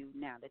tell you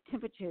now, the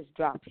temperature has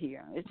dropped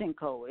here. It's been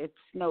cold. It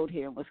snowed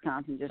here in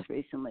Wisconsin just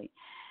recently.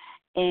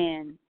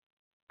 And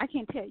I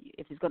can't tell you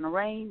if it's going to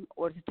rain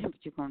or if the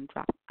temperature going to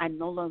drop. I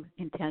no longer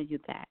can tell you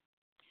that.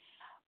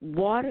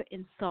 Water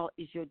and salt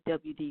is your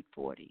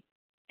WD-40.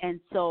 And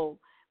so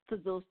for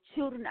those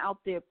children out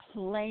there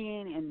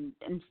playing, and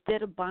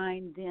instead of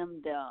buying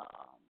them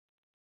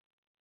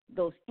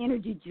those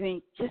energy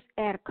drinks, just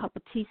add a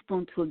couple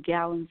teaspoons to a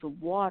gallons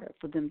of water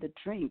for them to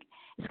drink.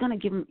 It's going to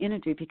give them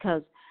energy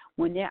because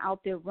when they're out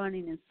there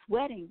running and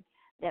sweating,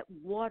 that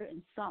water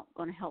and salt are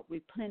going to help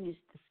replenish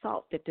the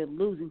salt that they're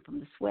losing from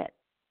the sweat.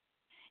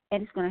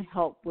 And it's going to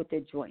help with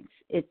their joints.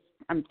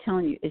 I'm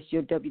telling you, it's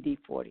your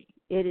WD-40.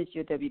 It is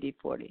your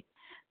WD-40.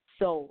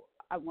 So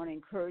I want to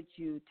encourage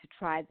you to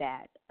try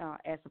that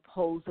as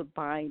opposed to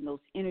buying those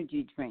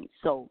energy drinks.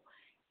 So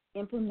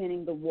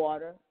implementing the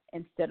water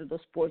instead of the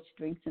sports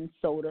drinks and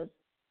sodas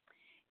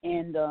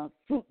and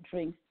fruit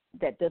drinks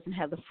that doesn't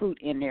have the fruit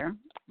in there.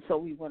 So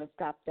we want to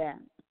stop that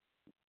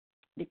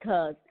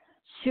because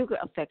sugar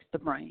affects the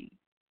brain.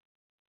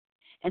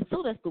 And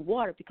so does the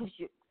water because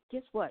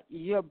guess what?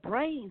 Your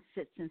brain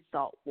sits in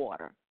salt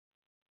water.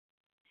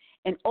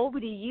 And over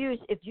the years,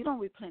 if you don't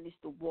replenish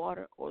the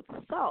water or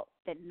the salt,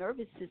 that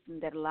nervous system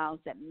that allows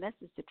that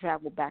message to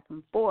travel back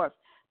and forth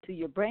to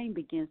your brain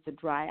begins to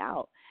dry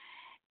out.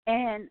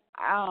 And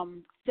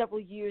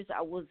several years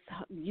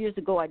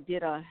ago, I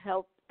did a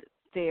health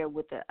fair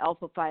with the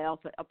Alpha Phi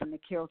Alpha up in the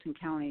Carrollton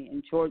County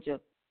in Georgia.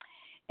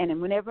 And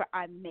then whenever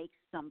I make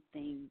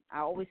something, I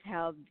always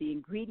have the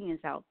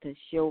ingredients out to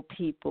show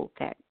people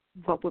that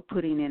what we're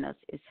putting in us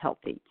is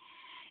healthy.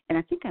 And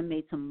I think I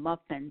made some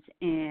muffins,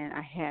 and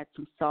I had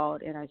some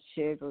salt, and I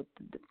shared with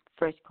the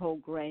fresh whole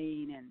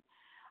grain, and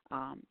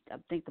I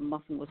think the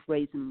muffin was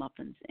raisin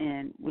muffins.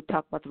 And we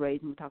talked about the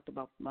raisin, we talked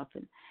about the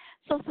muffin.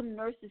 So some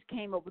nurses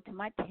came over to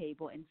my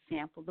table and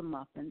sampled the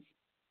muffins.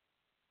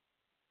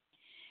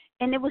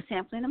 And they were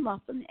sampling the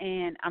muffin,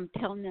 and I'm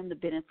telling them the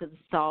benefits of the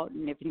salt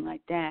and everything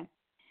like that.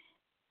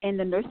 And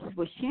the nurses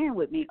were sharing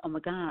with me, oh, my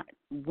God,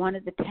 one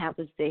of the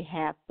tablets they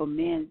have for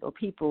men or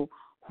people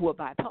who are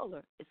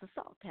bipolar is a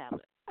salt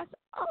tablet. I said,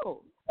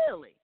 oh,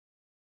 really?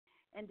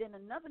 And then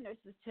another nurse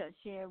was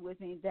sharing with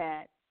me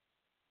that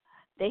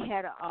they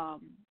had a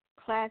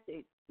class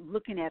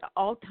looking at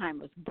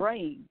Alzheimer's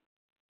brain,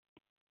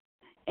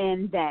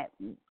 and that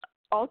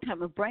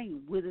Alzheimer's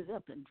brain withers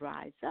up and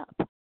dries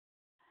up.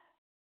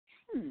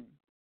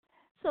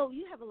 So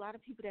you have a lot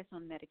of people that's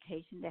on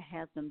medication that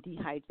has them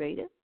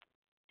dehydrated.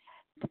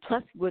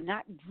 Plus, we're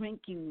not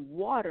drinking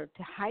water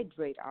to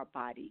hydrate our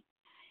body,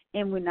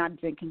 and we're not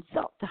drinking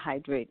salt to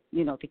hydrate,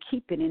 to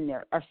keep it in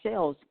there, our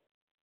cells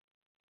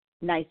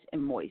nice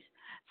and moist.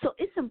 So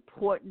it's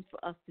important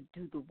for us to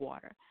do the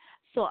water.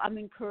 So I'm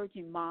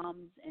encouraging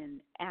moms and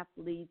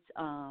athletes,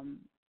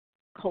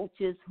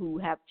 coaches who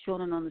have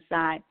children on the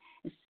side,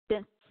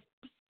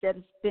 instead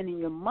of spending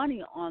your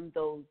money on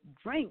those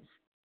drinks,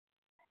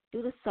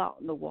 do the salt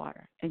and the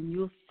water, and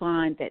you'll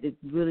find that it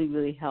really,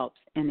 really helps,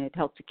 and it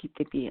helps to keep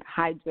them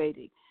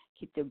hydrated,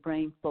 keep their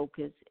brain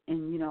focused.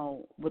 And,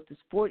 with the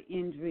sport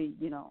injury,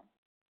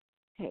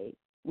 hey,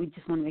 we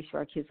just want to make sure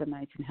our kids are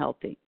nice and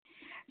healthy.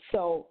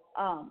 So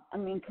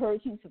I'm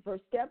encouraging the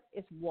first step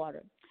is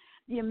water.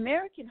 The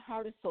American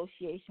Heart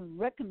Association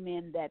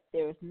recommends that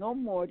there is no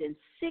more than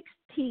 6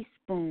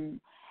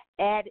 teaspoons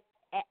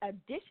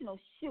additional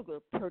sugar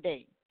per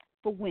day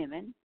for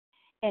women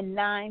and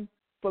 9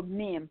 for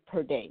men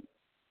per day.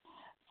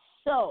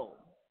 So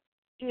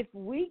if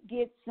we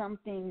get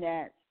something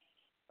that,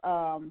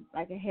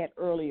 like I had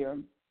earlier,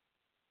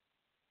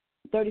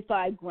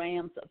 35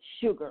 grams of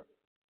sugar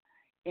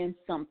in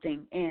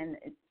something, and,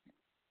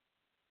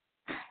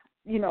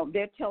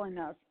 they're telling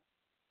us,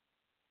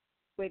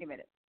 wait a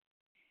minute,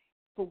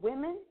 for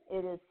women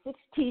it is 6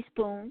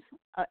 teaspoons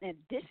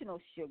additional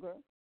sugar,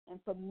 and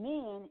for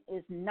men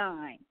is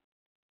 9.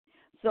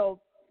 So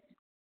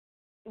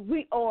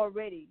we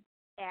already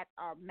at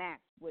our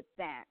max with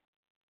that.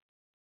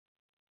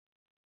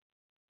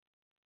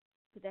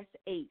 So that's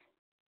 8.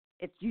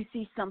 If you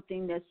see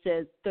something that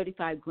says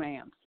 35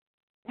 grams,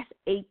 that's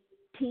 8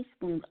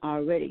 teaspoons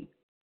already.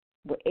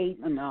 We're 8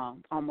 and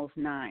almost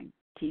 9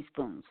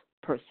 teaspoons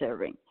per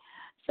serving.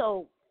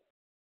 So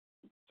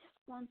just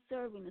one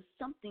serving is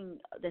something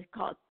that's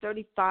called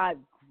 35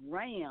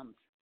 grams.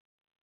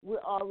 We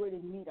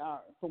already meet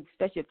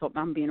especially if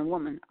I'm being a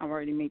woman, I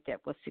already meet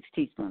that with 6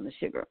 teaspoons of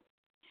sugar.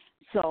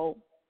 So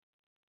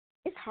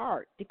it's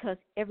hard because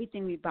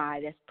everything we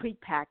buy that's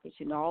prepackaged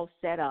and all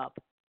set up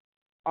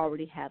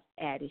already have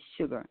added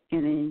sugar.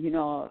 And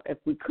then, if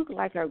we cook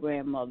like our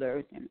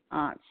grandmothers and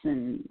aunts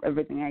and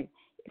everything,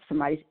 if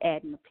somebody's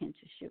adding a pinch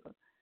of sugar,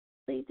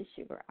 leave the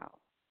sugar out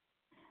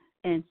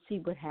and see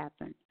what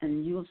happens.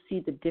 And you'll see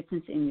the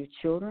difference in your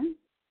children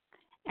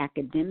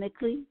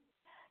academically.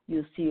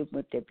 You'll see it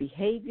with their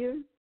behavior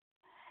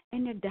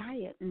and their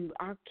diet. And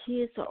our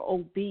kids are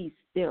obese.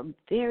 They're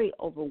very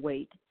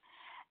overweight.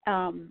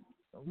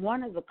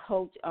 One of the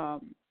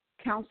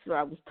counselor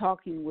I was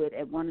talking with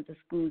at one of the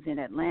schools in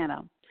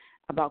Atlanta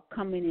about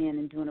coming in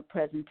and doing a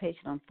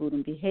presentation on food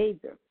and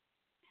behavior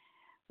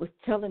was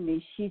telling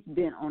me she's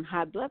been on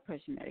high blood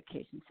pressure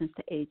medication since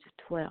the age of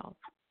 12.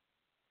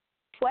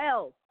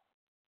 12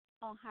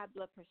 on high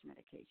blood pressure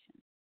medication.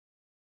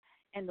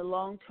 And the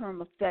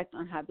long-term effect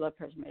on high blood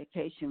pressure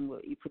medication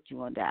will put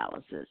you on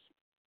dialysis.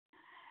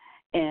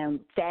 And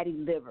fatty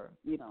liver,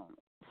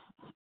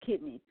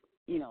 kidneys,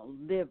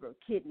 liver,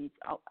 kidneys.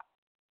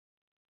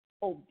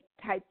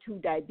 type 2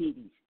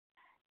 diabetes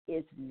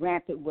is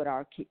rampant with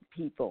our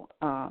people,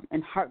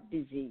 and heart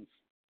disease.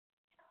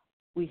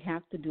 We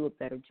have to do a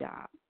better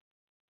job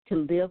to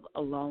live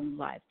a long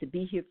life, to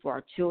be here for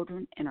our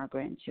children and our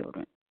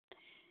grandchildren.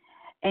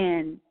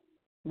 And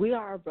we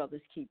are our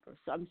brother's keepers.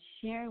 So I'm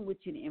sharing with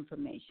you the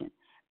information.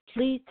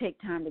 Please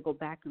take time to go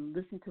back and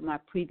listen to my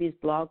previous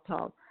blog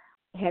talk.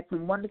 I had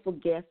some wonderful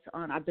guests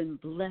on. I've been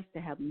blessed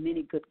to have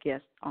many good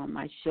guests on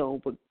my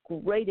show with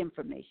great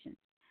information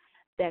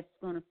that's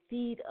going to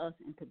feed us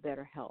into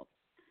better health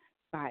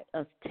by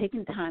us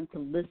taking time to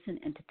listen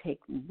and to take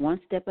one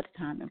step at a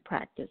time and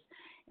practice.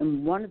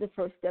 And one of the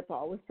first steps I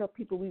always tell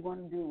people we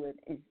want to do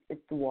is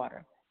the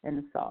water and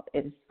the salt.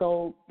 It is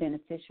so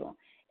beneficial.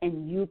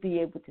 And you'll be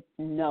able to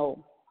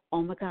know,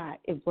 oh, my God,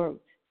 it works.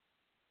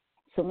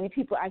 So many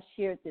people I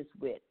shared this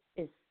with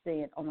is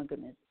saying, oh, my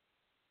goodness,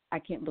 I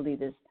can't believe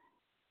this.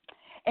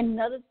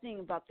 Another thing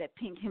about that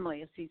pink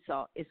Himalaya sea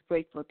salt is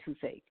great for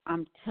toothache.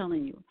 I'm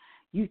telling you,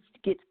 you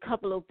get a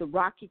couple of the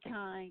rocky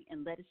kind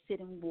and let it sit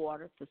in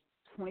water for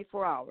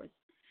 24 hours.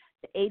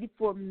 The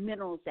 84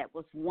 minerals that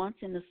was once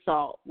in the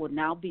salt will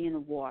now be in the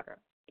water.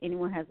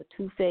 Anyone has a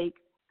toothache,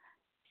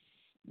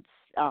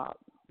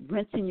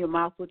 rinsing your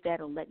mouth with that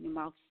or letting your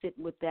mouth sit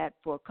with that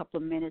for a couple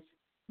of minutes,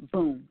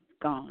 boom,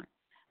 gone.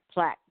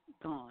 Plaque,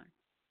 gone.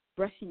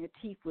 Brushing your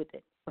teeth with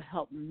it will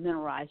help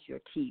mineralize your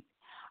teeth.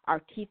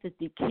 Our teeth is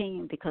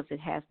decaying because it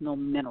has no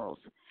minerals.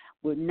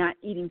 We're not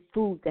eating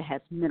food that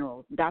has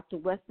minerals. Dr.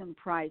 Weston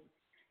Price,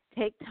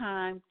 take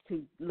time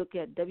to look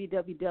at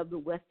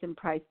www. Weston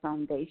Price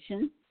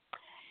Foundation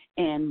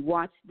and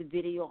watch the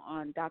video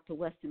on Dr.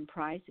 Weston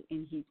Price.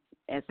 And he,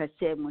 as I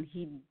said, when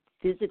he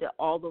visited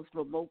all those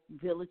remote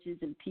villages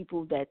and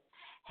people that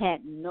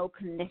had no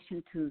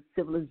connection to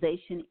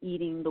civilization,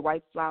 eating the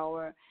white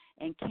flour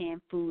and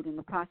canned food and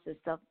the processed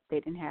stuff,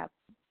 they didn't have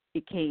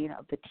decaying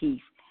of the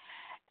teeth.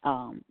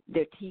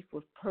 Their teeth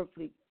were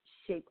perfectly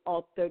shaped,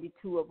 all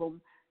 32 of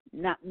them,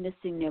 not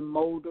missing their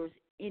molars,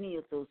 any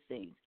of those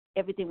things.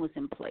 Everything was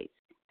in place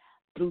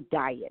through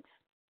diet.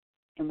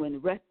 And when the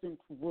rest of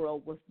the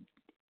world was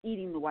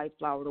eating the white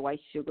flour, the white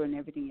sugar, and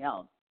everything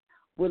else,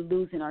 we're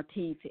losing our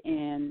teeth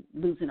and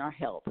losing our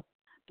health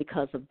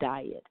because of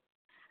diet.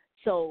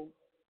 So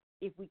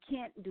if we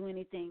can't do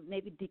anything,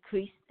 maybe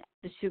decrease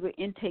the sugar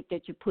intake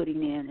that you're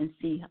putting in and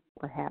see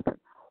what happens.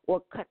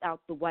 Or cut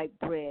out the white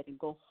bread and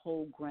go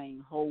whole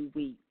grain, whole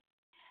wheat.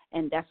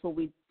 And that's what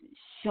we're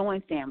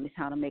showing families,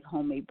 how to make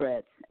homemade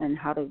breads and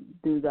how to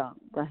do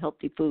the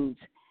healthy foods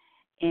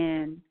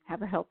and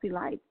have a healthy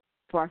life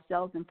for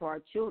ourselves and for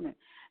our children.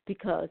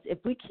 Because if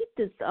we keep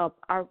this up,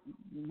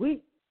 we're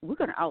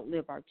going to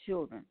outlive our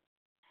children.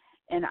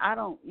 And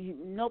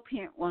no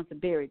parent wants to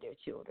bury their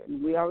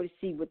children. We already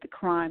see with the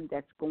crime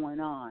that's going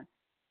on.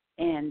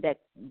 And that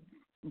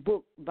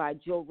book by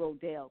Joe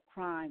Rodell,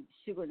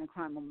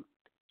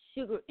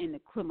 Sugar in the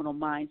Criminal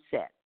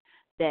Mindset,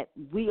 that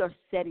we are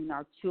setting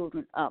our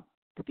children up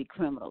to be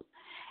criminals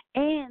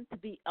and to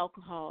be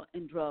alcohol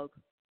and drug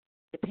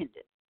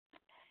dependent.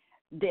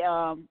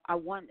 I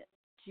want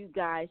you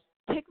guys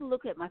take a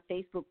look at my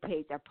Facebook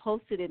page. I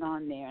posted it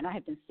on there, and I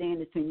have been saying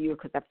this for a year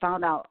because I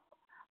found out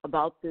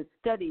about this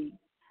study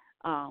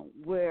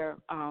where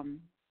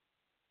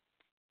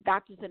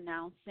doctors are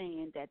now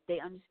saying that they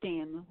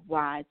understand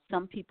why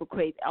some people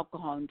crave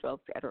alcohol and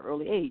drugs at an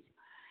early age.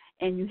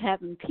 And you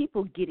having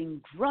people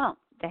getting drunk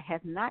that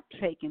have not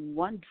taken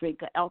one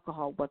drink of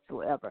alcohol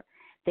whatsoever.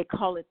 They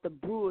call it the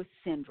brewer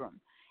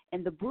syndrome.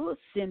 And the brewer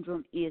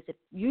syndrome is if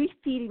you're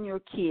feeding your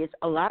kids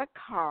a lot of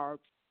carbs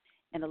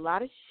and a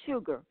lot of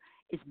sugar,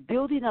 it's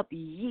building up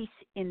yeast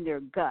in their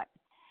gut.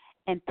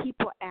 And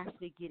people are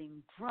actually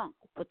getting drunk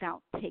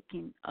without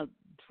taking a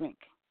drink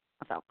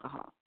of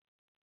alcohol.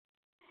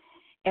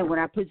 And when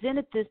I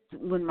presented this,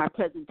 when my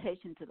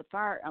presentation to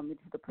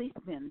the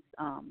policemen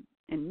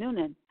in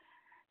Noonan,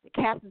 the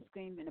captain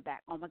screamed in the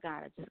back, oh, my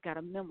God, I just got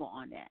a memo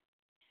on that.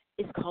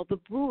 It's called the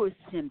brewer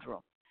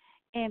syndrome.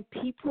 And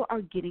people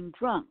are getting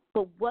drunk.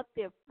 But what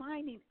they're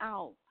finding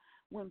out,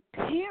 when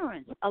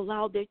parents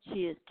allow their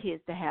kids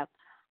to have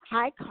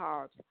high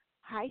carbs,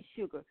 high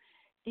sugar,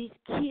 these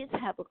kids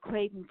have a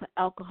craving for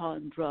alcohol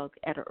and drugs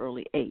at an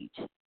early age.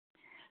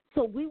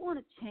 So we want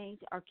to change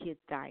our kids'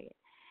 diet.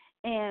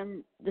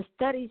 And the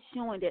study is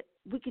showing that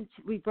we can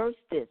reverse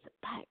this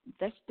by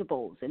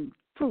vegetables and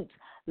fruits,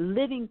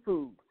 living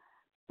food.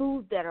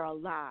 Foods that are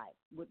alive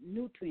with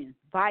nutrients,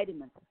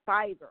 vitamins,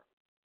 fiber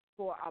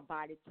for our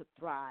body to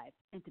thrive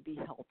and to be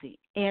healthy.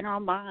 And our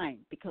mind,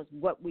 because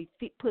what we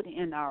put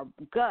in our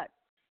gut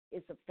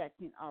is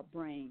affecting our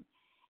brain.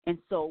 And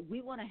so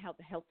we want to have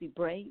a healthy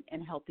brain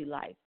and a healthy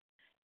life.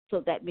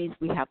 So that means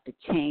we have to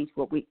change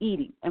what we're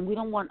eating. And we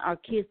don't want our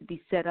kids to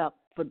be set up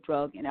for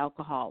drug and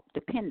alcohol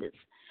dependence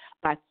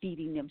by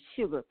feeding them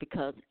sugar,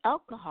 because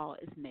alcohol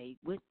is made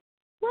with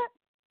what?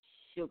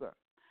 Sugar.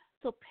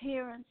 So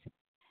parents,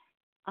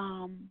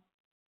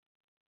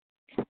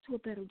 do a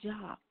better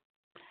job.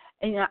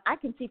 And I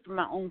can see from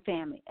my own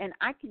family, and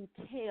I can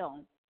tell,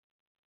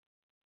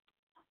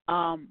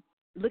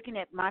 looking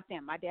at my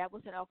family, my dad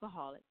was an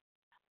alcoholic.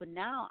 But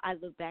now I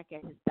look back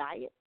at his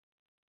diet.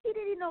 He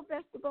didn't eat no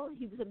vegetables.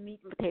 He was a meat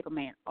and potato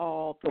man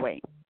all the way.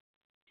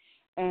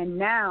 And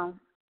now,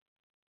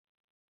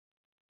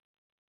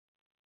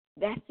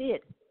 that's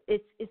it.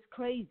 It's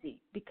crazy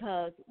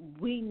because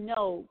we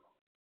know.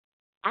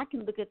 I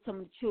can look at some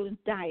of the children's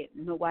diet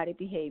and know why they're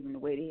behaving the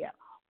way they are,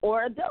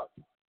 or adults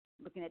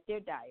looking at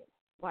their diet,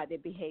 why they're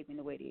behaving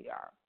the way they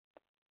are.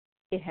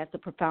 It has a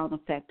profound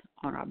effect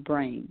on our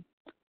brain.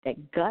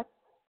 That gut,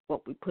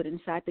 what we put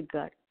inside the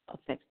gut,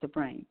 affects the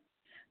brain.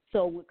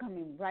 So we're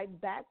coming right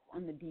back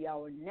on the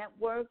D-Hour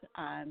Network.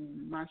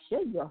 I'm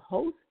Marsha, your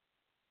host.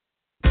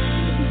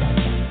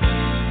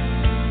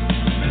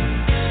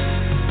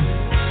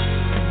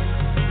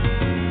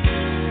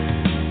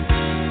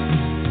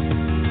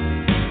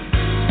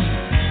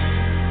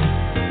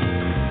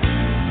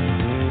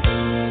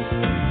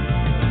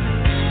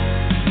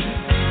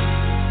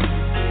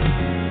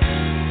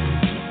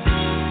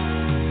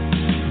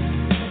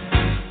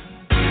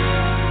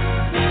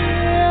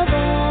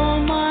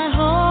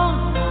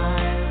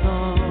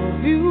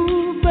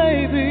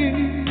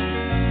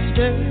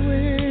 Stay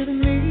with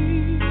me.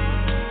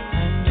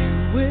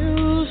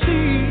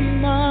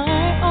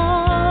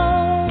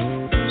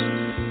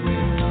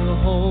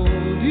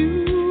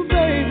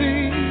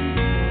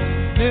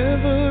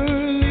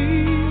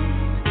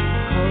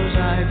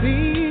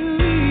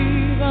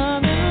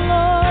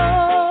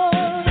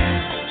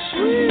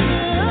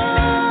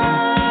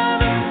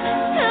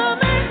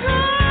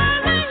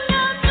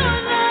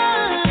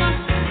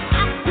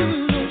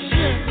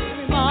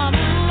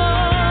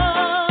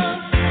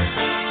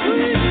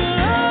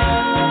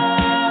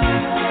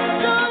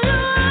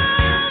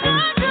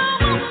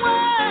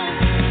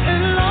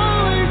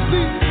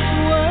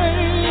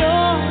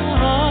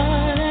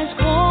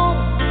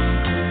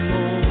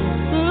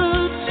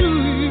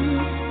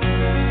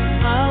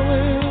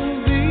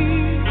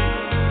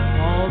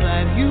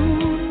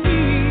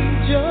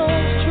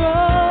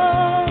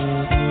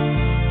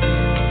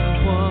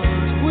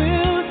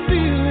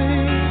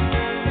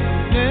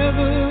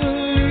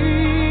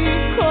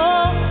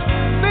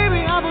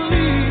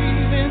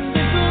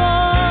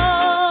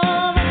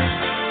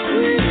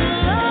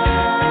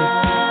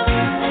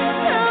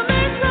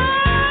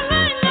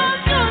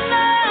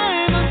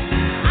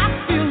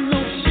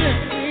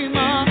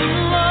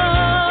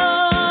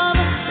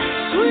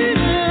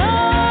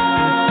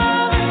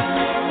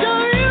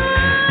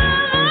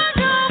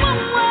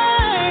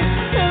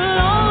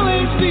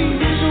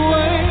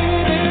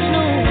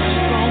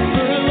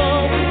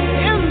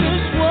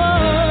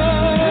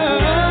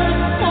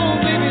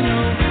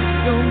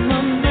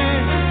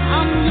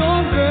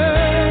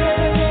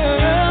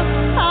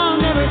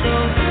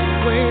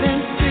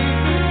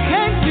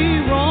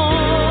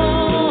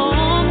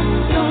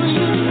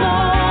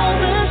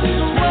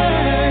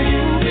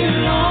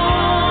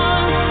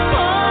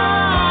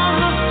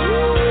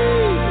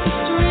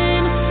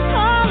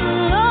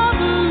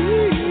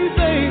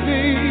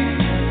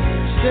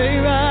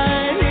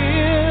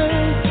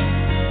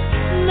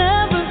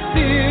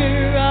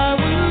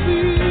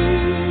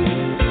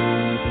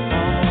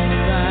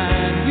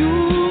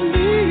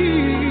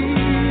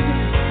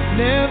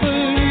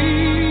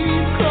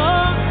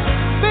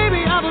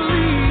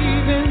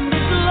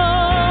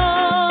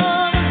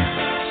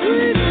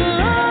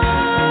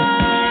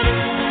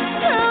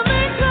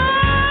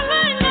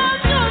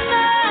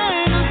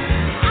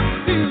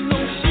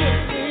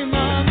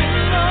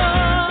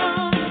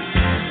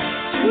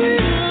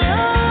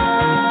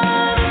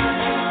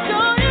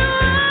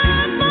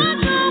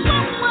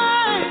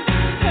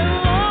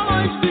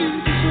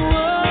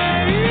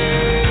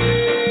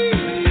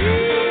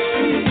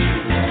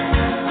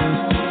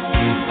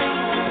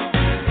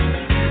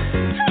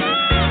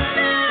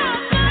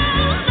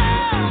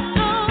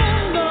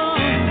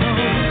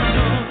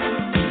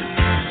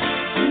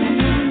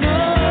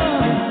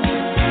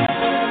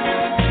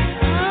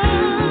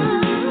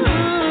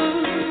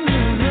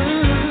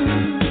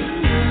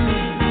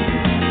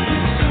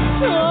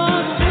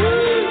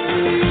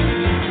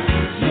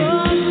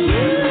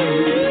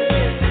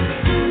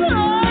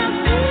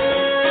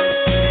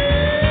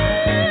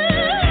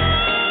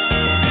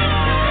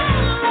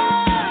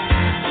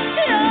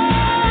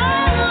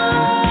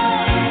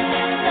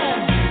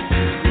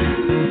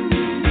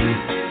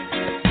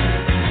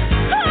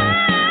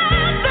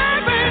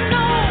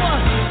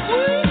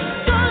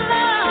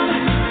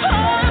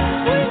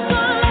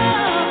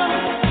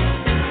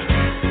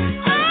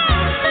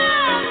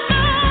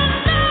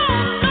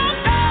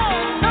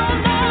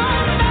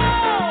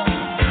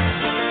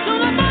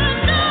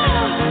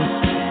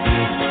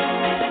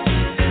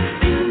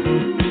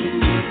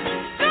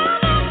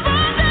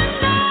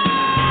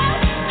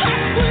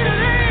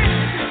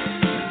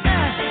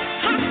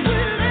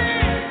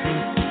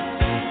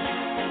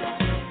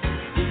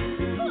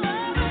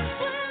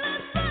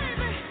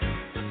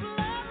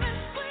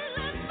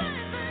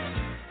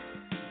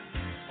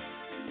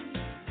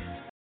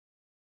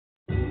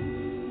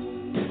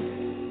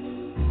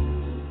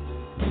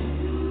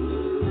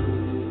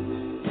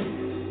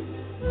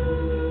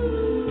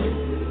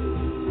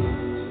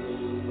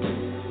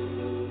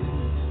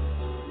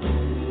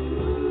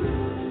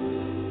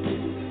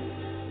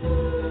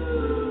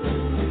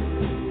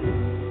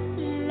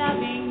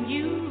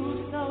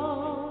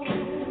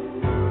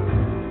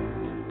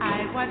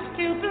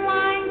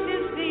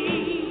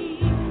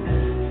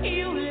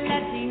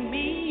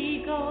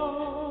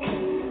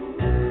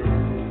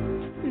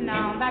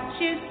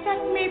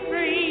 me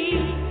free.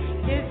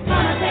 It's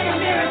gonna take a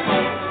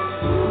miracle.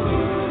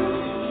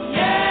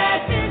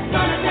 Yes, it's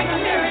gonna take a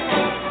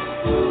miracle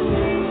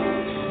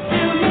to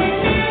make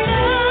me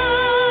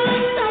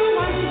love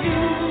someone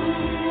new.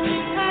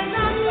 'Cause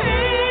I'm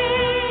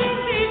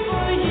crazy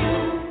for you.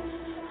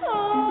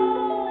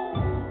 Oh,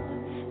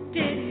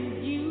 didn't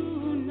you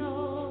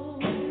know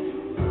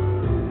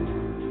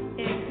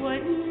it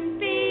wouldn't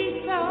be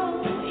so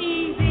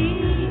easy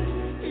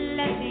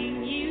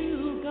letting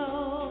you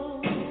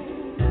go?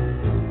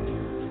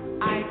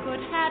 I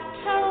could have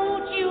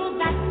told you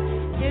that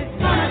it's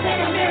gonna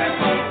take a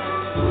miracle.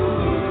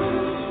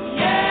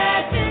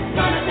 Yes, it's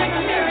gonna take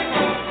a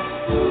miracle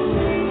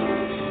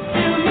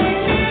to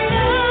make me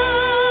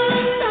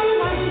love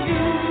someone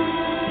new.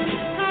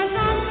 'Cause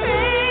I'm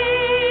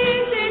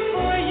crazy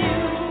for you.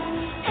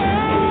 Oh,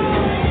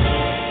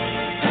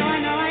 so I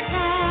know I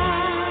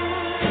can't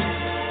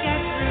get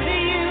through to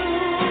you.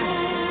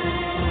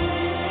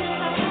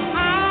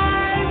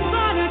 I'm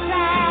gonna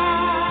try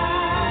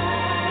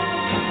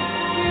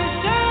to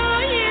show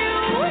you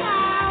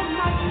how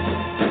much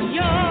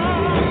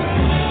you're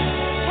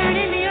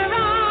turning me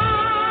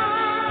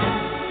around,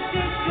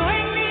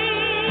 destroying me.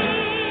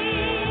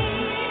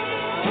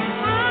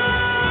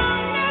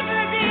 I'll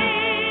never be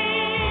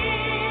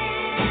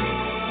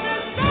the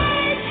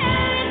same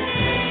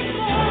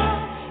anymore.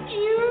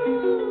 You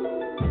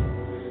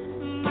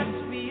must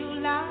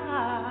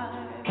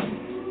realize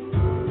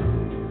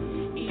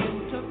you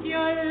took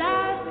your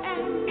life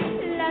and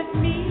left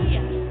me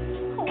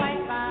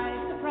quite by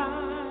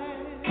surprise.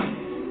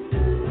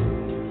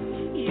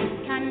 You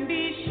can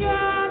be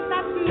sure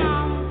that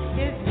now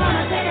it's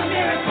gonna take a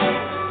miracle.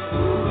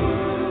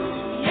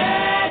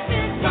 Yes,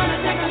 it's gonna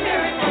take a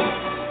miracle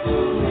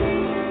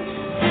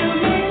to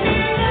make me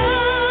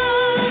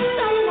love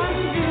someone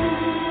new.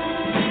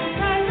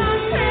 'Cause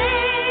I'm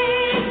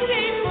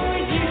crazy for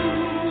you.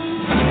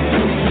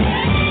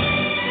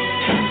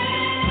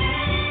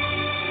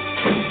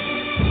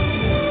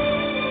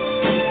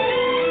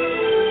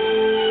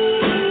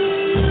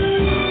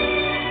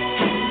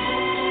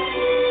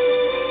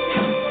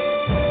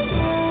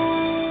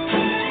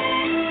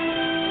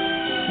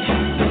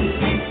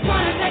 It's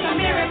gonna take a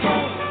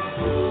miracle.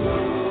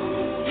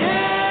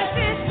 Yes,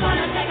 it's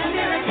gonna take a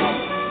miracle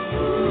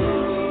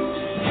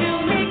to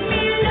make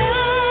me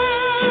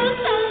love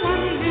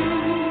someone new.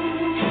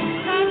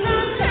 'Cause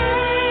I'm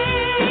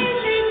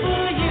crazy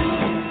for you.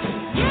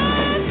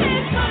 Yes,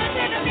 it's gonna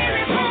take a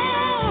miracle.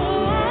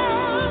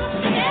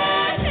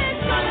 Yes,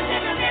 it's gonna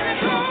take a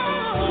miracle.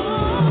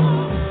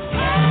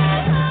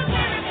 Yes, a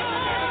miracle.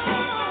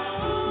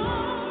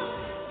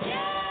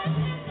 Yes,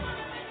 it's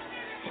gonna take a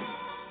miracle.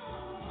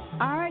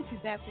 All right,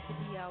 you're back with the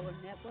D-Hour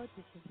Network.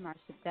 This is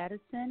Marsha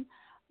Thadison.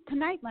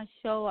 Tonight, my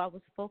show, I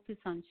was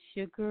focused on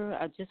sugar.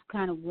 I just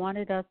kind of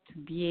wanted us to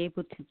be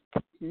able to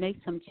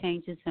make some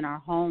changes in our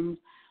homes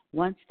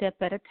one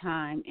step at a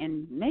time,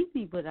 and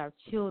maybe with our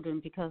children,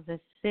 because as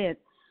I said,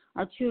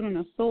 our children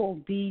are so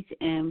obese,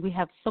 and we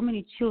have so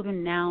many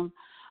children now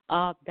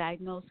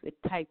diagnosed with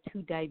type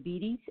 2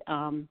 diabetes.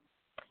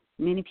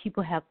 Many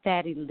people have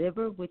fatty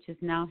liver, which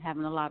is now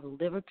having a lot of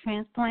liver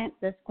transplants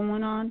that's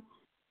going on.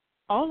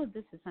 All of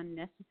this is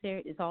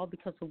unnecessary. It's all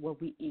because of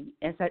what we eat.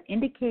 As I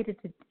indicated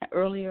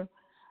earlier,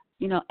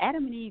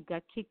 Adam and Eve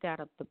got kicked out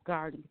of the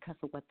garden because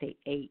of what they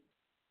ate.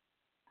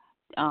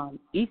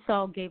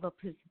 Esau gave up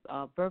his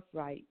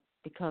birthright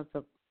because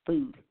of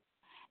food.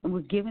 And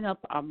we're giving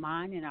up our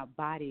mind and our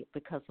body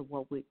because of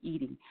what we're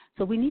eating.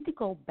 So we need to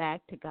go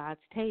back to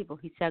God's table.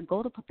 He said,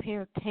 go to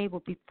prepare a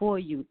table before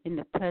you in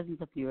the presence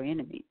of your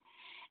enemies.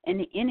 And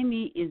the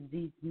enemy is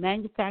these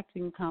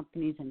manufacturing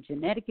companies and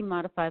genetically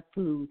modified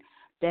food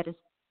that is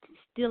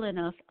stealing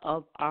us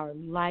of our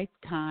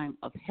lifetime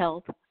of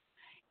health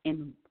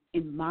in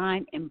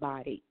mind and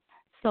body.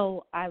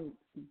 So I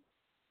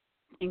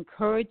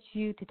encourage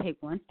you to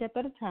take one step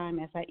at a time.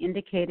 As I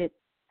indicated,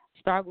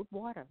 start with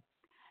water,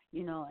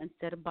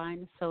 instead of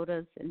buying the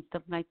sodas and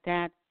stuff like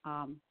that.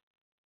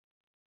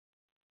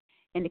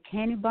 And the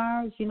candy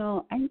bars,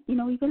 you're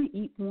going to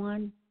eat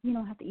one. You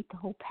don't have to eat the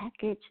whole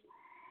package.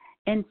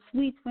 And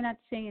sweets, we're not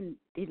saying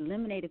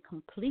eliminate it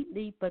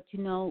completely, but,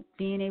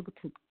 being able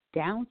to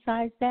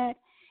downsize that.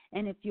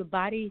 And if your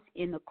body's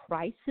in a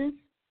crisis,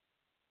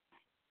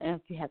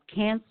 if you have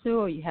cancer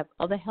or you have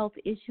other health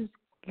issues,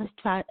 let's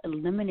try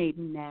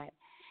eliminating that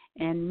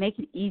and make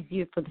it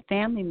easier for the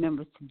family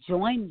members to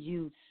join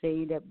you,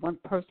 say that one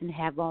person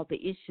have all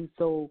the issues,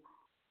 so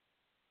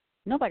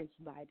nobody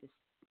should buy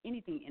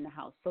anything in the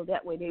house. So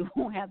that way they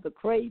won't have the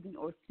craving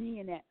or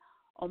seeing that,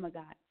 oh, my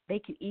God, they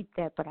can eat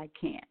that, but I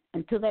can't.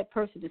 Until that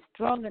person is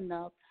strong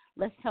enough,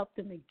 let's help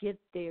them to get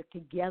there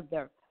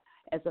together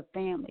as a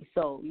family.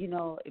 So,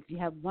 if you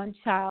have one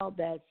child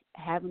that's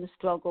having a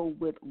struggle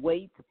with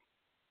weight,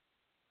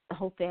 the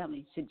whole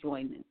family should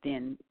join it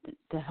then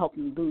to help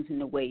them losing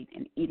the weight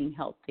and eating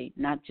healthy,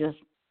 not just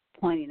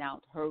pointing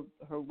out her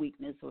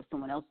weakness or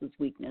someone else's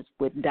weakness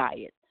with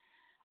diet.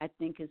 I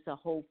think it's a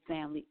whole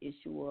family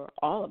issue, or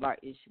all of our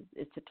issues,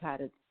 is to try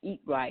to eat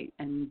right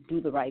and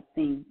do the right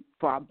thing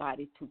for our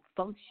body to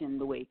function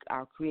the way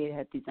our Creator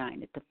has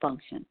designed it to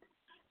function.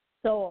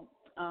 So,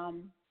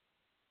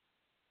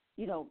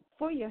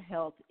 For Your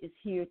Health is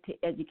here to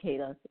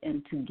educate us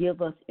and to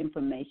give us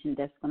information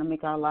that's going to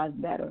make our lives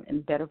better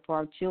and better for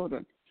our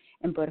children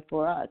and better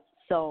for us.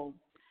 So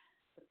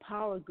the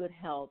power of good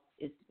health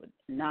is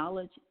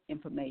knowledge,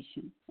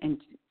 information, and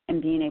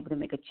being able to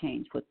make a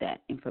change with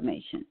that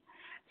information.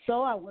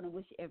 So I want to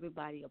wish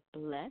everybody a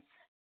blessed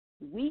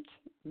week.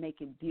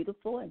 Make it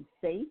beautiful and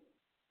safe,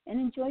 and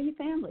enjoy your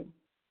family.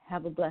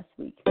 Have a blessed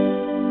week.